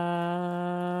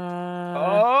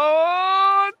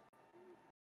 Oh!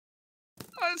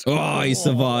 Oh, he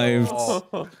survived.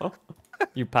 Oh,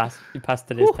 You passed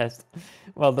today's test.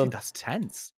 Well done. dude, that's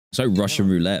tense. So Russian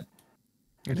roulette.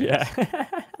 Yeah.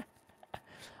 I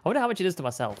wonder how much it is to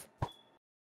myself.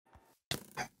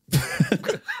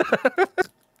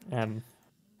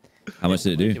 How much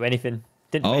did it Do do? anything.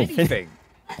 Didn't do Oh. anything. Anything.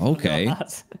 Okay.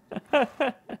 That's-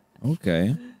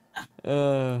 Okay.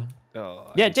 Oh,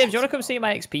 yeah, James, you want to come see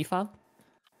my XP farm?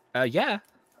 yeah.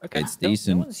 Okay. It's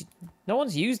decent. No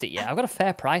one's used it yet. I've got a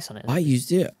fair price on it. I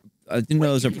used it. I didn't know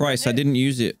there was a price. I didn't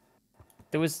use it.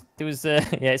 There was yeah,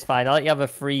 it's fine. I'll let you have a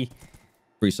free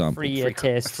Free sample. free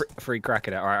taste. Free crack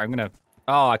at it. All right, I'm gonna.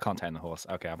 Oh, I can't tame the horse.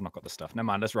 Okay, I've not got the stuff. Never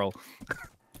mind. Let's roll.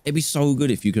 It'd be so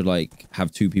good if you could like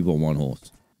have 2 people on 1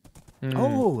 horse.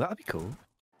 Oh, that'd be cool.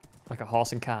 Like a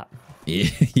horse and cart. Yeah.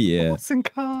 Yeah. What Horse and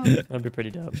car. That'd be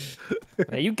pretty dope.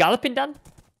 Are you galloping, Dan?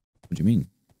 do you mean?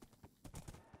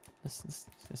 This-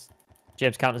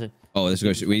 James, count us in. Oh, let's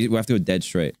go. We have to go dead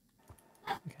straight.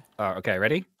 Oh, okay.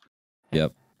 Ready?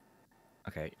 Yep.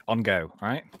 Okay. On go. All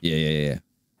right. Yeah, yeah, yeah.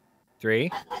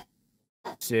 3,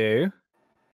 2,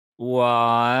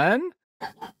 1.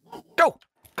 Go!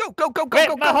 Go! Go! Go! Go! Wait,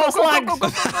 Go! my Go! horse Go! Go! lagged. Go! Go!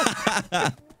 Go!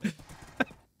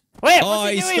 Wait, Oh,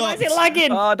 what's he he doing? Why is it stopped.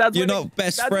 lagging? Oh, Dad's You're winning. not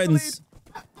best Dad's friends.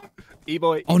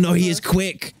 E-boy. Oh no, he is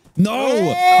quick. No!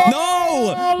 Oh, No!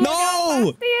 look how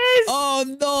No! fast he is.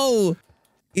 Oh no!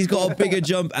 He's got a bigger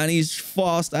jump and he's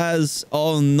fast as.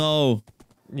 Oh no!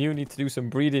 You need to do some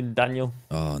breeding, Daniel.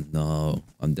 Oh no!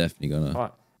 I'm definitely gonna All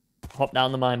right, hop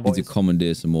down the mine, need boys. to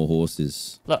commandeer some more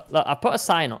horses. Look, I put a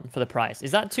sign on for the price.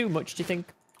 Is that too much, do you think?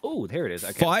 Oh, here it is.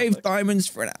 Okay. 5 diamonds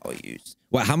for an hour use.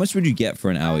 Well, how much would you get for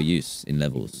an hour use in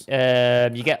levels?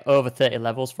 You get over 30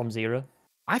 levels from 0.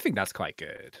 I think that's quite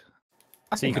good.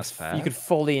 I So you think could that's fair. you could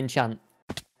fully enchant.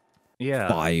 Yeah.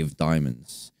 5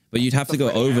 diamonds. But you'd have to go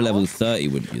That's like an over hour? level 30,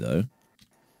 wouldn't you, though?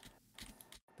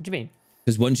 What do you mean?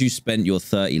 Because once you spent your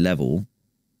 30 level,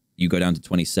 you go down to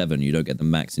 27. You don't get the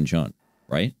max enchant,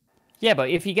 right? Yeah,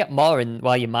 but if you get more in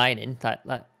while you're mining, that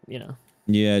you know.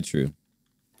 Yeah, true.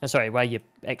 Sorry, while you're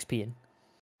XPing.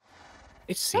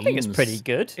 It seems. I think it's pretty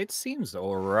good. It seems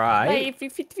all right. Hey, if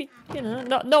you know,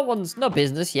 no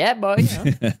business yet, but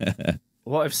you know,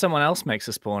 What if someone else makes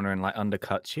a spawner and like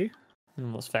undercuts you?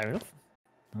 that's fair enough.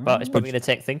 But it's probably going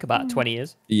to think about 20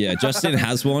 years. Yeah, Justin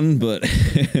has one, but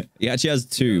he actually has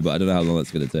 2, but I don't know how long that's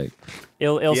going to take.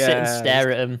 He'll sit and Yeah,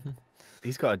 stare at him.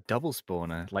 He's got a double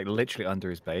spawner, like literally under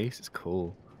his base. It's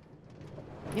cool.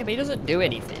 Yeah, but he doesn't do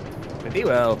anything. But he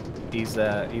will. He's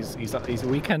a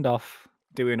weekend off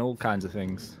doing all kinds of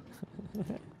things.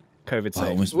 COVID Oh, I safe.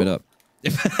 almost spit up.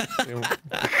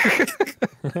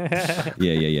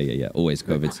 Yeah. Always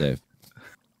COVID safe.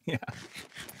 Yeah.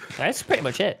 That's pretty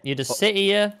much it. You just sit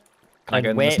here Can I go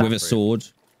in and the wait. staff With a room? sword.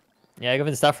 Yeah, go in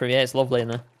the staff room. Yeah, it's lovely in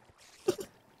there.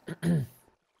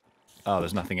 Oh,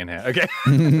 there's nothing in here. Okay.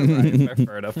 Right,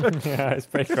 fair enough. Yeah, it's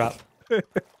pretty crap.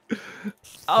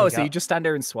 Oh, you so go. you just stand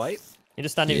there and swipe? You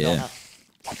just stand here Yeah. and go,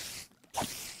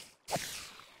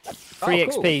 Free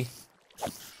cool. XP.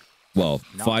 Well,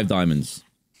 5 diamonds.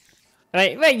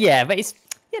 Right, yeah, but it's,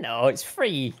 you know, it's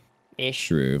free-ish.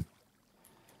 True.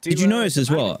 Did you notice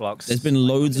as well? There's been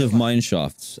loads of mine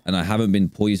shafts, and I haven't been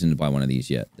poisoned by one of these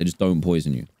yet. They just don't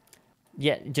poison you.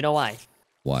 Yeah, do you know why?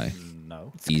 Why?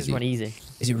 No. It's 'cause Easy. we're on easy.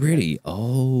 Is it really?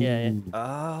 Oh. Yeah.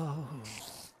 Oh.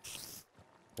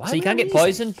 Why So are you we can on get easy?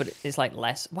 poisoned, but it's like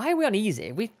less. Why are we on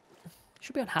easy? We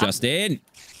should be on hard. Justin.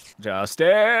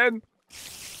 Justin.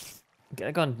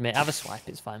 Go on, mate. Have a swipe.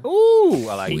 It's fine. Ooh,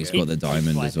 I like Oh, he's it. got the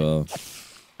diamond as well.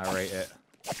 I rate it.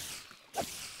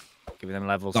 Give me them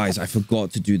levels. Guys, I forgot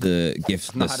to do the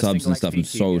gifts, the not had a subs and single stuff. I'm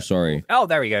XP so yet. sorry. Oh,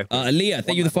 there we go. Leah,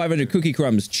 thank you for the 500 cookie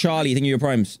crumbs. Charlie, thank you for your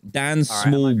primes. Dan All right, I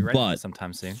Small might be ready Butt,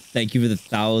 sometime soon. thank you for the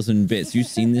 1,000 bits. You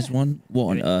seen this one? What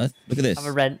on earth? Look at this. Have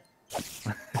a rent.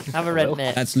 Have a rent,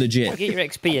 mate. That's legit. Get your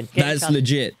XP in. Get That's your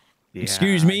legit. Yeah,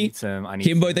 Excuse I me. need some- I need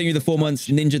Kimbo, some thank you for the 4 months.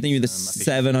 Ninja, thank you for the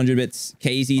 700 bits.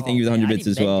 Casey, thank you for the 100 bits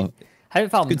as well. I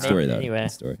haven't found Good story, though. anywhere.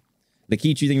 Good story.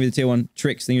 Lakichu, thank you for the tier 1.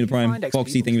 Trix, thank you for the prime. find XP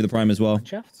Foxy, thank you for the prime as well.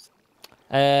 Shafts?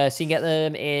 So you can get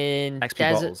them in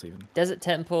XP bottles, even. desert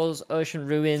temples, ocean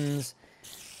ruins.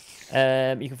 You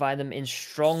can find them in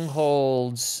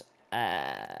strongholds,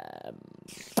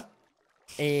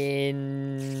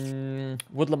 in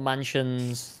woodland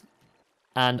mansions,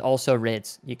 and also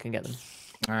raids. You can get them.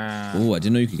 Oh, I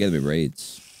didn't know you could get them with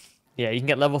raids. Yeah, you can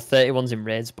get level 30 ones in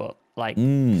raids, but like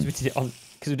because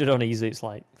we did it on easy, it's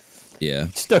like Yeah.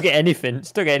 just don't get anything.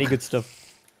 Just don't get any good stuff.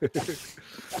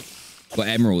 But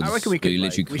emeralds, I reckon we could. you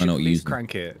Like, literally we should cannot at use least them.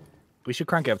 crank it. We should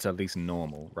crank it up to at least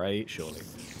normal, right? Surely.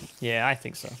 Yeah, I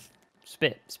think so. It's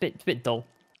a bit dull.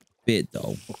 Bit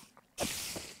though.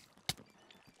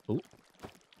 Ooh.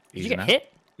 Did you get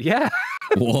hit? Yeah.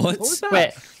 What? What was that?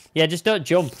 Wait. Yeah, just don't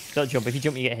jump. Don't jump. If you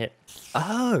jump, you get hit.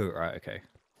 Oh, right. Okay.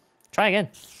 Try again.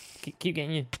 Keep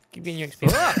getting your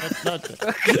experience. no,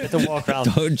 to walk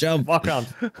around. Don't jump. Walk around.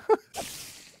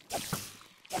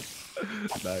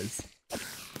 Nice.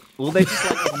 Will they just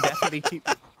like indefinitely keep?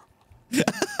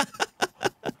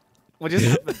 What just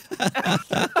happened?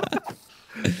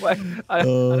 Wait, I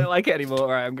don't like it anymore. All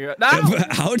right, I'm going. No,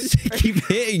 How does it keep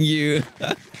hitting you?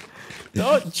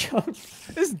 Don't jump.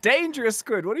 it's dangerous,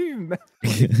 Squid. What do you mean?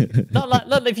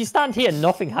 Look, if you stand here,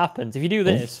 nothing happens. If you do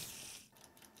this,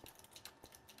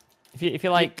 if you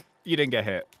like, You didn't get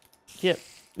hit. yeah,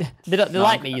 they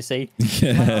like me. You see,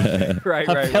 Right,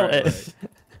 I right, felt right. it.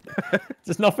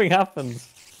 Just nothing happens.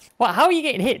 What? How are you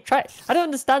getting hit? Try. I don't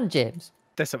understand, James.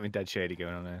 There's something dead shady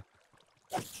going on there.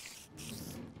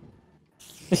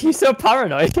 You're so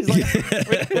paranoid. It's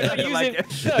like, we're not don't like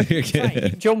using, no,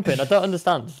 keep jumping. I don't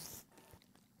understand.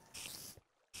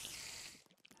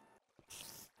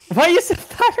 Why are you so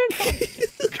paranoid?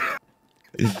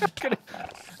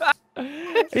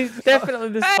 He's definitely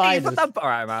the Hey, spiders. put that... All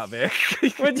right, I'm out of here. You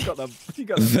got them. You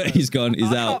got them. He's gone.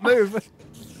 He's I out. can't move.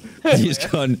 He's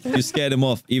gone. You scared him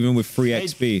off, even with free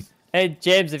XP. Hey,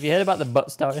 James, have you heard about the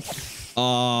butt story?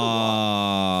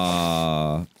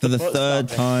 Ah, for the What's third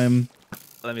that, time.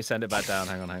 Let me send it back down.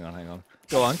 Hang on.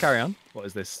 Go on, carry on. What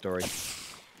is this story?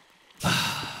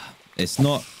 It's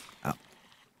not.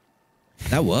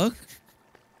 That work?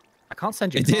 I can't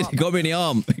send you. It did. It got me in the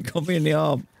arm. It got me in the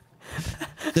arm.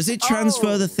 Does it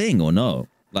transfer the thing or no?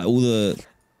 Like all the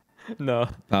No.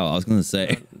 power? I was gonna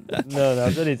say. No, I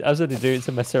was only doing it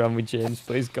to mess around with James,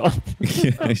 but he's gone.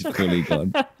 He's fully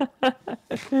gone.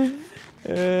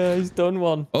 He's done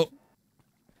one. Oh,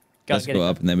 Go on, let's get go it.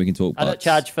 up and then we can talk. I don't butts.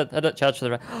 charge for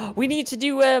the. We need to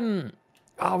do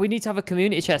we need to have a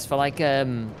community chest for like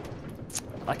a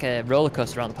roller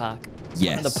coaster around the park.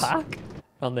 Yes. Around the park.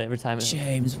 On the retirement. home.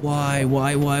 James, why?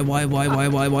 Why?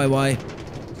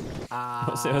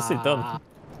 What's it done?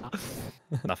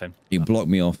 Nothing. You blocked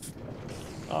me off.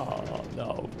 Oh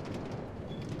no.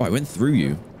 Oh, I went through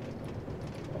you.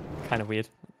 Kind of weird.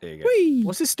 There you go.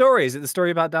 What's this story? Is it the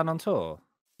story about Dan on tour?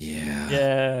 Yeah.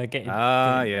 Yeah, getting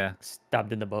Yeah.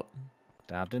 stabbed in the butt.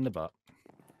 Stabbed in the butt.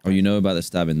 Oh, you know about the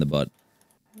stab in the butt.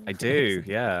 I do.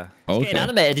 Yeah. Okay. Getting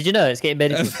animated. Did you know it's getting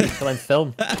made into a feature-length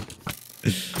film?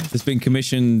 It's been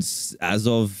commissioned as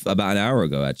of about an hour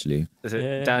ago, actually. Is it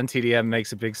Yeah. DanTDM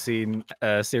makes a big scene,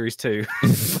 series 2?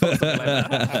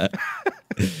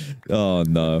 Oh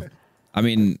no. I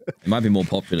mean, it might be more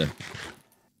popular.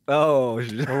 Oh, Oh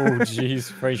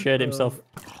jeez, very shared himself.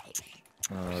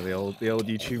 the old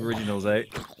YouTube originals, eh?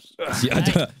 Yeah, I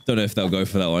don't know if they'll go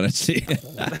for that one, actually.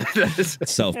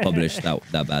 Self-published,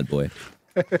 that bad boy.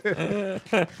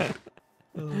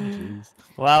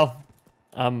 Well,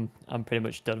 I'm pretty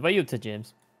much done. What are you up to,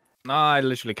 James? No, I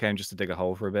literally came just to dig a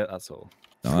hole for a bit. That's all.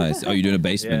 Nice. Oh, you're doing a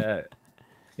basement?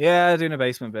 Yeah, doing a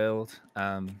basement build.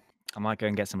 I might go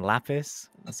and get some lapis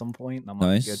at some point. That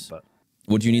might be good, Nice. but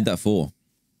What do you need that for?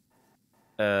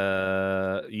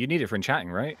 you need it for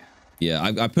enchanting, right? Yeah,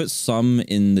 I put some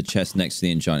in the chest next to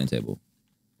the enchanting table.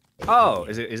 Oh,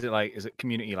 is it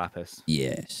community lapis?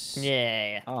 Yes.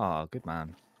 Yeah. Oh, good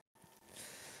man.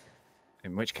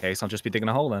 In which case, I'll just be digging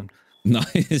a hole then.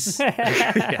 Nice.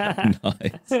 Yeah.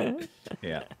 Nice.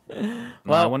 Yeah. Well,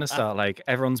 Well, I want to start like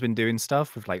everyone's been doing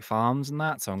stuff with like farms and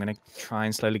that, so I'm gonna try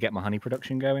and slowly get my honey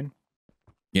production going.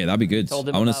 Yeah, that'd be good. Told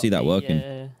him I want to about see that the,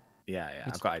 working. Yeah,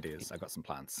 I've got ideas. I've got some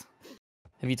plans.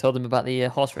 Have you told him about the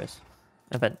horse race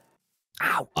event?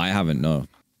 Ow! I haven't, no.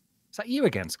 Is that you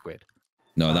again, Squid?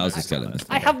 No, that was the I skeleton.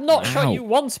 I have not shot Ow. you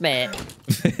once, mate.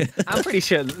 I'm pretty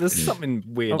sure there's something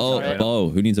weird. Oh, Sorry. bow.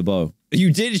 Who needs a bow?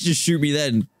 You did just shoot me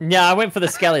then. Yeah, I went for the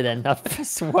skelly then. I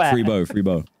swear. Free bow, free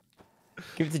bow.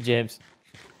 Give it to James.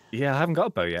 Yeah, I haven't got a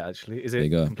bow yet, actually. Is it? There you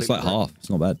go. It's completely like broken? half. It's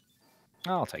not bad.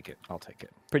 I'll take it. I'll take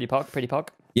it. Pretty pog, pretty pog.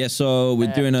 Yeah, so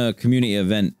we're doing a community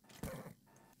event.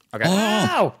 Okay. Oh,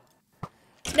 Ow!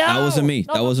 No! that wasn't me.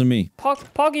 Not That wasn't me.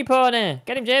 Poggy pony.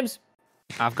 Get him, James.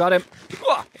 I've got him.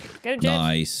 Get him, James.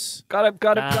 Nice. Got him.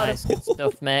 Got him. Got Nice. him. Good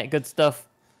stuff, mate. Good stuff.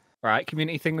 Right,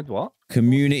 community thing with what?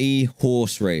 Community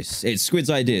horse race. It's Squid's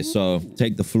idea, so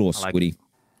take the floor, I like Squiddy.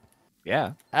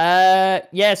 Yeah.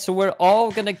 Yeah, so we're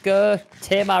all gonna go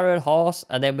tame our own horse,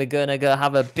 and then we're gonna go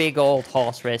have a big old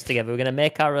horse race together. We're gonna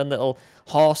make our own little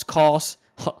horse course.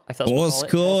 If that's what we Horse call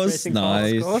it, course. racing course.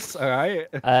 Nice. Of course. All right.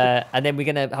 And then we're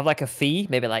gonna have like a fee,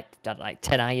 maybe like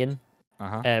 10 iron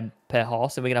Uh-huh. per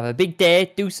horse, and we're gonna have a big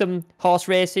day, do some horse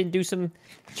racing, do some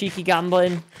cheeky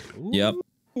gambling. Yep.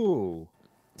 Ooh.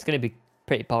 It's gonna be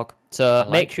pretty pog. So like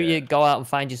make sure you it. go out and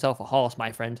find yourself a horse,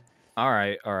 my friend. All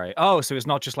right. All right. Oh, so it's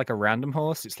not just like a random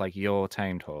horse. It's like your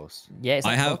tamed horse. Yeah, it's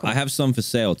I like have Pokemon. I have some for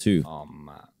sale too. Oh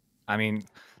man. I mean,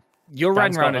 you're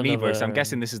Dan's riding around got an E-boy, so I'm another-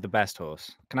 guessing this is the best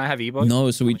horse. Can I have E-boy? No,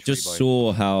 so we How much for just E-boy?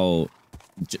 saw how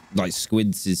like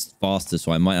Squid's is faster,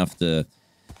 so I might have to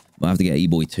get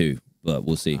E-boy too, but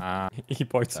we'll see. He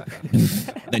points.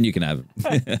 Then you can have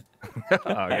him.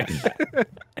 Oh, okay.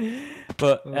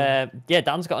 But yeah,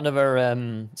 Dan's got another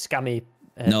scammy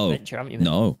No, venture, haven't you? mate?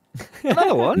 no,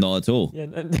 Another one. not at all. Yeah,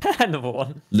 another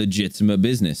one. Legitimate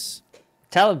business.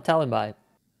 Tell him about it.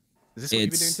 Is this what you've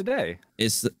been doing It's- today?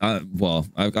 It's well,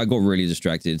 I got really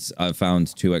distracted. I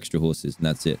found 2 extra horses, and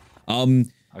that's it.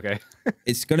 Okay.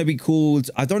 It's gonna be called.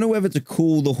 I don't know whether to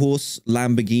call the horse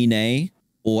Lamborghini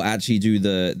or actually do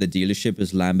the dealership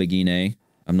as Lamborghini.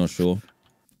 I'm not sure.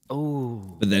 Oh.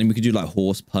 But then we could do like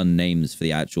horse pun names for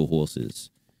the actual horses.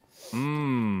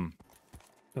 Mmm.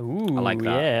 Ooh, I like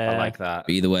that. Yeah. I like that.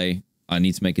 But either way, I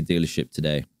need to make a dealership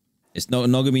today. It's not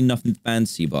gonna be nothing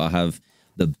fancy, but I have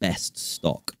the best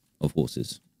stock of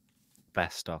horses.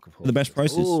 Best stock of horses. The best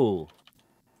prices. Ooh.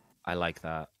 I like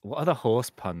that. What other horse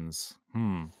puns?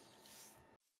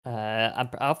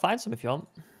 I'll find some if you want.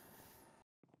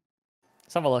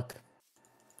 Let's have a look.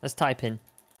 Let's type in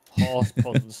horse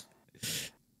puns.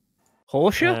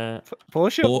 Porsche?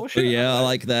 Porsche? Oh, Porsche? yeah, I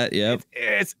like that. Yeah,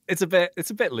 It's a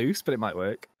bit loose, but it might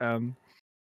work.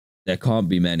 there can't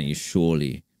be many,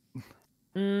 surely.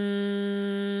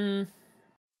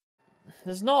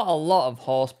 There's not a lot of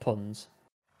horse puns.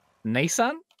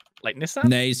 Nissan? Like Nissan?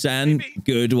 Nissan, Maybe.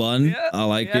 good one. Yeah, I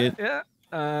like yeah, it. Yeah.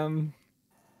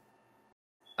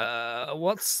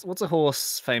 What's a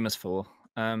horse famous for?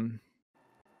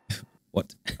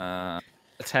 What? A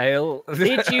tail.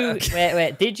 Did you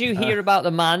wait? Did you hear about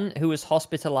the man who was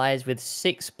hospitalized with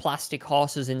 6 plastic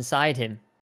horses inside him?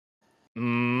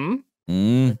 Mm.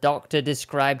 The doctor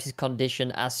described his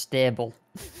condition as stable.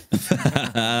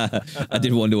 I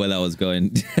did wonder where that was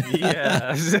going.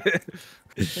 Yeah.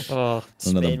 Oh,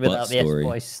 Another Spain butt without the S, story.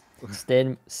 boys.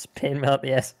 Spain without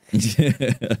the S.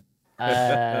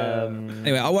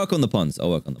 Anyway, I'll work on the puns.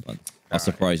 I'll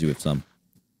surprise you with some.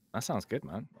 That sounds good,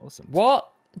 man. Awesome. What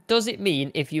does it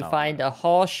mean if you find a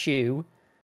horseshoe?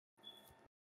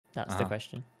 That's the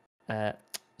question.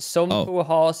 Some poor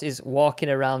horse is walking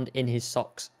around in his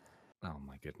socks. Oh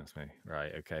my goodness me.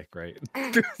 Right. Okay. Great.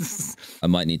 I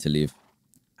might need to leave.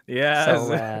 Yeah.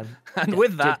 So, and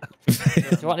with that, do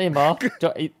you want any more?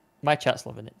 My chat's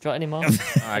loving it. Do you want any more? all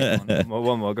right, go on.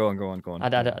 One more. Go on. I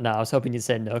don't know. I was hoping you'd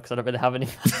say no because I don't really have any.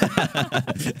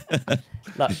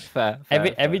 Look, Fair.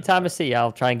 every time I see you,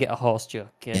 I'll try and get a horse joke.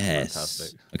 Yeah. Yes.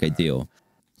 Fantastic. Okay, deal.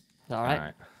 All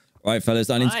right. All Right, fellas,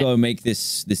 I need to go and make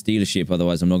this dealership.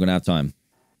 Otherwise, I'm not gonna have time.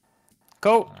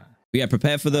 Cool. But yeah,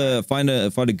 prepare for the find a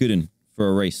good one for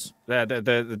a race.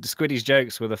 The Squiddy's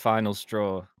jokes were the final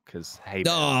straw because hey.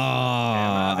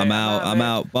 Ah, I'm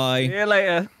out. Bye. See you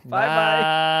later.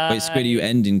 Bye. Wait, Squiddy, you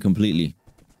ending completely.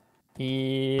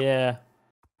 Yeah.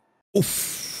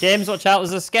 Oof. James, watch out.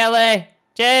 There's a skelly.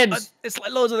 James. It's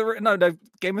like loads of no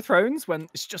Game of Thrones when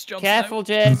it's just Jon Careful,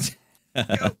 James.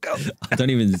 Snow. Go. I don't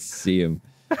even see him.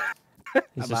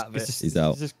 He's out of it. He's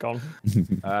out. He's just gone.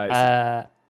 All right.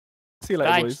 See you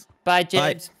later, Bye, boys. bye,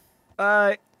 James.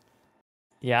 Bye.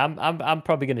 Yeah, I'm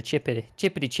probably gonna chippity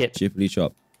chip. Chippity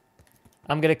chop.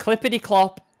 I'm gonna clippity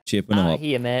clop Chip and a out hop.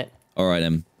 here, mate. All right,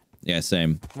 then. Yeah,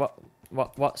 same.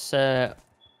 What's are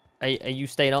you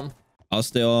staying on? I'll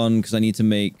stay on because I need to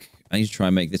try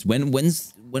and make this.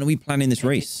 When's when are we planning this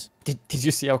race? Did you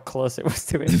see how close it was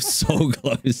to him? It was so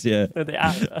close, yeah.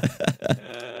 That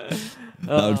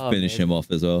would finish him off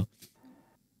as well.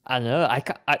 I know.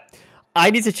 I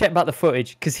need to check back the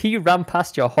footage because he ran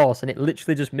past your horse and it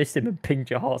literally just missed him and pinged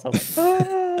your horse. I was like,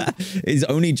 ah! He's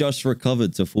only just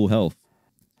recovered to full health.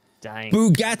 Dang.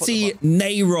 Bugatti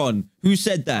Neyron. Who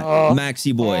said that?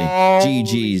 Maxi boy. Holy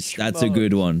GG's. That's a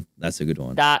good one. That's a good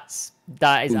one. That is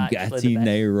actually the best. Bugatti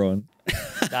Neyron.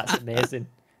 That's amazing.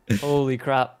 Holy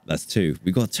crap. That's 2.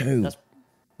 We got 2.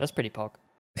 That's pretty pog.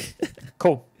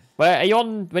 Cool. Where are you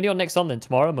on? When are you on next on then?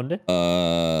 Tomorrow, Monday?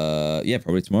 Yeah,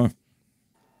 probably tomorrow.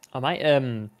 I might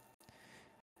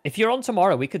if you're on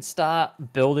tomorrow, we could start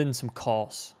building some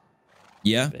course.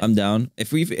 Yeah, I'm down.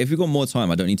 If we've got more time,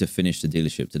 I don't need to finish the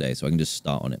dealership today, so I can just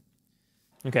start on it.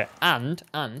 Okay. And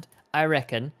I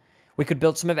reckon we could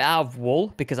build some of it out of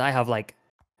wool because I have like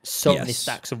so many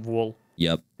stacks of wool.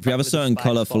 Yep. If we have a certain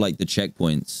color for like the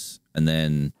checkpoints, and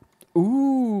then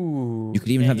ooh, you could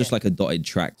even have just like a dotted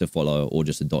track to follow, or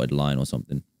just a dotted line or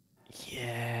something.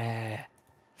 Yeah,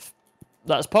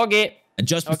 that's poggy. And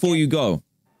just before you go,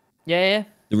 yeah,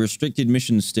 the restricted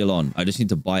mission's still on. I just need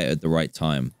to buy it at the right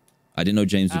time. I didn't know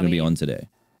James was going to be on today.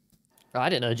 I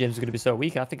didn't know James was going to be so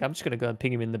weak. I think I'm just going to go and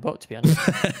ping him in the butt, to be honest.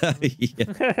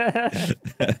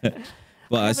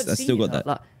 Well, I still got that.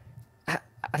 Like,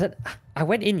 I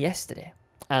went in yesterday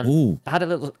and I had a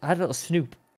little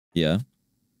snoop. Yeah.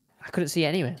 I couldn't see it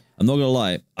anywhere. I'm not gonna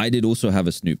lie. I did also have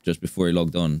a snoop just before he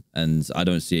logged on, and I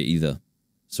don't see it either.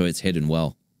 So it's hidden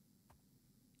well,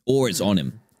 or it's on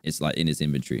him. It's like in his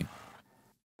inventory.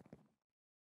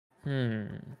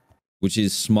 Which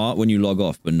is smart when you log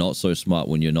off, but not so smart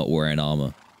when you're not wearing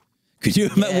armor. Could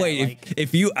you imagine? Wait,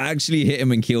 if you actually hit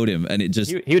him and killed him, and it just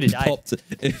he would have popped,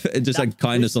 it just like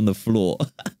kindness on the floor.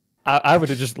 I would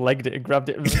have just legged it and grabbed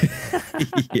it.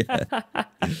 Yeah.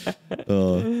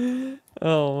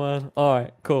 Oh man. All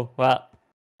right. Cool. Well,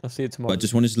 I'll see you tomorrow. But I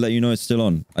just wanted to let you know it's still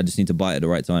on. I just need to buy it at the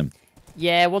right time.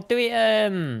 Yeah, we'll do it.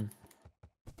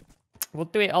 We'll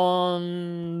do it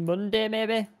on Monday,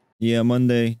 maybe. Yeah,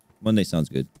 Monday. Monday sounds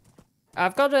good. I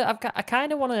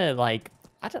kind of want to like.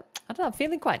 I don't know. I'm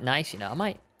feeling quite nice, you know.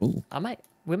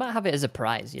 We might have it as a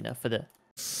prize, you know, for the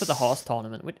horse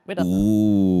tournament. We don't know.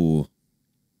 Ooh.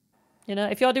 You know,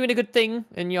 if you're doing a good thing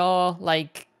and you're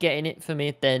like getting it for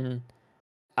me, then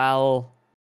I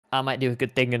might do a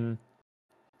good thing and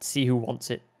see who wants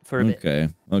it for a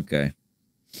bit. Okay.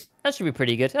 That should be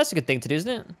pretty good. That's a good thing to do,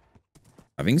 isn't it?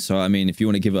 I think so. I mean, if you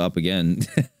want to give it up again,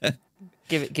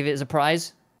 give it as a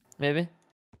prize, maybe.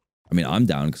 I mean, I'm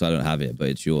down because I don't have it, but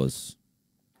it's yours.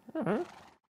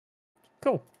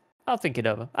 Cool. I'll think it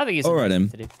over. I think it's all right,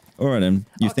 then. All right, then.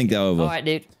 You think that over. All right,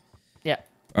 dude. Yeah.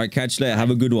 All right, catch you later. Have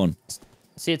a good one.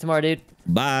 See you tomorrow, dude.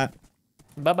 Bye.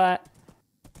 Bye-bye.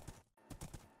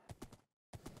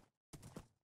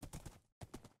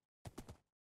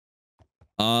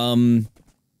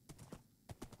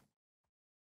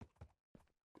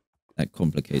 That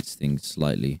complicates things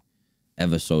slightly.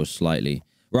 Ever so slightly.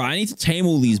 Right, I need to tame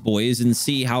all these boys and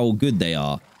see how good they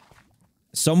are.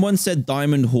 Someone said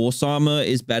diamond horse armor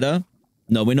is better.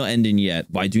 No, we're not ending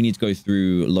yet, but I do need to go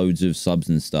through loads of subs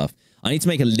and stuff. I need to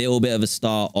make a little bit of a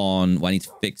start on... Well, I need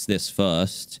to fix this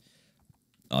first.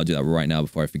 I'll do that right now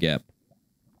before I forget.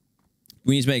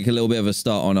 We need to make a little bit of a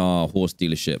start on our horse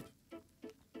dealership.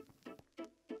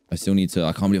 I still need to...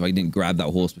 I can't believe I didn't grab that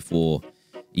horse before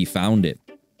he found it.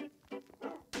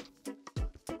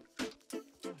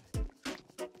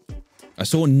 I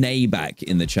saw Nay back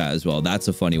in the chat as well. That's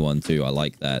a funny one too. I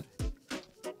like that.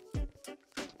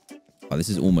 Oh, this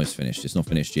is almost finished. It's not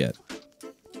finished yet.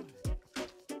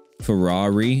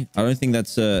 Ferrari. I don't think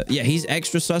that's yeah, he's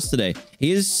extra sus today.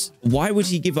 He is. Why would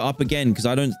he give it up again? Because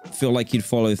I don't feel like he'd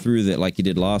follow through with it like he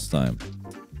did last time.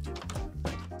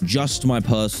 Just my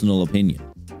personal opinion.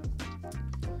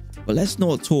 But let's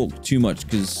not talk too much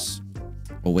because...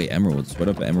 Oh wait, emeralds. What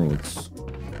up, emeralds?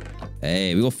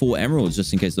 Hey, we got 4 emeralds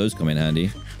just in case those come in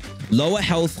handy. Lower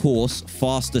health horse,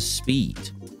 faster speed.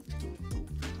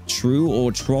 True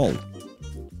or troll?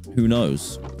 Who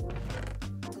knows?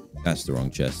 That's the wrong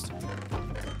chest.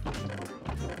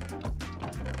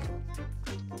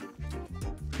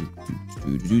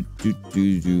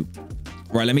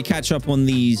 Right, let me catch up on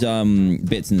these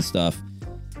bits and stuff.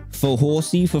 For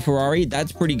Horsey, for Ferrari,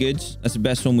 that's pretty good. That's the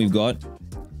best one we've got.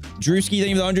 Drewski, thank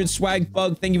you for the 100. Swag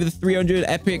Bug, thank you for the 300.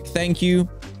 Epic, thank you.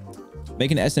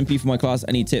 Making an SMP for my class.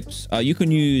 Any tips? You can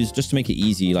use, just to make it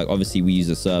easy, like obviously we use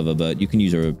a server, but you can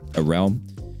use a realm.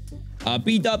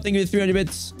 B-Dub, thank you for the 300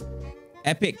 bits.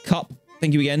 Epic Cup,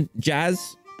 thank you again.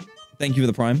 Jazz, thank you for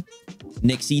the prime.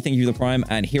 Nixie, thank you for the prime.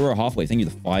 And Hero Halfway, thank you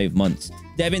for the 5 months.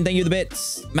 Devin, thank you for the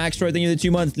bits. Max Troy, thank you for the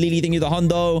 2 months. Lily, thank you for the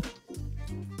hundo.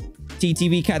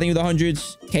 TTV Cat, thank you for the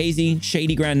hundreds. KZ,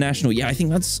 Shady Grand National. Yeah, I think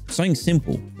that's something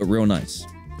simple, but real nice.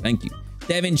 Thank you.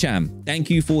 Devin Cham, thank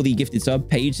you for the gifted sub.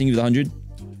 Paige, thank you for the 100.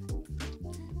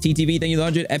 TTV, thank you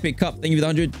for the 100. Epic Cup, thank you for the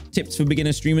 100. Tips for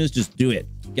beginner streamers, just do it.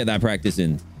 Get that practice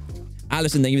in.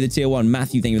 Allison, thank you for the tier 1.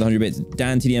 Matthew, thank you for the 100 bits.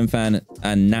 DanTDM fan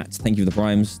and Nat, thank you for the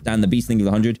primes. Dan the Beast, thank you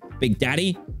for the 100. Big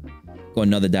Daddy, got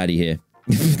another daddy here.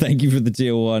 Thank you for the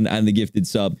tier 1 and the gifted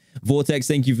sub. Vortex,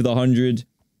 thank you for the 100.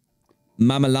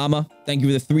 Mama Llama, thank you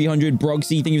for the 300.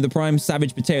 Brogsy, thank you for the prime.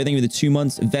 Savage Potato, thank you for the 2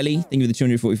 months. Veli, thank you for the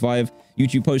 245.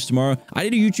 YouTube post tomorrow. I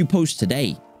did a YouTube post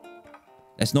today.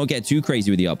 Let's not get too crazy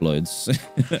with the uploads.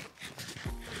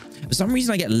 For some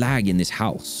reason, I get lag in this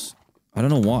house. I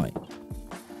don't know why.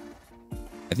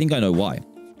 I think I know why.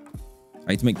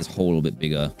 I need to make this hole a little bit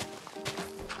bigger.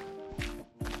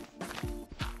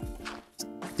 It's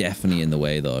definitely in the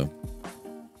way, though.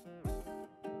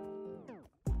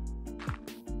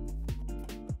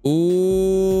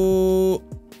 Ooh.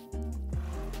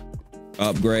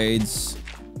 Upgrades.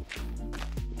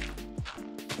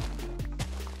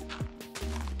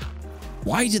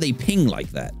 Why do they ping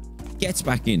like that? Gets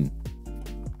back in.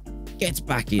 Gets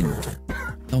back in.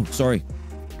 Oh, sorry.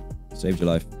 Saved your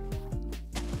life.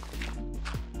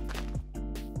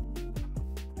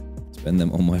 Spend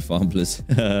them on my farmers.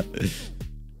 Death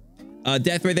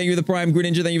Ray, thank you for the prime.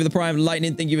 Greninja, thank you for the prime.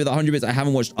 Lightning, thank you for the 100 bits. I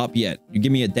haven't watched Up yet. You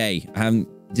give me a day.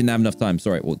 Didn't have enough time.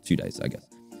 Sorry. Well, 2 days, I guess.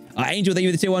 Angel, thank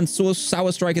you for the tier 1.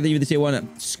 Sour Striker, thank you for the tier 1.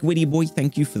 Squiddy Boy,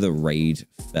 thank you for the raid,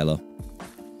 fella.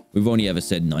 We've only ever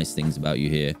said nice things about you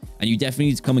here. And you definitely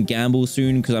need to come and gamble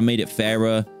soon because I made it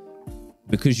fairer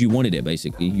because you wanted it,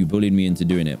 basically. You bullied me into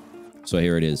doing it. So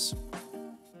here it is.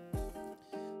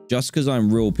 Just because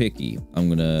I'm real picky, I'm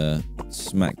going to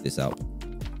smack this out.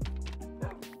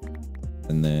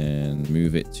 And then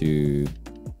move it to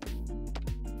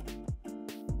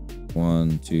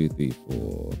 1, 2, 3,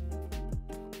 4.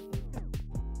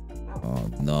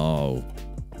 Oh, no.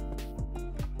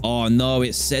 Oh, no.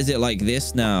 It says it like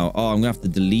this now. Oh, I'm going to have to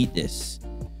delete this.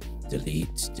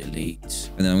 Delete.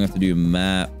 And then I'm going to have to do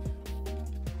map,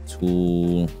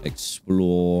 tool,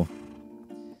 explore.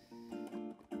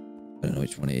 I don't know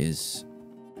which one it is.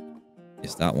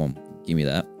 It's that one. Give me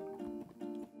that.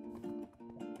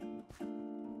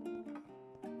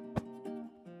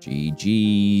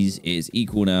 GG's is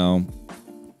equal now.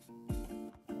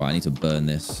 Right, I need to burn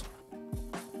this.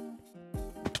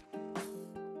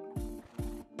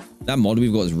 That mod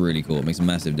we've got is really cool. It makes a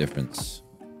massive difference.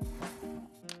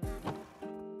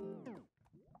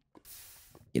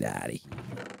 Get out of here.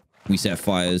 We set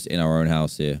fires in our own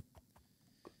house here.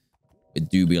 It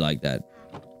do be like that.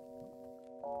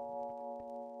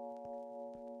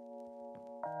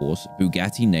 Of course,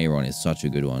 Bugatti Neyron is such a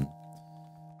good one.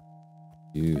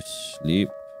 You sleep,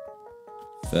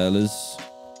 fellas.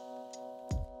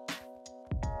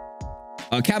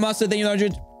 Catmaster, thank you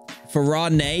 100.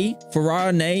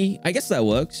 Farane. I guess that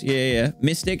works. Yeah.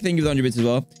 Mystic, thank you for the 100 bits as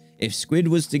well. If Squid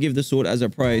was to give the sword as a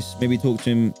price, maybe talk to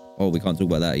him. Oh, we can't talk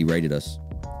about that. He raided us.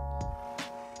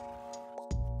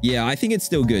 Yeah, I think it's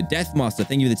still good. Deathmaster,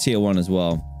 thank you for the tier 1 as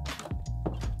well.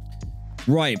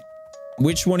 Right.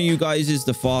 Which one of you guys is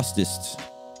the fastest?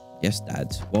 Yes,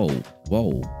 Dad. Whoa.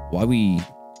 Why are we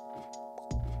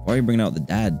bringing out the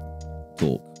dad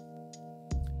talk?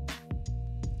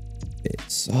 Bit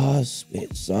sus.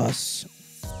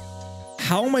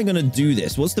 How am I going to do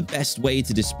this? What's the best way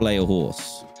to display a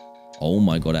horse? Oh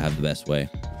my God, I have the best way.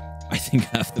 I think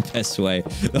I have the best way.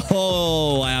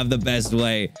 Oh, I have the best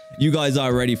way. You guys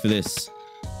are ready for this.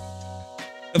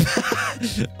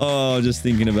 Oh, just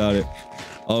thinking about it.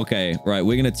 Okay, right.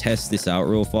 We're going to test this out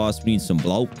real fast. We need some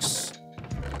blokes.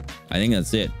 I think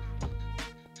that's it.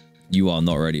 You are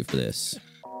not ready for this.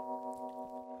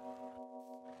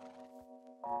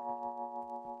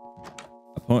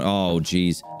 Oh,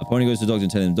 geez. Opponent goes to the doctor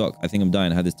and tells him, Doc, I think I'm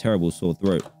dying. I had this terrible sore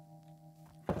throat.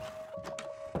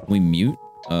 Can we mute?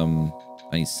 I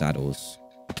need saddles.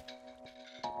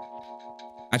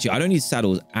 Actually, I don't need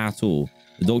saddles at all.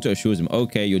 The doctor assures him,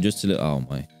 okay, you're just a little... Oh,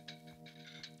 my.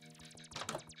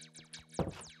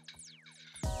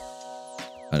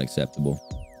 Unacceptable.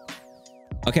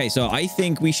 Okay, so I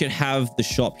think we should have the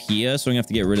shop here. So I'm going to have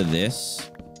to get rid of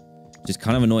this. Which is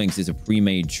kind of annoying because it's a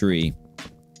pre-made tree.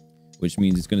 Which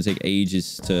means it's going to take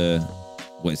ages to...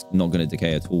 Well, it's not going to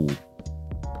decay at all.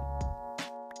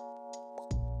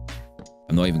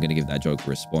 I'm not even going to give that joke a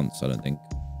response, I don't think.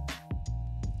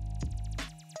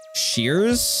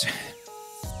 Shears?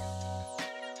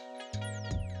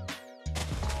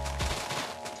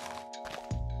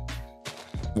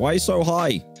 Why so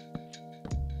high?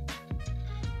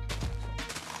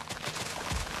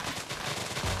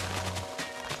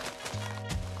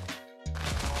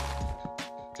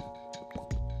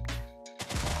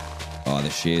 Oh, the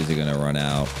shears are gonna run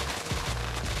out.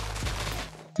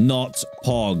 Not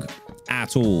Pog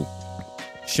at all.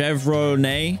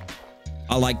 Chevrolet.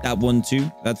 I like that one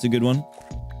too. That's a good one.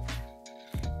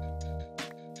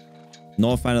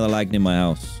 Not a fan of the lighting in my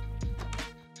house.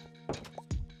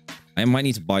 I might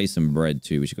need to buy some bread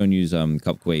too. We should go and use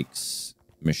Cupquake's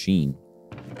machine.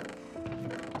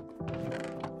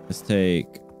 Let's take...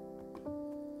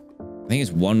 I think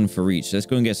it's one for each. Let's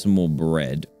go and get some more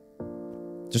bread.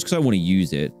 Just because I want to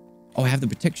use it. Oh, I have the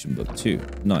protection book too.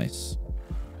 Nice.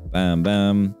 Bam,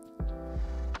 bam.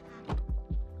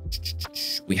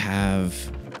 We have...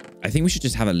 I think we should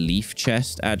just have a leaf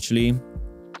chest, actually.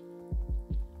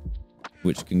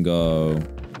 Which can go...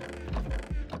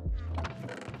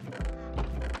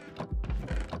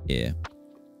 here.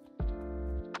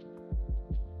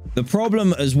 The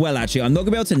problem as well, actually, I'm not going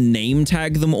to be able to name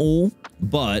tag them all,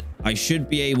 but I should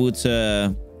be able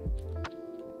to...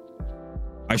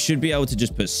 I should be able to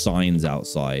just put signs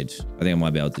outside. I think I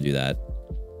might be able to do that.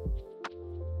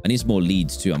 I need some more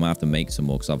leads too. I might have to make some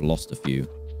more because I've lost a few.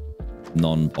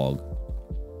 Non-pog.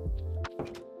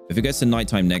 If it gets to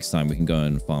nighttime next time, we can go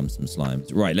and farm some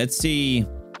slimes. Right, let's see.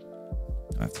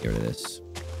 I have to get rid of this.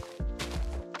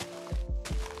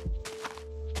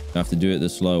 I have to do it the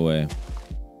slow way.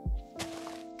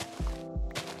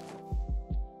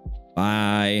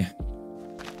 Bye.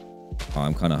 Oh,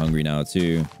 I'm kind of hungry now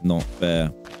too. Not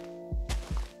fair.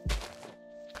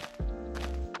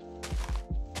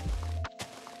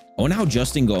 I wonder how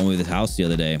Justin got on with his house the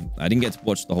other day. I didn't get to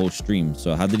watch the whole stream.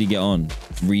 So how did he get on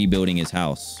rebuilding his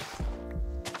house?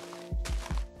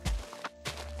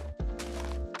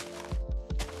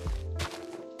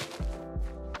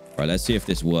 All right, let's see if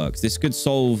this works. This could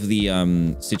solve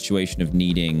the situation of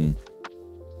needing...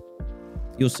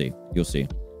 You'll see. You'll see.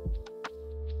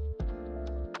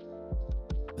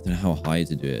 I don't know how high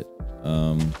to do it.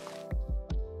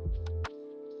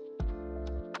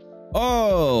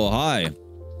 Oh, hi.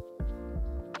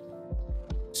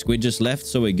 Squid just left,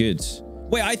 so we're good.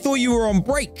 Wait, I thought you were on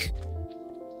break.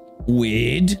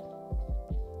 Weird.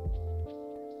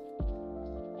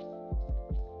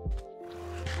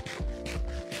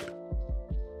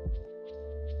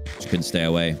 Just couldn't stay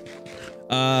away.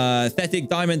 Aesthetic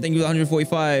Diamond, thank you for the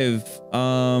 145.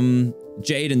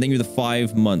 Jaden, thank you for the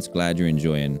 5 months. Glad you're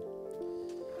enjoying.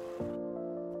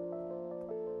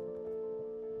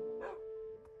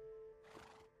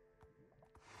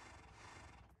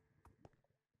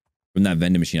 From that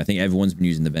vending machine. I think everyone's been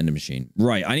using the vending machine.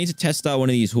 Right, I need to test out one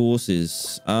of these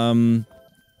horses. How am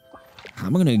I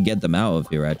going to get them out of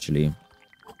here, actually?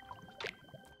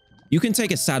 You can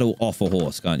take a saddle off a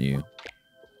horse, can't you?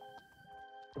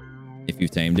 If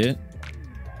you've tamed it.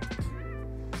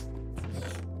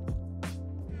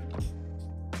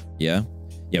 Yeah?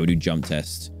 Yeah, we do jump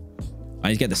test. I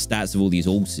need to get the stats of all these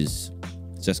horses.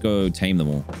 So let's go tame them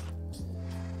all.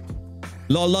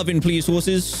 A lot of loving, please,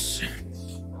 horses.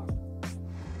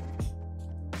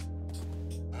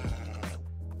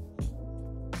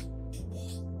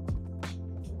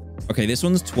 Okay, this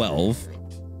one's 12.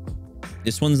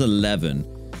 This one's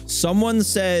 11. Someone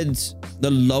said the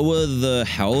lower the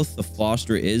health, the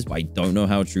faster it is, but I don't know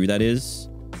how true that is.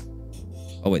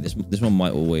 Oh, wait, this one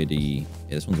might already...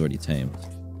 Yeah, this one's already tamed.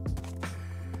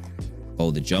 Oh,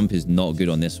 the jump is not good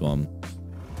on this one.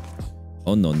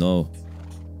 Oh, no, no.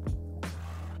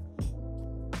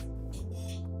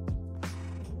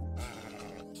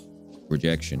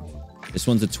 Rejection. This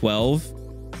one's a 12.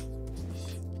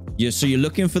 Yeah, so you're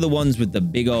looking for the ones with the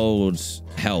big old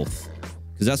health.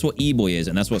 Because that's what E-Boy is,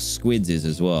 and that's what Squids is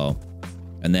as well.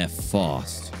 And they're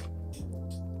fast.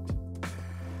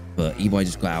 But E-Boy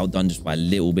just got outdone just by a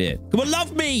little bit. Come on,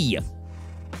 love me!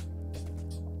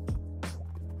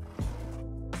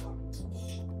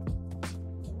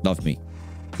 Love me.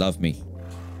 Love me.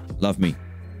 Love me.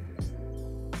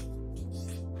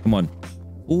 Come on.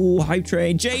 Oh, hype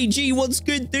train. JG, what's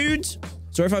good, dude?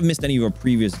 Sorry if I've missed any of your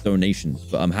previous donations,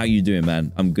 but how you doing,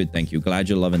 man? I'm good, thank you. Glad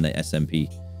you're loving the SMP.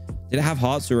 Did it have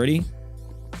hearts already?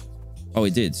 Oh,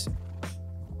 it did.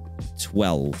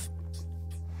 12.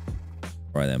 All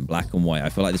right, then. Black and white. I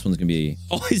feel like this one's going to be...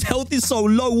 Oh, his health is so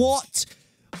low. What?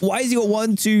 Why has he got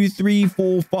 1, 2, 3,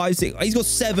 4, 5, 6? He's got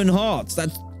 7 hearts.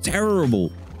 That's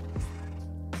terrible.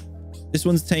 This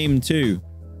one's tamed too.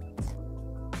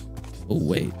 Oh,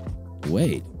 wait.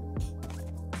 Wait.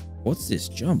 What's this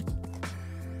jump?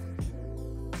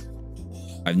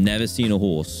 I've never seen a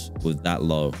horse with that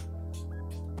low.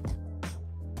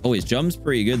 Oh, his jump's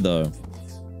pretty good, though.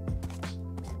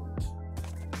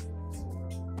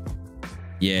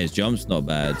 Yeah, his jump's not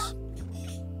bad.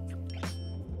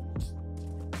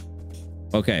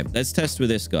 Okay, let's test with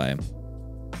this guy.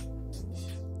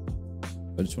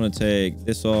 I just want to take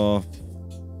this off.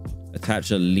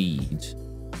 Attach a lead.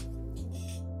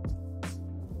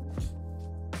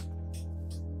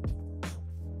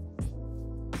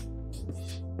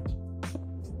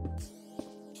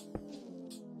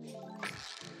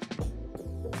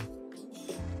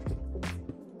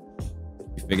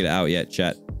 You figured it out yet,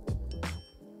 chat?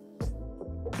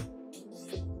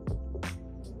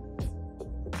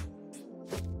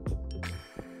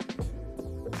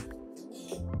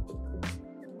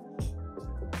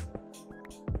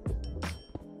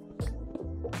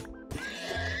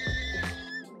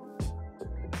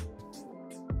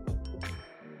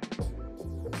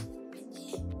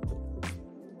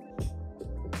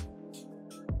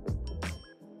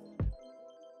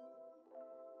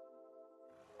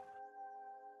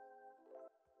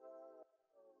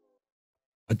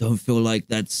 I don't feel like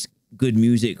that's good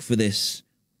music for this.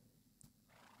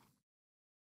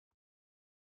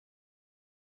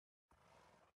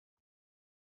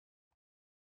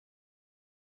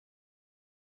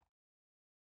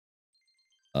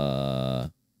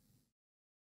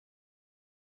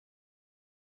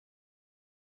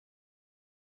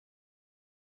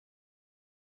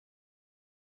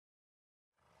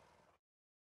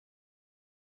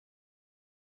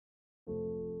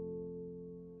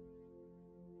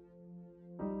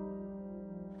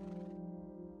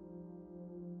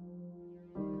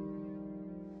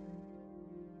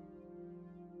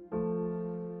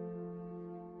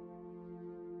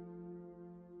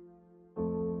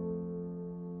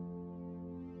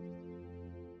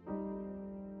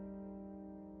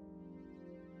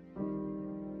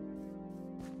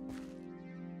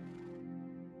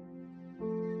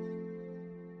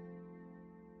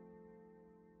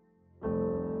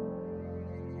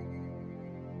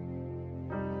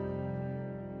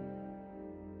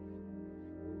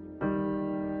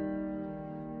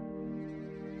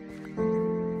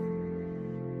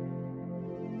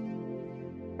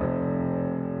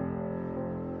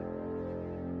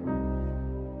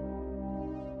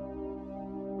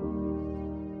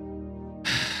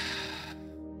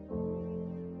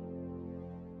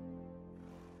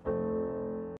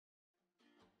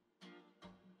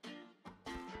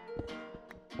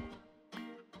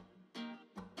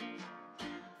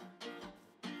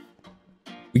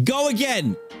 We go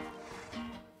again.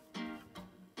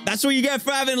 That's what you get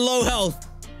for having low health.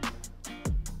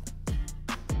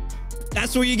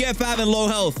 That's what you get for having low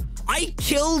health. I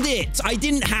killed it. I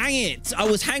didn't hang it. I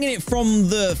was hanging it from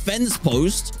the fence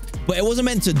post, but it wasn't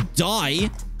meant to die.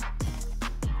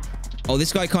 Oh,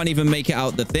 this guy can't even make it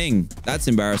out the thing. That's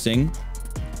embarrassing.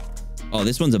 Oh,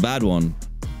 this one's a bad one.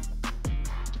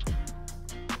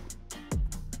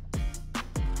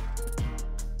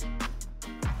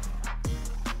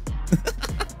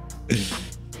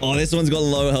 Oh, this one's got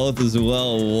low health as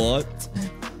well. What?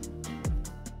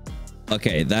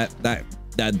 Okay, that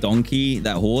donkey,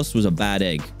 that horse was a bad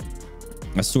egg.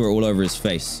 I saw it all over his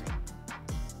face.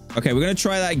 Okay, we're gonna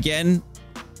try that again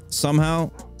somehow.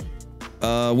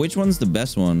 Which one's the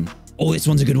best one? Oh, this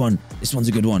one's a good one. This one's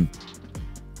a good one.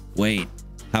 Wait,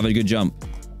 have a good jump.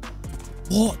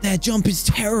 What? Their jump is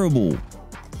terrible.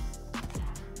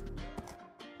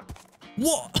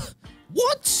 What?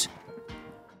 What?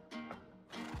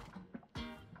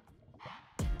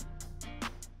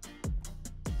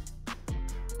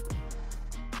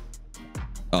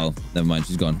 Oh, never mind.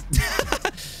 She's gone.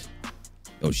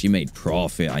 Oh, she made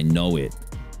profit. I know it.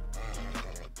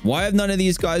 Why have none of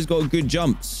these guys got good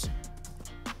jumps?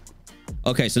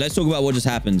 Okay, so let's talk about what just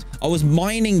happened. I was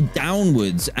mining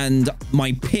downwards and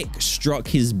my pick struck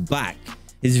his back.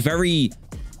 His very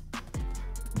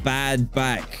bad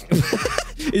back.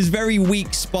 His very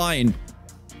weak spine.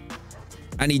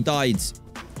 And he died.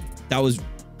 That was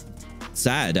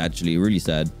sad, actually. Really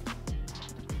sad.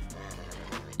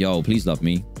 Yo, please love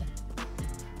me.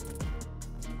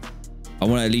 I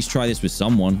want to at least try this with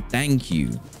someone. Thank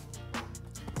you.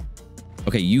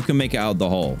 Okay, you can make it out the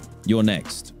hole. You're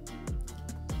next.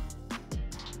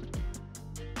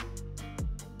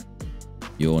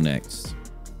 You're next.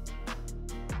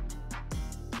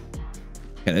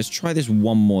 Okay, let's try this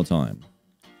one more time.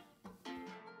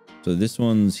 So this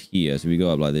one's here. So we go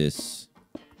up like this.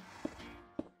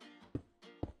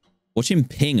 Watch him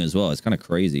ping as well. It's kind of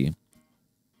crazy.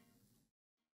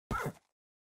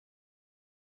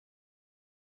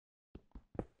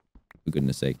 For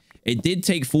goodness sake. It did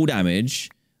take full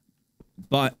damage.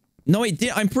 But no, it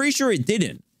did. I'm pretty sure it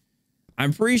didn't.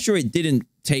 I'm pretty sure it didn't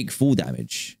take full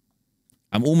damage.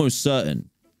 I'm almost certain.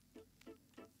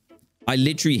 I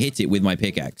literally hit it with my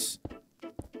pickaxe.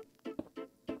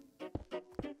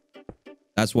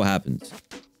 That's what happened.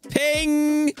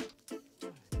 Ping!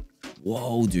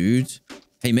 Whoa, dude.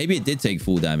 Hey, maybe it did take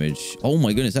full damage. Oh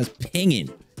my goodness, that's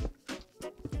pinging.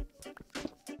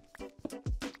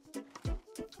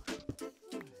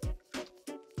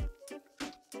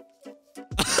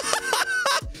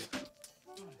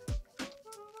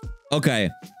 Okay.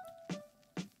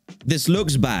 This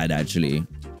looks bad, actually.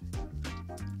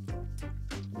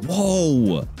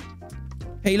 Whoa.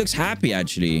 Hey, he looks happy,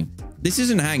 actually. This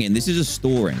isn't hanging. This is just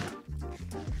storing.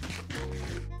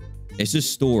 It's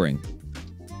just storing.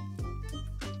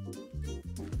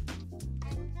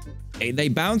 Hey, they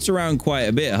bounce around quite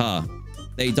a bit, huh?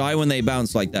 They die when they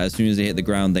bounce like that. As soon as they hit the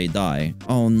ground, they die.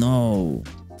 Oh, no.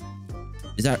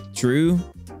 Is that true?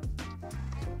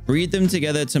 Breed them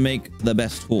together to make the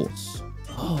best horse.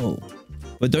 Oh.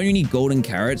 But don't you need golden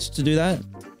carrots to do that?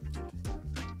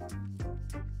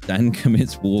 Dan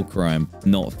commits war crime,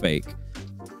 not fake.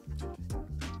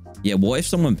 Yeah, what if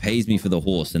someone pays me for the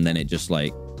horse and then it just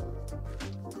like...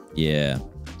 Yeah.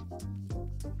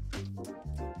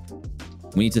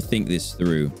 We need to think this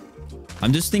through.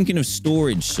 I'm just thinking of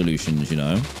storage solutions, you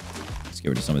know? Let's get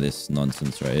rid of some of this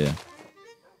nonsense right here.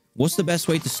 What's the best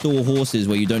way to store horses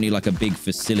where you don't need like a big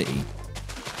facility?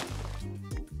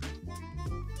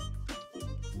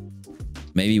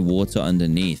 Maybe water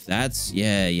underneath. That's...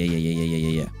 Yeah.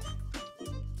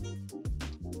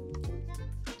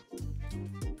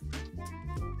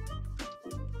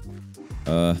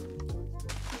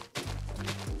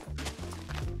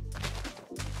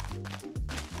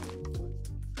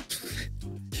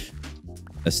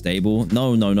 A stable?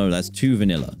 No. That's too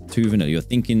vanilla. Too vanilla. You're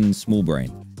thinking small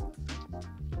brain.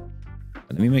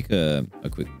 Let me make a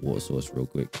quick water source real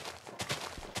quick.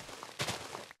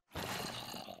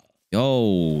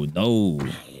 Yo, no.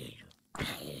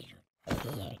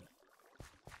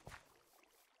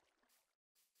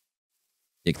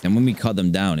 Yeah, then when we cut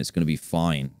them down, it's going to be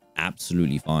fine.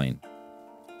 Absolutely fine.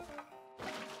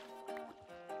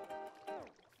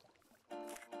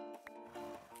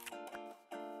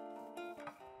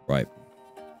 Right.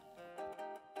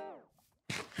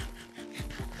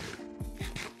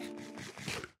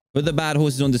 Put the bad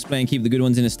horses on display and keep the good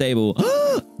ones in a stable.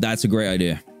 That's a great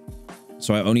idea.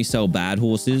 So I only sell bad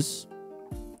horses.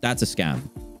 That's a scam.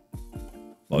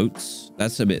 Boats?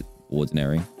 That's a bit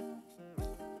ordinary.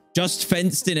 Just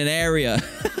fenced in an area.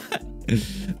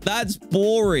 That's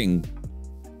boring.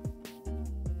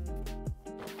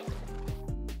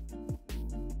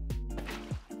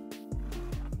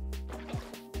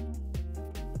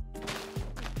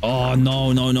 Oh, no.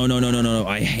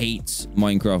 I hate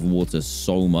Minecraft water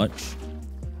so much.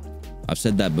 I've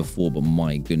said that before, but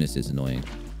my goodness, it's annoying.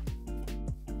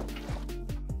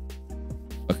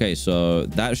 Okay, so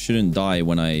that shouldn't die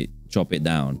when I chop it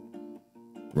down,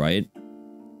 right?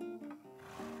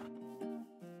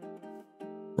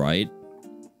 Right?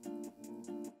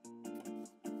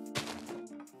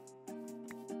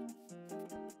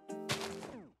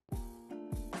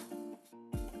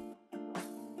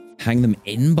 Hang them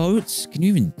in boats? Can you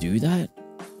even do that?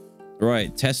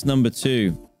 Right, test number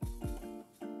 2.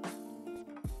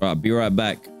 Right, I'll be right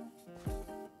back.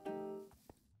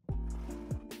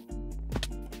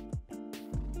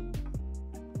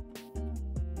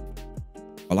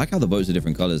 I like how the boats are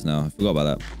different colors now. I forgot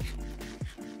about that.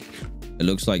 It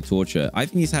looks like torture. I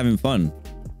think he's having fun.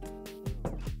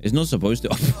 It's not supposed to.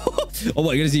 Oh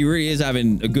my goodness, he really is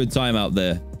having a good time out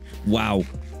there. Wow.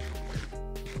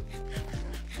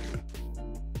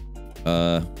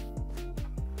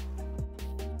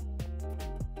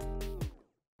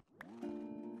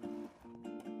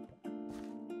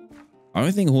 I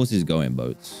don't think horses go in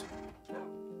boats.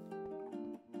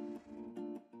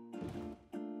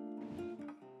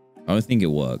 I don't think it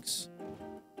works.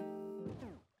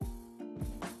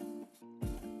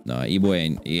 No, E-boy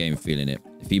ain't feeling it.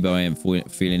 If E-boy ain't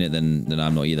feeling it, then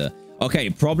I'm not either. Okay,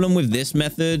 problem with this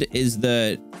method is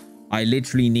that I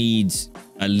literally need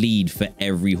a lead for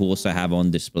every horse I have on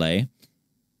display,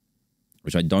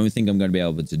 which I don't think I'm going to be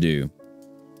able to do.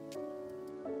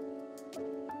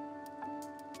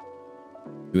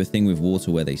 Do a thing with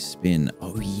water where they spin.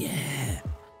 Oh, yeah.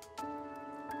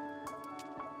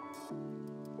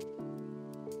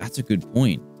 That's a good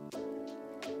point.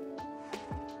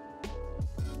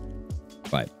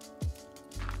 Right.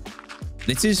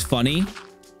 This is funny.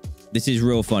 This is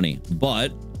real funny.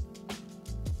 But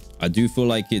I do feel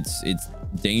like it's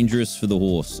dangerous for the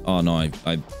horse. Oh, no.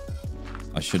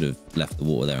 I should have left the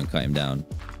water there and cut him down.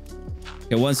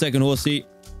 Okay, 1 second, horsey.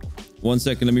 1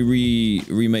 second. Let me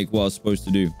remake what I was supposed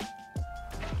to do.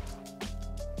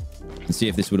 And see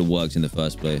if this would have worked in the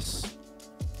first place.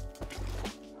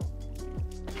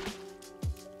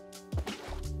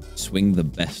 Swing the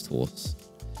best horse.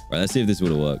 Right, let's see if this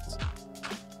would have worked.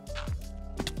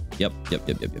 Yep.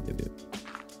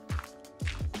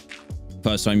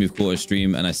 First time you've caught a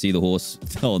stream and I see the horse.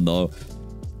 Oh no.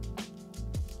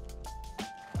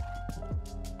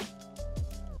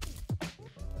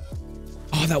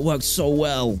 Oh, that worked so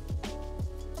well.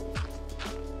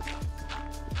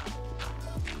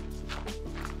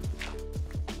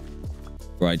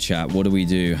 Right, chat. What do we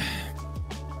do?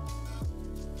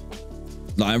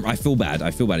 Like, I feel bad.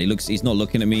 He's not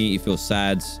looking at me. He feels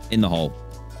sad. In the hole.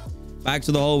 Back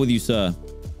to the hole with you, sir.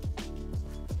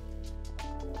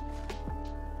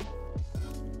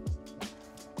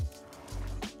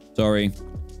 Sorry.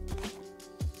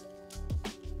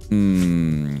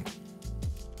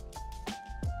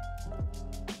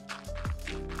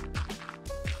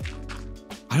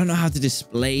 I don't know how to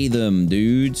display them,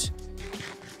 dude.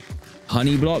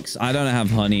 Honey blocks? I don't have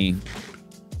honey.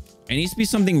 It needs to be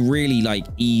something really, like,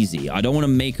 easy. I don't want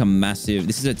to make a massive...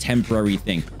 This is a temporary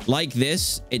thing. Like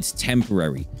this, it's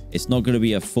temporary. It's not going to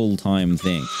be a full-time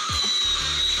thing.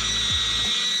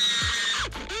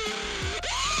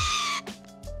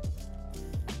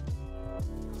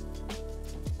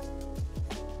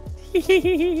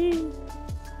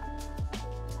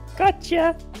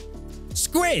 Gotcha.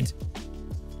 Squid!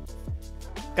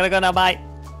 Gotta go now, bye.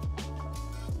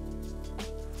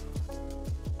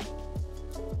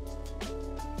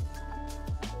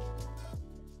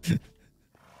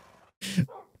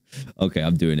 Okay,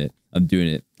 I'm doing it.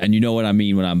 And you know what I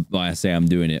mean when I say I'm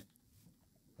doing it.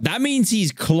 That means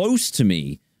he's close to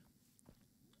me.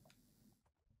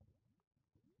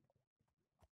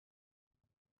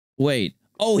 Wait.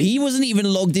 Oh, he wasn't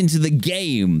even logged into the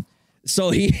game. So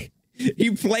he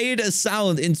played a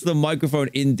sound into the microphone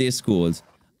in Discord.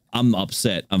 I'm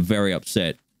upset. I'm very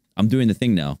upset. I'm doing the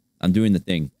thing now. I'm doing the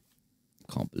thing.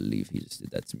 Can't believe he just did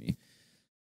that to me.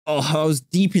 Oh, I was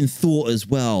deep in thought as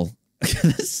well.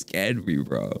 That scared me,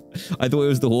 bro. I thought it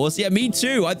was the horse. Yeah, me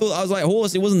too. I was like,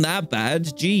 horse, it wasn't that bad.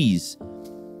 Jeez.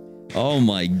 Oh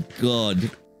my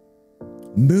god.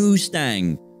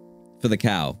 Mustang for the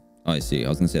cow. Oh, I see. I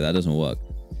was gonna say that doesn't work.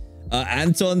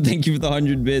 Anton, thank you for the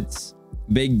 100 bits.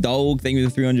 Big Dog, thank you for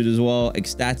the 300 as well.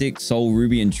 Ecstatic, Soul,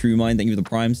 Ruby, and True Mind, thank you for the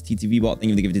primes. TTV Bot, thank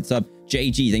you for the gifted sub.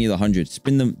 JG, thank you for the 100.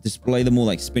 Spin them, display them all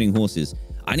like spinning horses.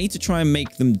 I need to try and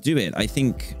make them do it. I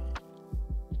think...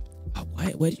 Oh,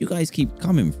 where do you guys keep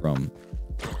coming from?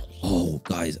 Oh,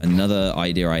 guys, another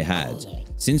idea I had.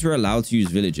 Since we're allowed to use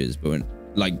villagers, but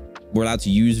we're allowed to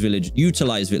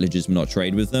utilize villagers, but not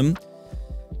trade with them.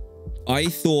 I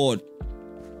thought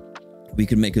we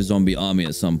could make a zombie army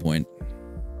at some point.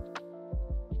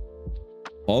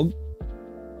 Pog?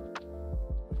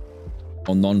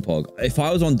 Or non-pog? If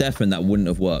I was on Defen, that wouldn't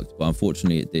have worked, but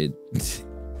unfortunately it did.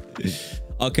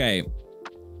 Okay.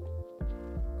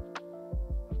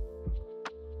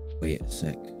 Wait a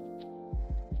sec.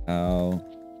 How?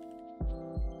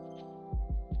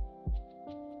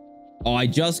 Oh, I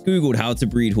just Googled how to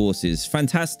breed horses.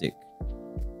 Fantastic.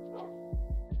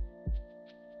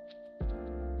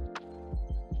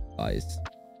 Guys.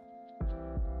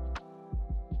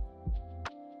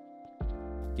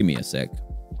 Give me a sec.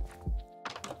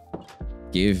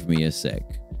 Give me a sec.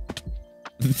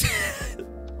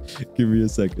 Give me a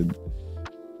second.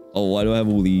 Oh, why do I have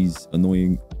all these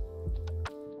annoying...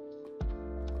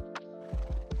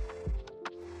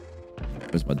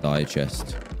 Where's my dye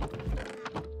chest?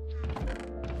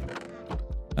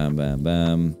 Bam, bam,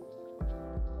 bam.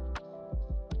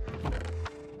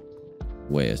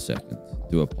 Wait a second.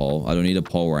 Do a poll. I don't need a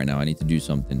poll right now. I need to do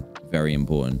something very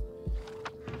important.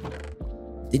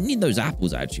 Didn't need those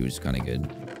apples, actually, which is kind of good.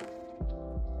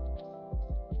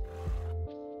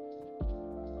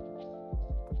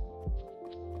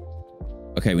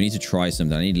 Okay, we need to try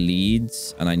something. I need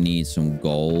leads, and I need some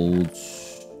gold.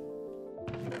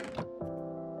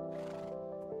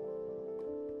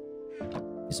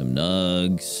 Some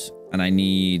nugs, and I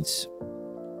need...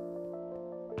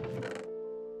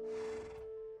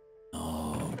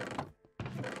 Oh.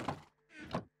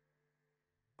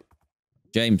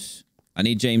 James. I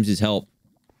need James's help.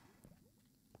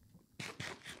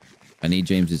 I need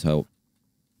James's help.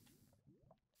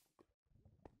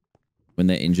 When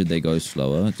they're injured, they go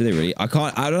slower. Do they really? I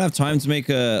don't have time to make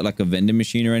a vending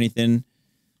machine or anything.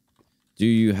 Do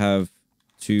you have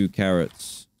 2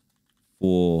 carrots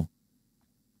for...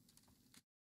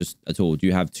 Just at all? Do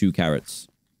you have 2 carrots?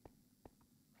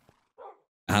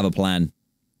 I have a plan.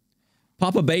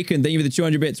 Papa Bacon, thank you for the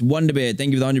 200 bits. Wonderbeard, thank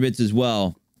you for the 100 bits as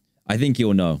well. I think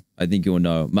you'll know. I think you'll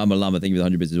know. Mama Llama, thank you for the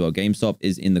 100 bits as well. GameStop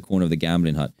is in the corner of the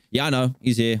gambling hut. Yeah, I know.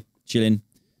 He's here. Chilling.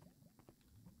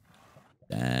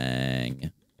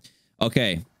 Dang.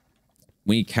 Okay.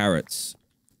 We need carrots.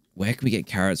 Where can we get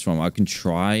carrots from? I can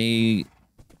try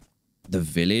the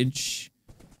village.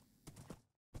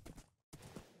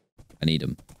 I need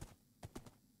them.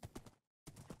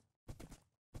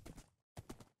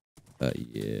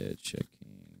 Yeah, checking.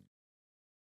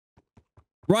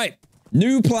 Right.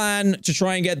 New plan to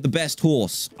try and get the best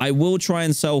horse. I will try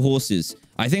and sell horses.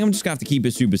 I think I'm just gonna have to keep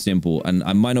it super simple, and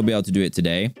I might not be able to do it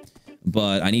today,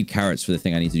 but I need carrots for the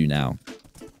thing I need to do now.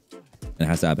 And it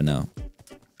has to happen now.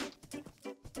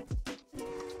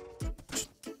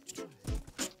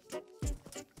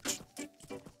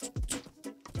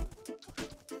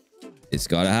 It's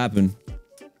gotta happen.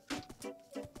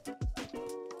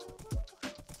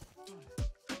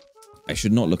 I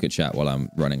should not look at chat while I'm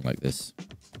running like this.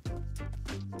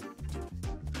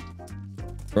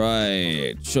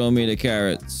 Right. Show me the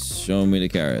carrots. Show me the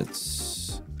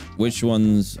carrots. Which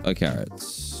ones are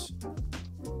carrots?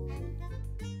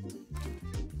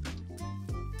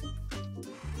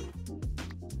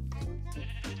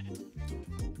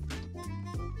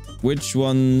 Which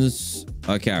ones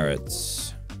are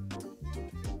carrots?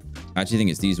 I actually think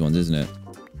it's these ones, isn't it?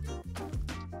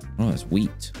 Oh, it's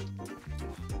wheat.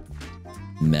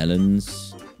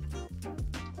 Melons.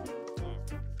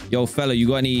 Yo, fella, you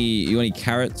got any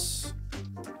carrots?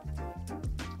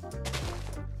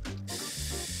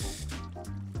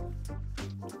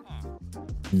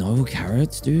 No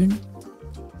carrots, dude?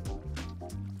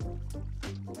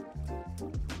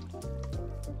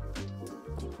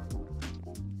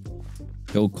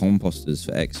 Kill composters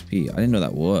for XP. I didn't know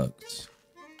that worked.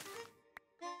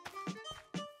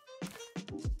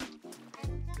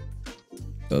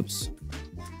 Oops.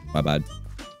 My bad.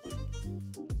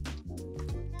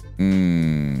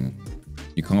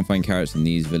 You can't find carrots in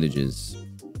these villages.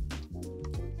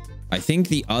 I think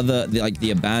the other, like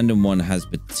the abandoned one has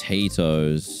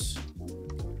potatoes.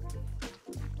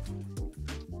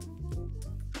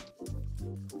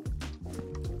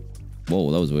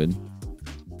 Whoa, that was weird.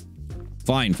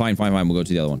 Fine. We'll go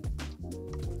to the other one.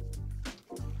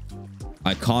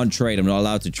 I can't trade. I'm not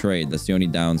allowed to trade. That's the only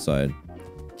downside.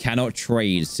 Cannot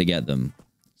trade to get them.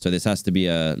 So this has to be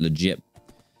a legit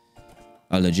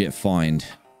find.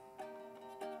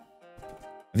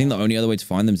 I think the only other way to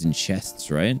find them is in chests,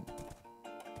 right?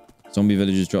 Zombie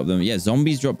villagers drop them. Yeah,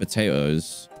 zombies drop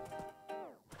potatoes.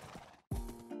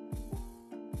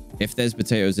 If there's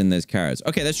potatoes in, there's carrots.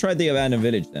 Okay, let's try the abandoned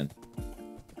village then.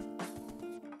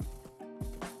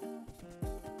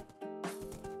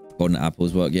 Golden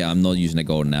apples work. Yeah, I'm not using a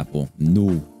golden apple.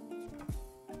 No.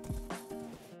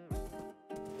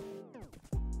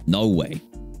 No way.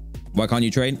 Why can't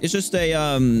you trade? It's just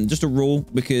a rule,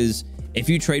 because if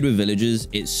you trade with villagers,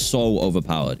 it's so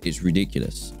overpowered. It's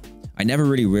ridiculous. I never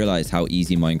really realized how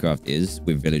easy Minecraft is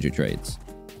with villager trades.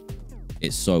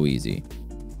 It's so easy.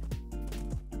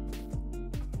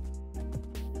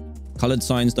 Colored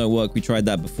signs don't work. We tried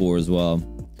that before as well.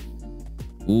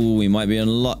 Ooh, we might be in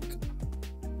luck.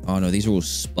 Oh no, these are all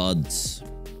spuds.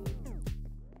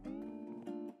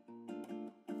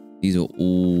 These are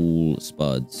all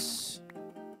spuds.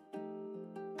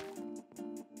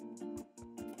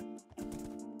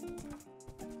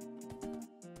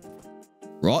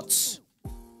 Rots.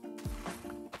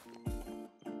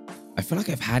 I feel like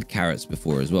I've had carrots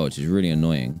before as well, which is really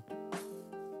annoying.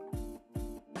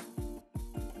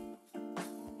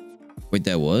 Wait,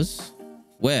 there was?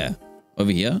 Where? Over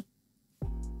here?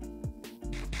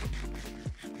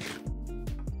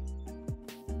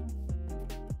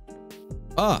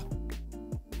 Ah.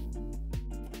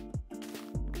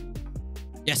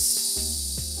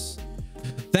 Yes.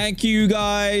 Thank you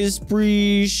guys.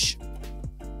 Preach.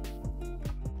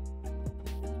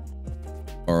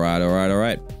 All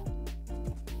right.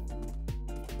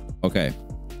 Okay.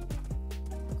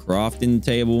 Crafting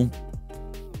table.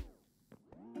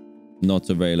 Not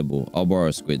available. I'll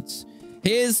borrow squids.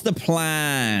 Here's the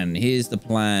plan.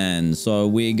 So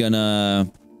we're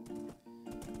gonna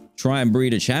try and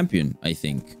breed a champion, I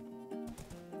think.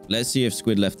 Let's see if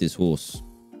Squid left his horse.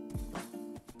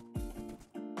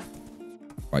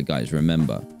 Right, guys,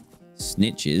 remember.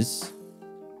 Snitches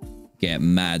get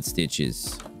mad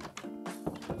stitches.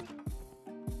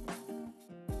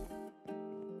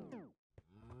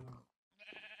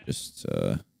 Just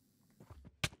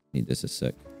need this a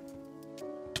sec.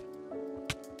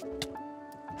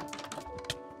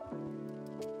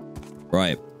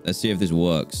 Right, let's see if this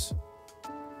works.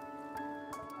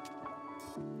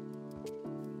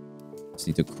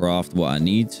 Just need to craft what I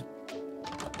need.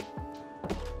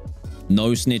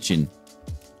 No snitching.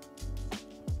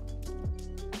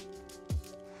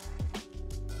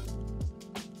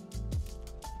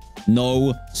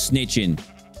 No snitching.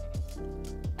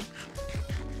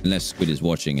 Unless Squid is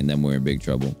watching, and then we're in big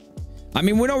trouble. I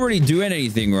mean, we're not really doing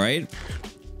anything, right?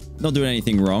 Not doing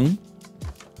anything wrong.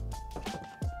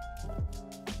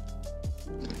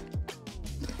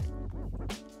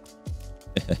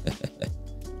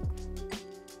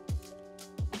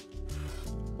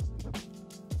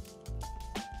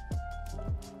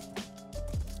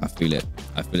 I feel it.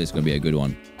 I feel it's going to be a good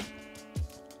one.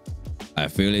 I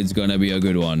feel it's going to be a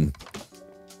good one.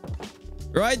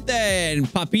 Right then,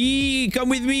 puppy, come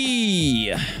with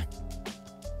me.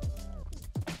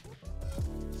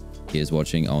 He is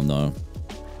watching. Oh, no.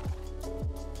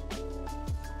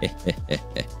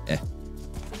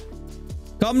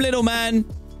 Come, little man.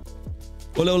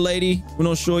 Or little lady. We're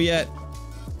not sure yet.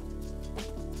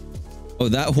 Oh,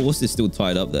 that horse is still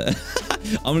tied up there.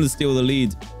 I'm going to steal the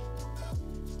lead.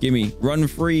 Gimme. Run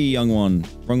free, young one.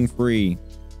 Run free.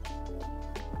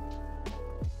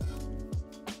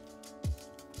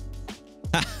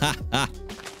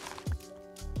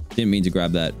 Didn't mean to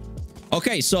grab that.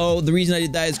 Okay, so the reason I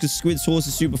did that is because Squid's horse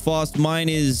is super fast.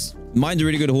 Mine's a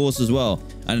really good horse as well.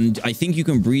 And I think you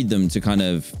can breed them to kind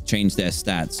of change their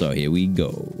stats. So here we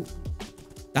go.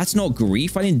 That's not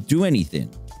grief. I didn't do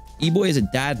anything. E-boy is a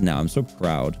dad now. I'm so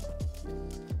proud.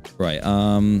 Right.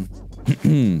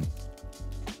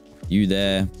 You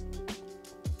there.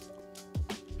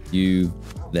 You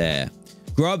there.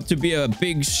 Grow up to be a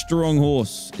big, strong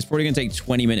horse. It's probably going to take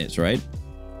 20 minutes, right?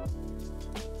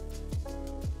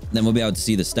 Then we'll be able to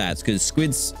see the stats, because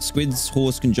Squid's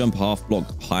horse can jump half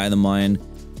block higher than mine,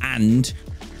 and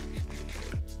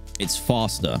it's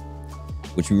faster,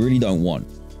 which we really don't want.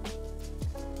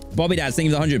 Bobby Dad, thank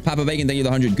you for the 100. Papa Bacon, thank you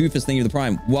for the 100. Goofus, thank you for the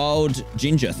prime. Wild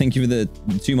Ginger, thank you for the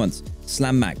 2 months.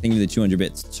 Slam Mac, thank you for the 200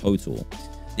 bits total.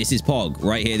 This is Pog.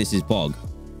 Right here, this is Pog.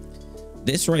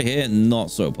 This right here, not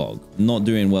so Pog. Not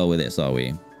doing well with this, are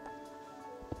we?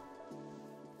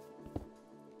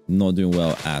 Not doing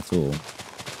well at all.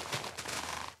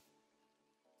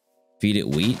 Feed it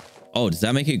wheat. Oh, does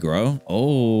that make it grow?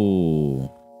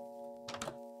 Oh.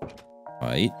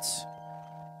 Right.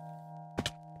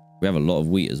 We have a lot of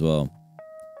wheat as well.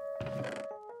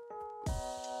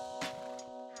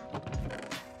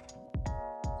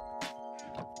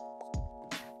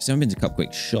 So I've been to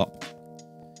Cupquake shop.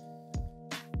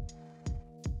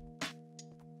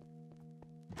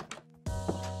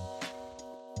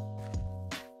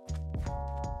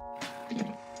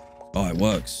 Oh, it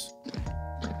works.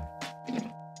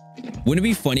 Wouldn't it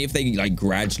be funny if they like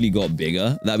gradually got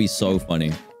bigger? That'd be so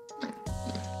funny.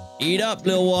 Eat up,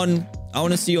 little one. I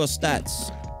want to see your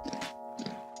stats.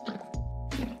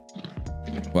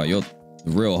 Wow, you're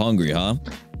real hungry, huh?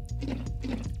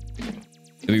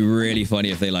 It'd be really funny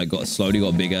if they like slowly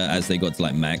got bigger as they got to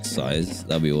like max size.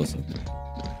 That'd be awesome.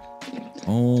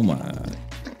 Oh my.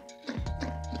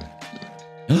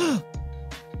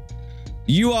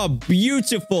 You are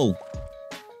beautiful.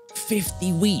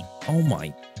 50 wheat. Oh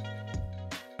my.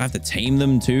 I have to tame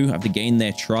them too. I have to gain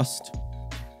their trust.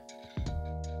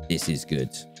 This is good.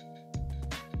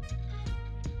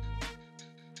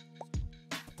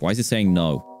 Why is it saying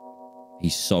no?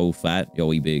 He's so fat. Yo,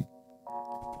 he big.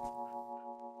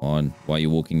 Come on. Why are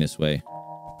you walking this way?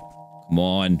 Come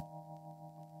on.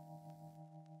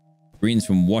 Greetings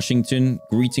from Washington.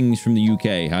 Greetings from the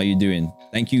UK. How you doing?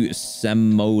 Thank you,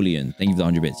 Samolian. Thank you for the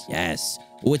 100 bits. Yes.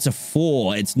 Oh, it's a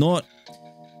 4. It's not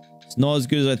as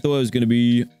good as I thought it was going to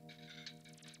be.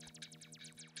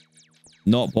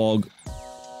 Not Bog.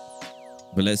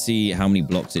 But let's see how many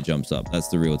blocks it jumps up. That's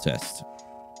the real test.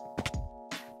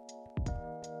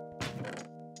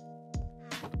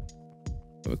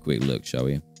 Have a quick look, shall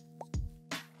we?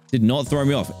 Did not throw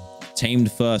me off.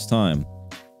 Tamed first time.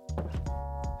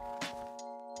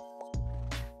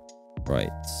 Right.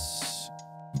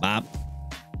 Bop.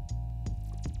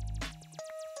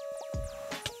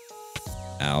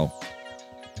 Ow.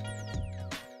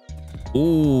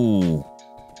 Ooh.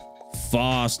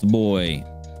 Fast boy.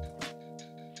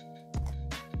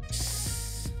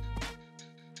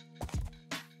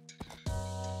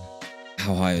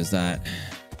 How high is that?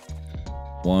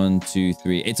 1, 2,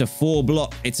 3. It's a 4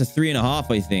 block. It's a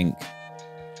 3.5, I think.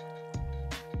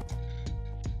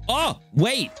 Oh,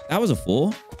 wait. That was a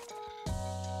 4.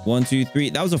 1, 2, 3.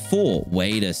 That was a 4.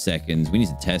 Wait a second. We need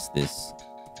to test this.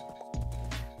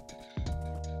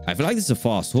 I feel like this is a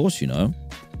fast horse, you know.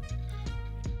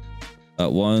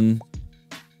 1,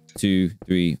 2,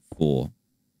 3, 4.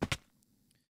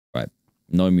 Right.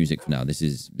 No music for now. This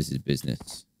is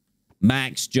business.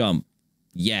 Max jump.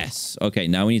 Yes. Okay,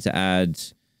 now we need to add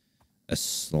a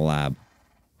slab.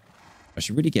 I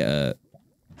should really get a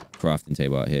crafting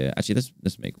table out here. Actually,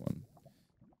 let's make one.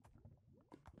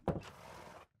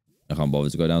 I can't bother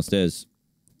to go downstairs.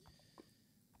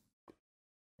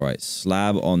 All right,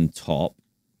 slab on top.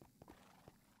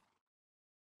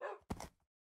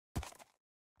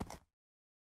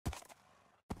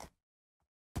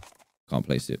 Can't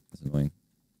place it. That's annoying.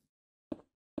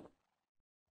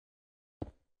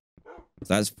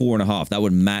 So that's 4.5. That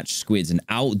would match Squids and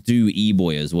outdo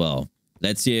E-Boy as well.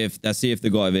 Let's see if they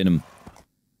got it in them.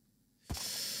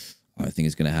 I don't think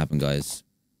it's gonna happen, guys.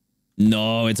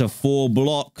 No, it's a 4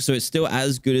 block, so it's still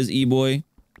as good as E-Boy,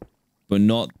 but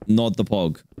not the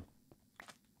Pog.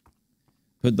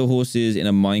 Put the horses in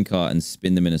a minecart and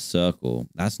spin them in a circle.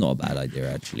 That's not a bad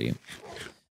idea, actually.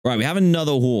 Right, we have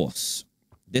another horse.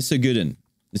 This is a good one.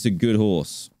 This is a good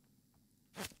horse.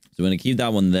 So we're gonna keep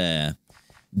that one there.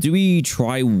 Do we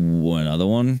try another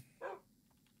one?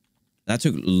 That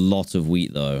took lots of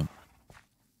wheat, though.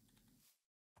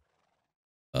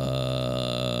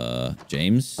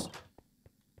 James?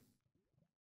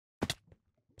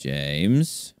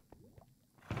 James?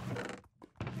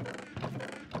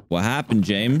 What happened,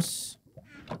 James?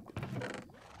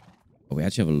 Oh, we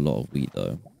actually have a lot of wheat,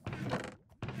 though.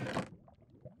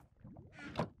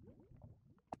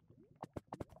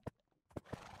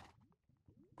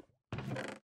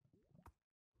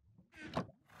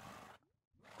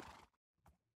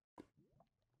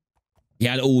 He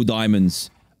had all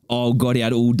diamonds. Oh, God, he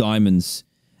had all diamonds.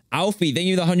 Alfie, thank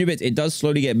you for the 100 bits. It does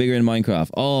slowly get bigger in Minecraft.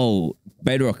 Oh,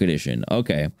 Bedrock Edition.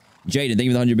 Okay. Jaden, thank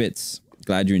you for the 100 bits.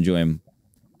 Glad you enjoy him.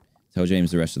 Tell James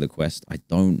the rest of the quest. I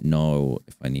don't know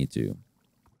if I need to.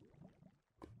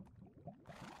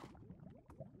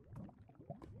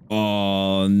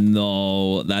 Oh,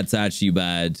 no. That's actually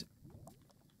bad.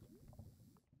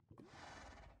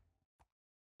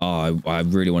 Oh, I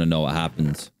really want to know what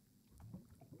happened.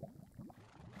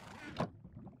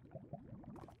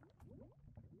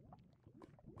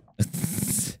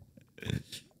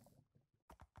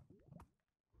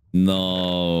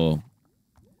 No.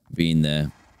 Been there.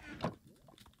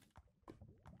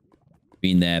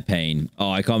 Been there, pain. Oh,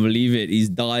 I can't believe it. He's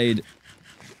died.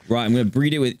 Right, I'm going to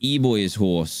breed it with E-Boy's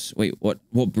horse. Wait, what?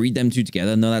 What? Breed them two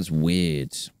together? No, that's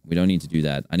weird. We don't need to do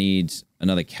that. I need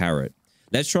another carrot.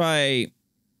 Let's try...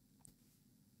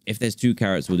 If there's 2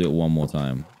 carrots, we'll do it one more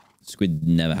time. Squid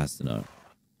never has to know.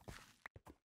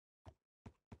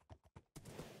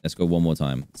 Let's go one more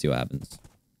time. See what happens.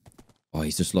 Oh,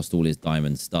 he's just lost all his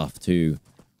diamond stuff too.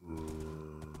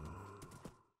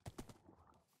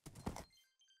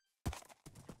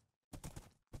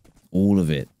 All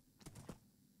of it.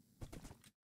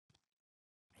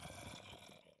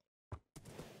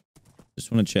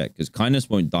 Just want to check, because kindness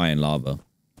won't die in lava.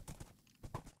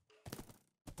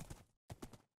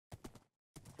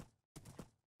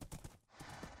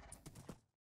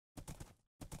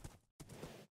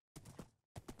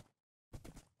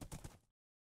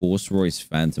 Horse Royce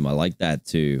Phantom. I like that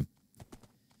too.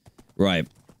 Right.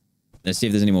 Let's see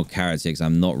if there's any more carrots here, because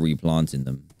I'm not replanting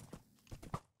them.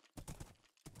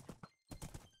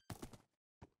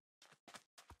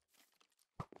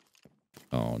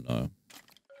 Oh, no.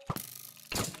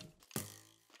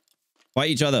 Fight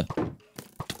each other.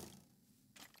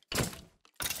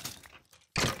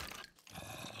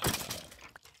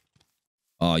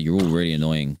 Oh, you're all really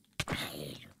annoying.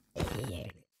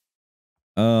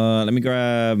 Let me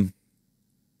grab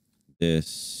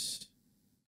this.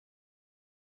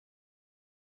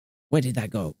 Where did that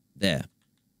go? There.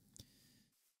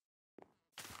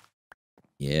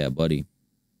 Yeah, buddy.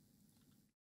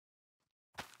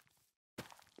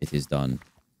 It is done.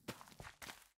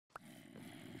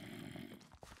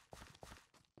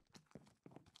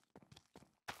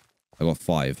 I got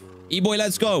 5. E-Boy,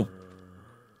 let's go.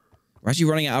 We're actually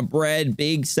running out of bread.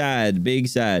 Big sad. Big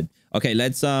sad. Okay,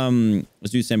 let's do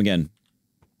the same again.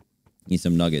 Need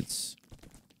some nuggets.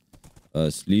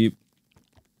 Sleep.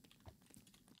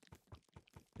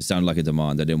 It sounded like a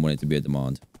demand. I didn't want it to be a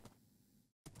demand.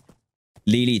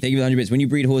 Lily, thank you for the 100 bits. When you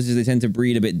breed horses, they tend to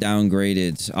breed a bit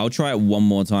downgraded. I'll try it one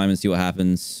more time and see what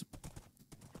happens.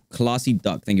 Classy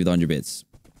Duck, thank you for the 100 bits.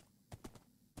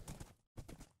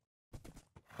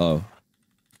 Oh.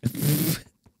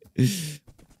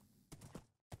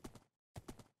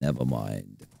 Never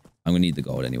mind. I'm gonna need the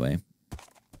gold anyway.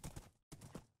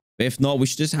 But if not, we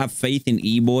should just have faith in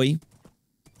E-Boy.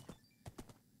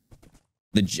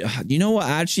 You know what?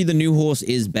 Actually, the new horse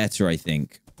is better, I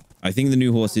think. I think the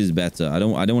new horse is better. I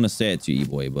don't want to say it to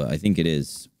E-Boy, but I think it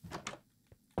is.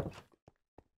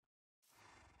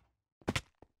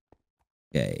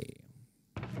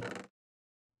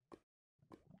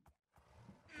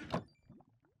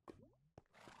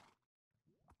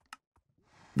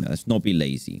 No, let's not be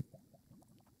lazy.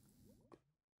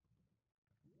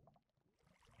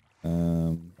 I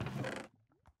don't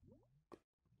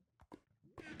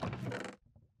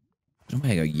know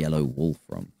where I got yellow wool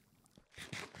from.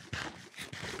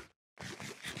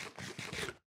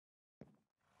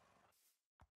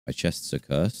 My chests are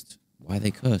cursed. Why are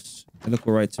they cursed? They look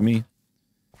all right to me.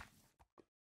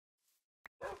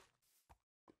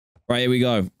 Right, here we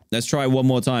go. Let's try it one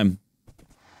more time.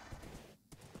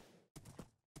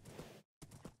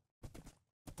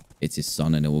 It's his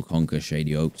son and it will conquer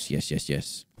Shady Oaks. Yes, yes,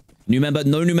 yes. New member.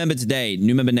 No new member today.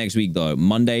 New member next week, though.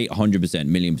 Monday, 100%.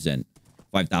 1,000,000%.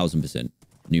 5,000%.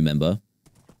 New member.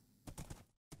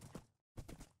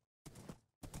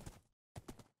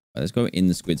 Right, let's go in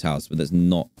the squid's house, but let's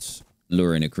not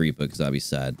lure in a creeper because that'd be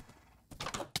sad.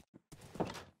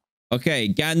 Okay,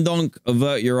 Gandonk,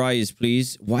 avert your eyes,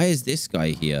 please. Why is this guy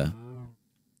here?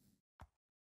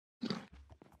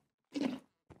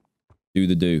 Do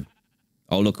the do.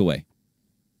 Oh, look away.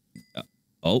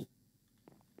 Oh.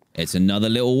 It's another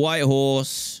little white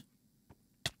horse.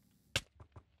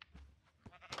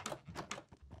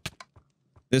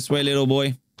 This way, little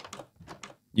boy.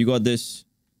 You got this.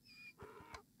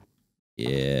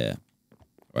 Yeah.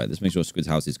 All right, let's make sure Squid's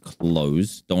house is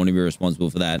closed. Don't want to be responsible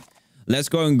for that. Let's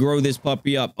go and grow this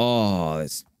puppy up. Oh,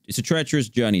 it's a treacherous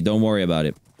journey. Don't worry about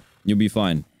it. You'll be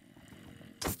fine.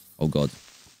 Oh, God.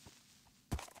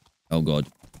 Oh, God.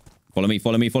 Follow me,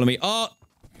 follow me, follow me. Oh!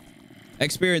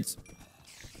 Experience.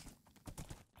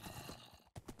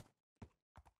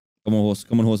 Come on, horse.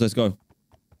 Come on, horse. Let's go.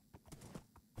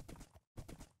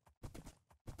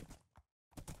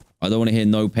 I don't want to hear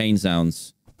no pain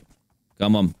sounds.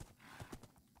 Come on.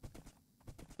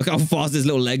 Look how fast his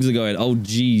little legs are going. Oh,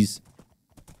 jeez.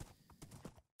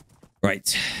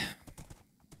 Right.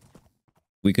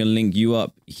 We can link you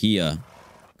up here.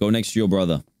 Go next to your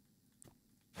brother.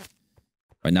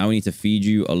 Right, now we need to feed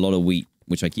you a lot of wheat,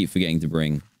 which I keep forgetting to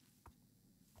bring.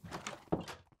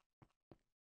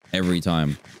 Every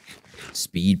time.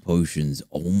 Speed potions.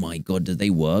 Oh my god, did they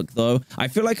work, though? I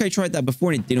feel like I tried that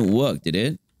before and it didn't work, did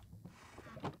it?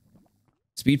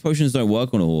 Speed potions don't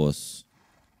work on a horse.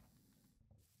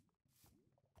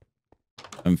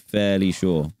 I'm fairly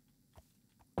sure.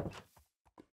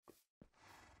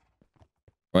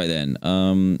 Right then.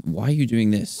 Why are you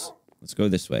doing this? Let's go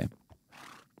this way.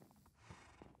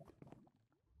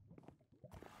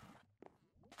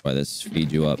 Right, let's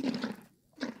feed you up.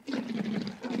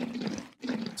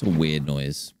 It's a weird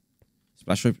noise.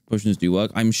 Splash potions do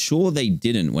work. I'm sure they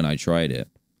didn't when I tried it.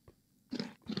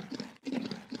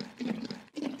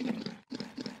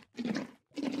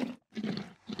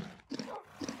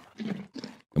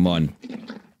 Come on.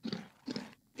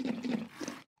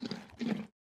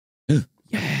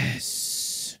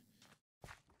 Yes.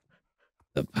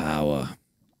 The power.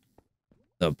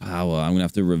 The power. I'm going to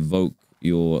have to revoke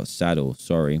your saddle.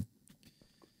 Sorry.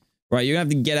 Right, you're going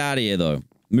to have to get out of here, though.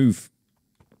 Move.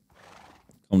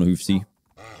 Come on, Hoofsy.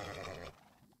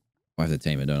 I have to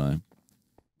tame it, don't I?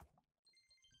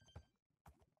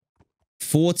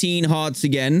 14 hearts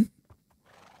again.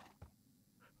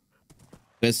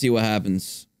 Let's see what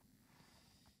happens.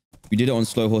 We did it on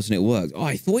slow horse and it worked. Oh,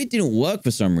 I thought it didn't work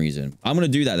for some reason. I'm going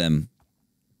to do that then.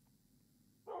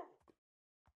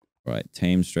 Right,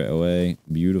 tame straight away.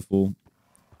 Beautiful.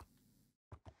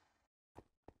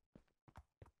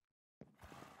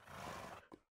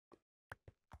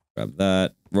 Grab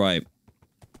that. Right.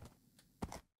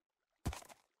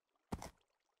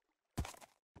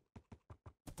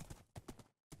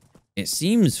 It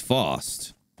seems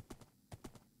fast.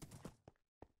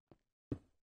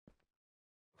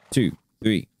 2,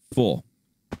 3, 4.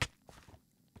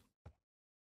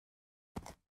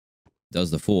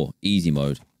 Does the 4. Easy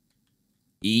mode.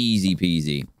 Easy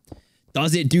peasy.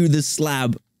 Does it do the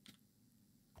slab?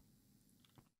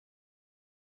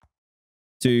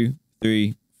 2,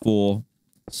 3, 4.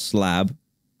 Slab.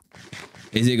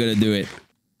 Is it going to do it?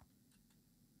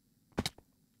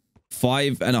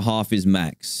 5.5 is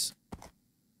max.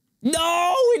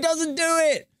 No, it doesn't do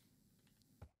it.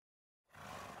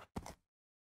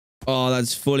 Oh,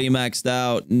 that's fully maxed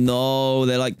out. No,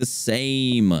 they're like the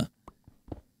same.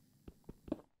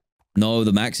 No,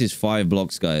 the max is 5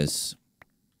 blocks, guys.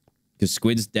 Because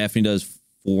Squids definitely does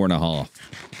 4.5.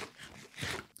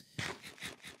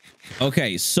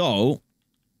 Okay, so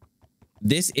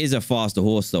this is a faster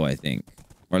horse, though, I think.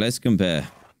 All right, let's compare.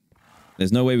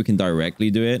 There's no way we can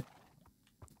directly do it.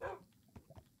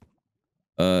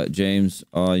 James,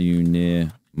 are you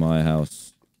near my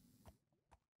house?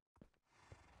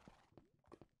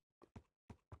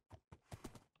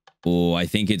 Oh, I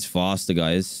think it's faster,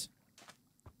 guys.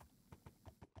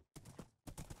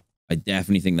 I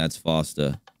definitely think that's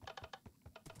faster.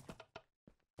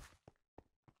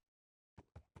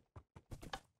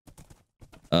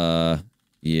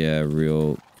 Yeah,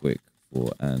 real quick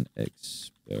for an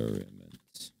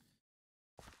experiment.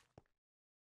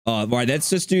 Right, let's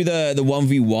just do the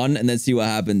 1v1 and let's see what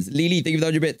happens. Lily, thank you for the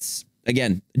 100 bits.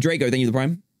 Again, Draco, thank you for the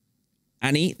prime.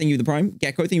 Annie, thank you for the prime.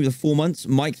 Gecko, thank you for the 4 months.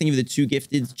 Mike, thank you for the 2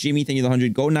 gifted. Jimmy, thank you for the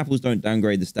 100. Golden apples don't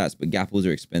downgrade the stats, but gapples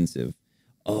are expensive.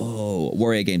 Oh,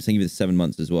 Warrior Games, thank you for the 7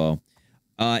 months as well.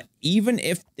 Even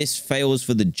if this fails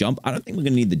for the jump, I don't think we're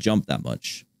going to need the jump that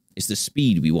much. It's the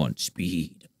speed we want.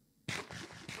 Speed.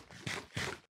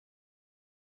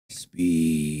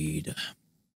 Speed.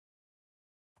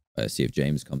 Let's see if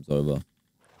James comes over.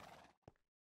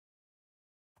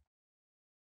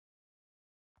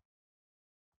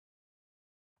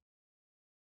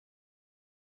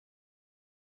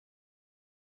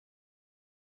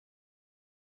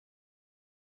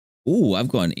 Ooh, I've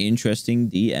got an interesting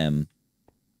DM.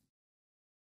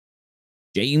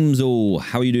 James, oh,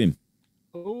 how are you doing?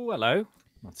 Oh, hello.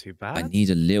 Not too bad. I need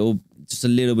just a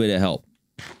little bit of help.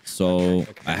 So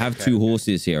I have 2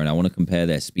 horses here and I want to compare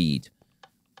their speed.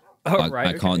 Oh,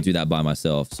 I can't do that by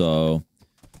myself. So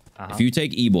if you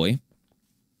take E-Boy.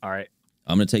 All right.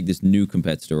 I'm going to take this new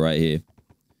competitor right here.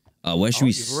 Where should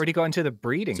we... You've already got into the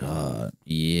breeding.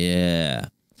 Yeah.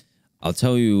 I'll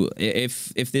tell you,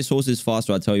 if this horse is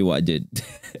faster, I'll tell you what I did.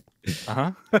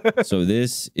 So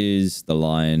this is the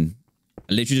line.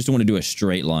 I literally just want to do a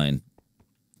straight line.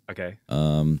 Okay.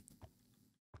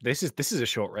 This is a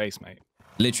short race, mate.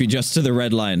 Literally just to the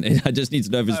red line. I just need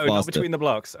to know if it's faster. Not between the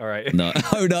blocks. All right. No.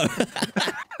 Oh, no.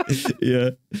 Yeah.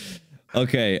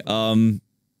 Okay.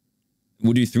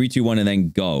 We'll do 3, 2, 1, and then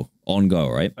go. On go,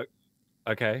 right?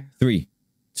 Okay. 3,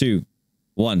 2,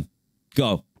 1,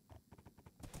 go.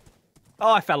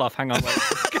 Oh, I fell off. Hang on. Wait.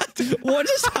 What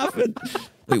just happened?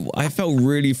 Wait, I felt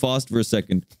really fast for a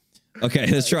second. Okay,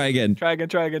 let's try again. Try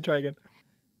again.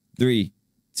 3,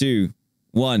 2,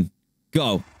 1,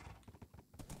 go.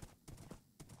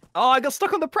 Oh, I got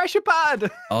stuck on the pressure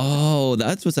pad. Oh,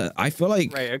 that's what's that. I feel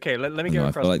like... Right, okay, let me go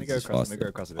across. Let me go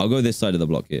across. I'll go this side of the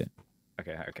block here.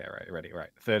 Okay, right, ready, right.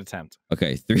 3rd attempt.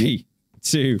 Okay, 3,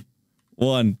 2,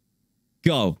 1,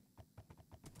 go.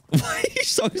 Why are you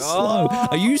so slow?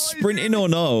 Are you sprinting or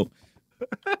no?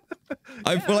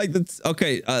 I feel like that's...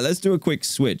 Okay, let's do a quick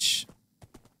switch.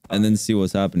 And then see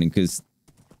what's happening, because...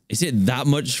 Is it that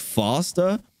much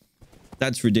faster?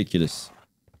 That's ridiculous.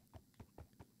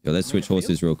 Yo, let's switch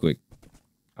horses real quick.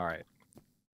 All right.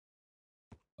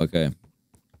 Okay.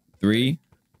 3,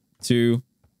 2,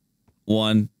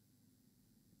 1,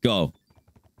 go.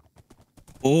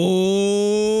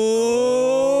 Oh,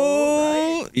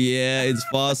 right. Yeah, it's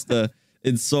faster.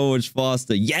 It's so much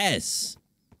faster. Yes.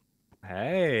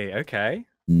 Hey, okay.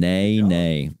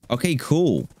 Nay. Okay,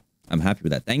 cool. I'm happy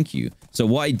with that. Thank you. So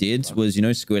what I did was, you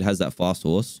know, Squid has that fast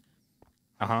horse.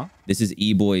 This is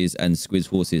E-Boy's and Squid's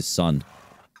horse's son.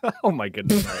 Oh my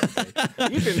goodness.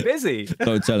 Okay. You've been busy.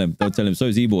 Don't tell him. So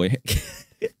is E-Boy.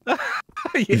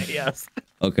 Yes.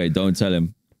 Okay, don't tell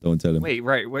him.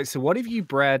 Wait. So what if you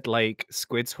bred like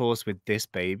Squid's horse with this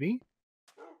baby?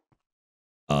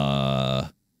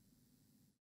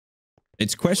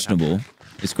 It's questionable.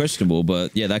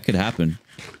 But yeah, that could happen.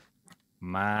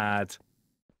 Mad.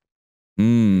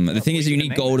 The thing is, you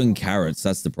need golden carrots.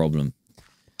 That's the problem.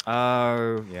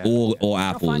 Oh, yeah. Or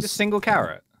apples. Find a single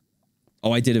carrot.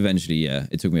 Oh, I did eventually. Yeah,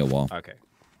 it took me a while. Okay.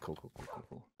 Cool.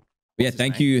 But yeah,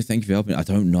 thank you for helping. I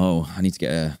don't know. I need to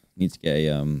get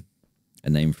a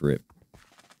name for it.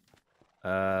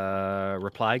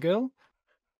 Reply girl.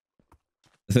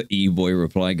 The E-Boy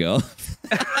reply girl.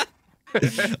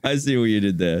 I see what you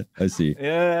did there. I see.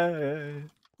 Yeah.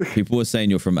 People were saying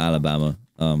you're from Alabama.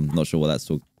 Not sure what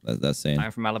that's saying.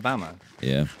 I'm from Alabama.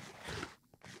 Yeah.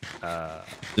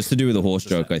 Just to do with the horse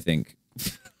joke, I think.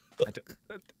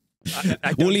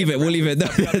 We'll leave it.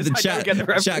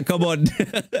 The chat, come on.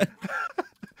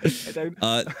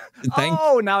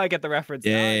 Now I get the reference.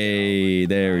 Yay,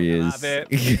 there he is.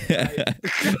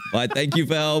 Well, thank you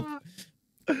for help.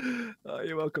 Oh,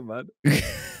 you're welcome, man.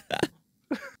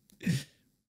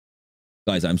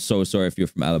 Guys, I'm so sorry if you're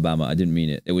from Alabama. I didn't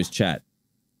mean it. It was chat.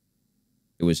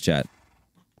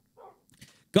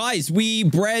 Guys, we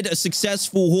bred a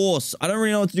successful horse. I don't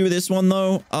really know what to do with this one,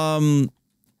 though.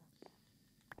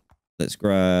 Let's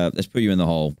put you in the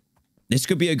hole. This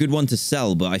could be a good one to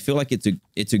sell, but I feel like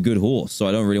it's a good horse, so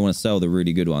I don't really want to sell the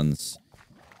really good ones.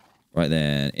 Right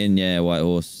there. White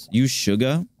horse. Use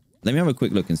sugar. Let me have a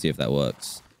quick look and see if that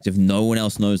works. If no one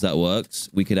else knows that works,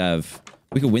 we could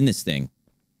win this thing.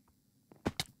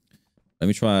 Let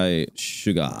me try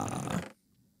sugar.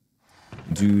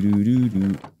 Do do do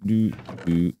do do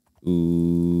do.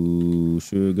 Ooh,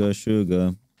 sugar,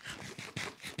 sugar.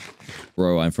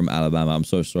 Bro, I'm from Alabama. I'm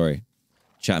so sorry.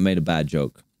 Chat made a bad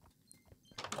joke.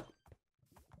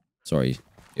 Sorry,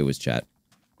 it was chat.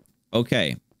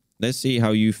 Okay, let's see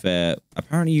how you fare.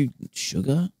 Apparently you...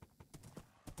 Sugar?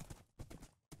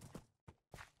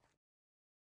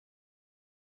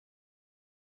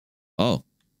 Oh.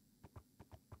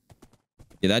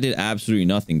 Yeah, that did absolutely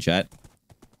nothing, chat.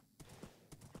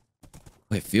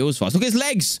 Oh, it feels fast. Look at his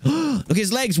legs! Look at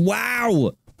his legs!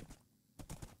 Wow!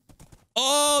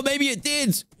 Oh, maybe it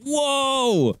did!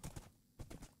 Whoa!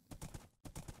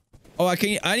 Oh,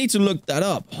 I need to look that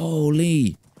up.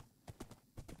 Holy.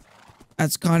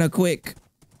 That's kind of quick.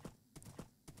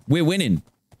 We're winning.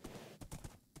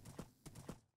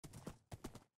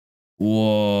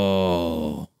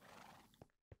 Whoa.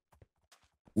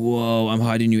 Whoa, I'm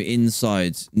hiding you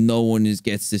inside. No one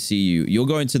gets to see you. You're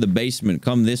going to the basement.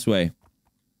 Come this way.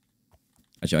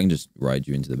 Actually, I can just ride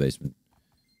you into the basement.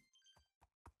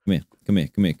 Come here. Come here.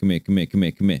 Come here. Come here. Come here. Come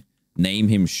here. Come here. Name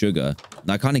him Sugar.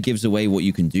 That kind of gives away what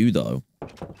you can do, though.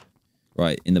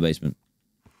 Right, in the basement.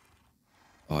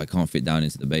 Oh, I can't fit down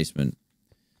into the basement.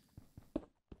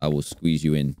 I will squeeze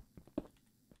you in.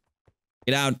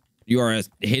 Get out. You are a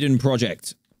hidden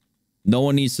project. No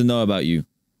one needs to know about you.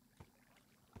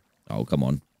 Oh, come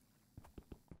on.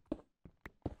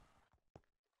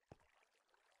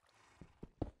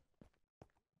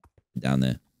 Down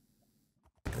there.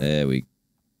 There we...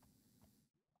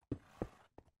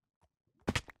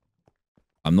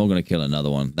 I'm not going to kill another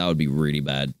one. That would be really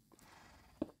bad.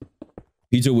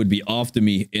 Peter would be after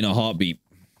me in a heartbeat.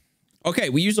 Okay,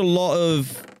 we use a lot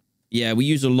of... Yeah, we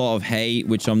use a lot of hay,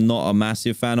 which I'm not a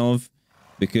massive fan of.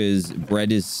 Because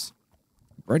bread is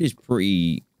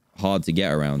pretty hard to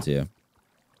get around here.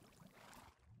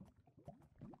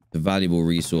 It's a valuable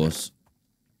resource.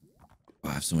 Oh,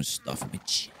 I have so much stuff in my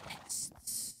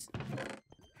chest.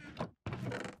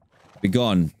 Be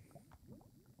gone.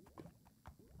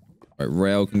 Right,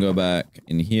 rail can go back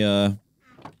in here.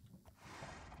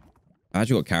 I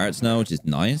actually got carrots now, which is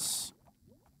nice.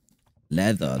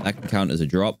 Leather, that can count as a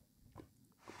drop.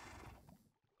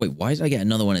 Wait, why did I get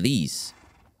another one of these?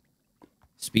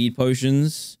 Speed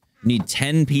potions. You need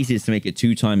 10 pieces to make it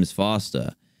 2 times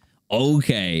faster.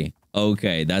 Okay.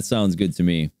 Okay, that sounds good to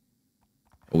me.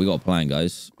 Well, we got a plan,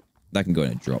 guys. That can go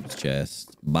in a drops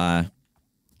chest. Bye.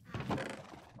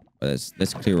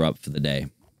 Let's clear up for the day.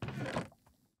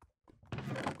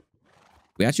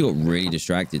 We actually got really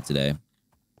distracted today.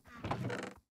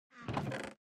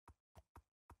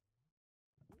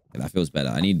 That feels better.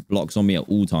 I need blocks on me at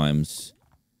all times.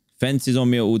 Fences on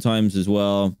me at all times as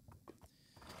well.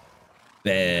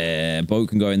 There. Boat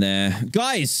can go in there.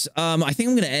 Guys, I think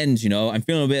I'm going to end, you know. I'm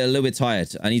feeling a little bit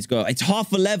tired. I need to go. It's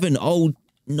 11:30. Oh,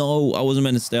 no. I wasn't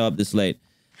meant to stay up this late.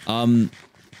 Did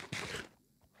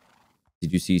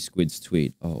you see Squid's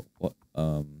tweet? Oh, what?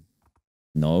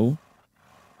 No.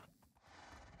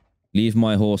 Leave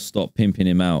my horse. Stop pimping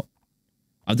him out.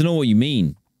 I don't know what you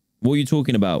mean. What are you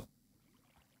talking about?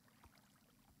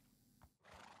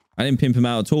 I didn't pimp him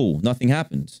out at all. Nothing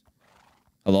happened.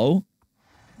 Hello?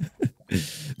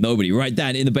 Nobody. Write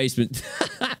that in the basement.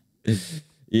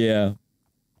 Yeah.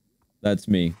 That's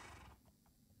me.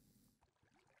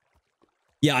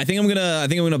 Yeah, I think I'm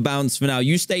gonna bounce for now.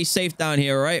 You stay safe down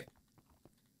here, all right?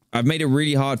 I've made it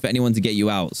really hard for anyone to get you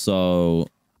out, so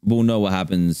we'll know what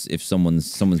happens if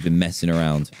someone's been messing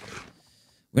around.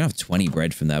 We're gonna have 20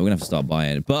 bread from that. We're gonna have to start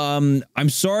buying it. But I'm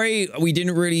sorry we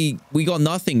got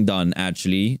nothing done,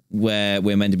 actually, where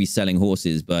we're meant to be selling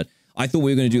horses, but I thought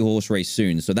we were gonna do a horse race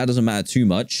soon, so that doesn't matter too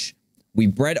much. We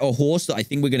bred a horse that I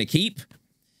think we're gonna keep,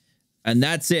 and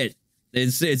that's it.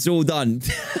 It's all done.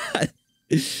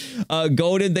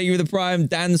 Golden, thank you for the prime.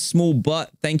 Dan's small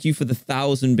butt, thank you for the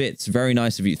 1,000 bits. Very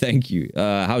nice of you. Thank you.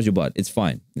 How's your butt? It's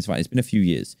fine. It's fine. It's been a few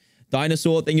years.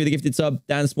 Dinosaur, thank you for the gifted sub.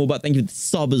 Dan small butt, thank you for the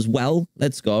sub as well.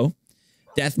 Let's go.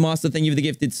 Deathmaster, thank you for the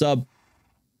gifted sub.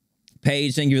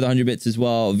 Paige, thank you for the 100 bits as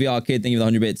well. VR Kid, thank you for the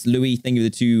 100 bits. Louis, thank you for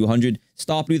the 200.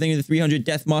 Star Blue, thank you for the 300.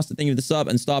 Deathmaster, thank you for the sub.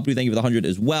 And Star Blue, thank you for the 100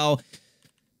 as well.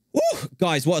 Woo!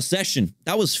 Guys, what a session.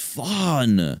 That was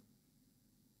fun.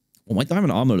 Well, my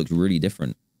diamond armor looks really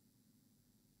different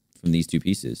from these two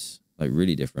pieces. Like,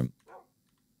 really different.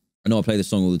 I know I play this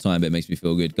song all the time, but it makes me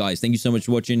feel good. Guys, thank you so much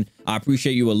for watching. I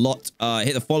appreciate you a lot.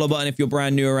 Hit the follow button if you're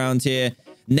brand new around here.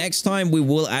 Next time, we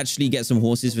will actually get some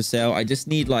horses for sale. I just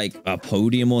need, like, a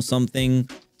podium or something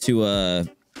to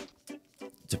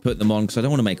put them on, because I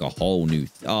don't want to make a whole new...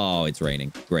 Oh, it's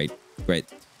raining. Great. Great.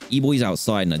 E-Boy's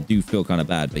outside, and I do feel kind of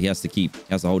bad, but he has to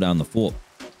hold down the fort.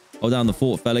 Hold down the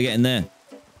fort, fella. Get in there.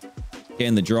 Get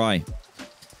in the dry.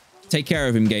 Take care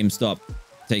of him, GameStop.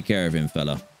 Take care of him,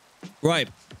 fella. Right.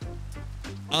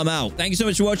 I'm out. Thank you so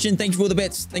much for watching. Thank you for all the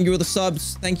bits. Thank you for all the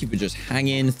subs. Thank you for just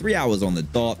hanging. 3 hours on the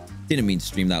dot. Didn't mean to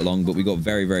stream that long, but we got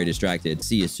very, very distracted.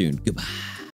 See you soon. Goodbye.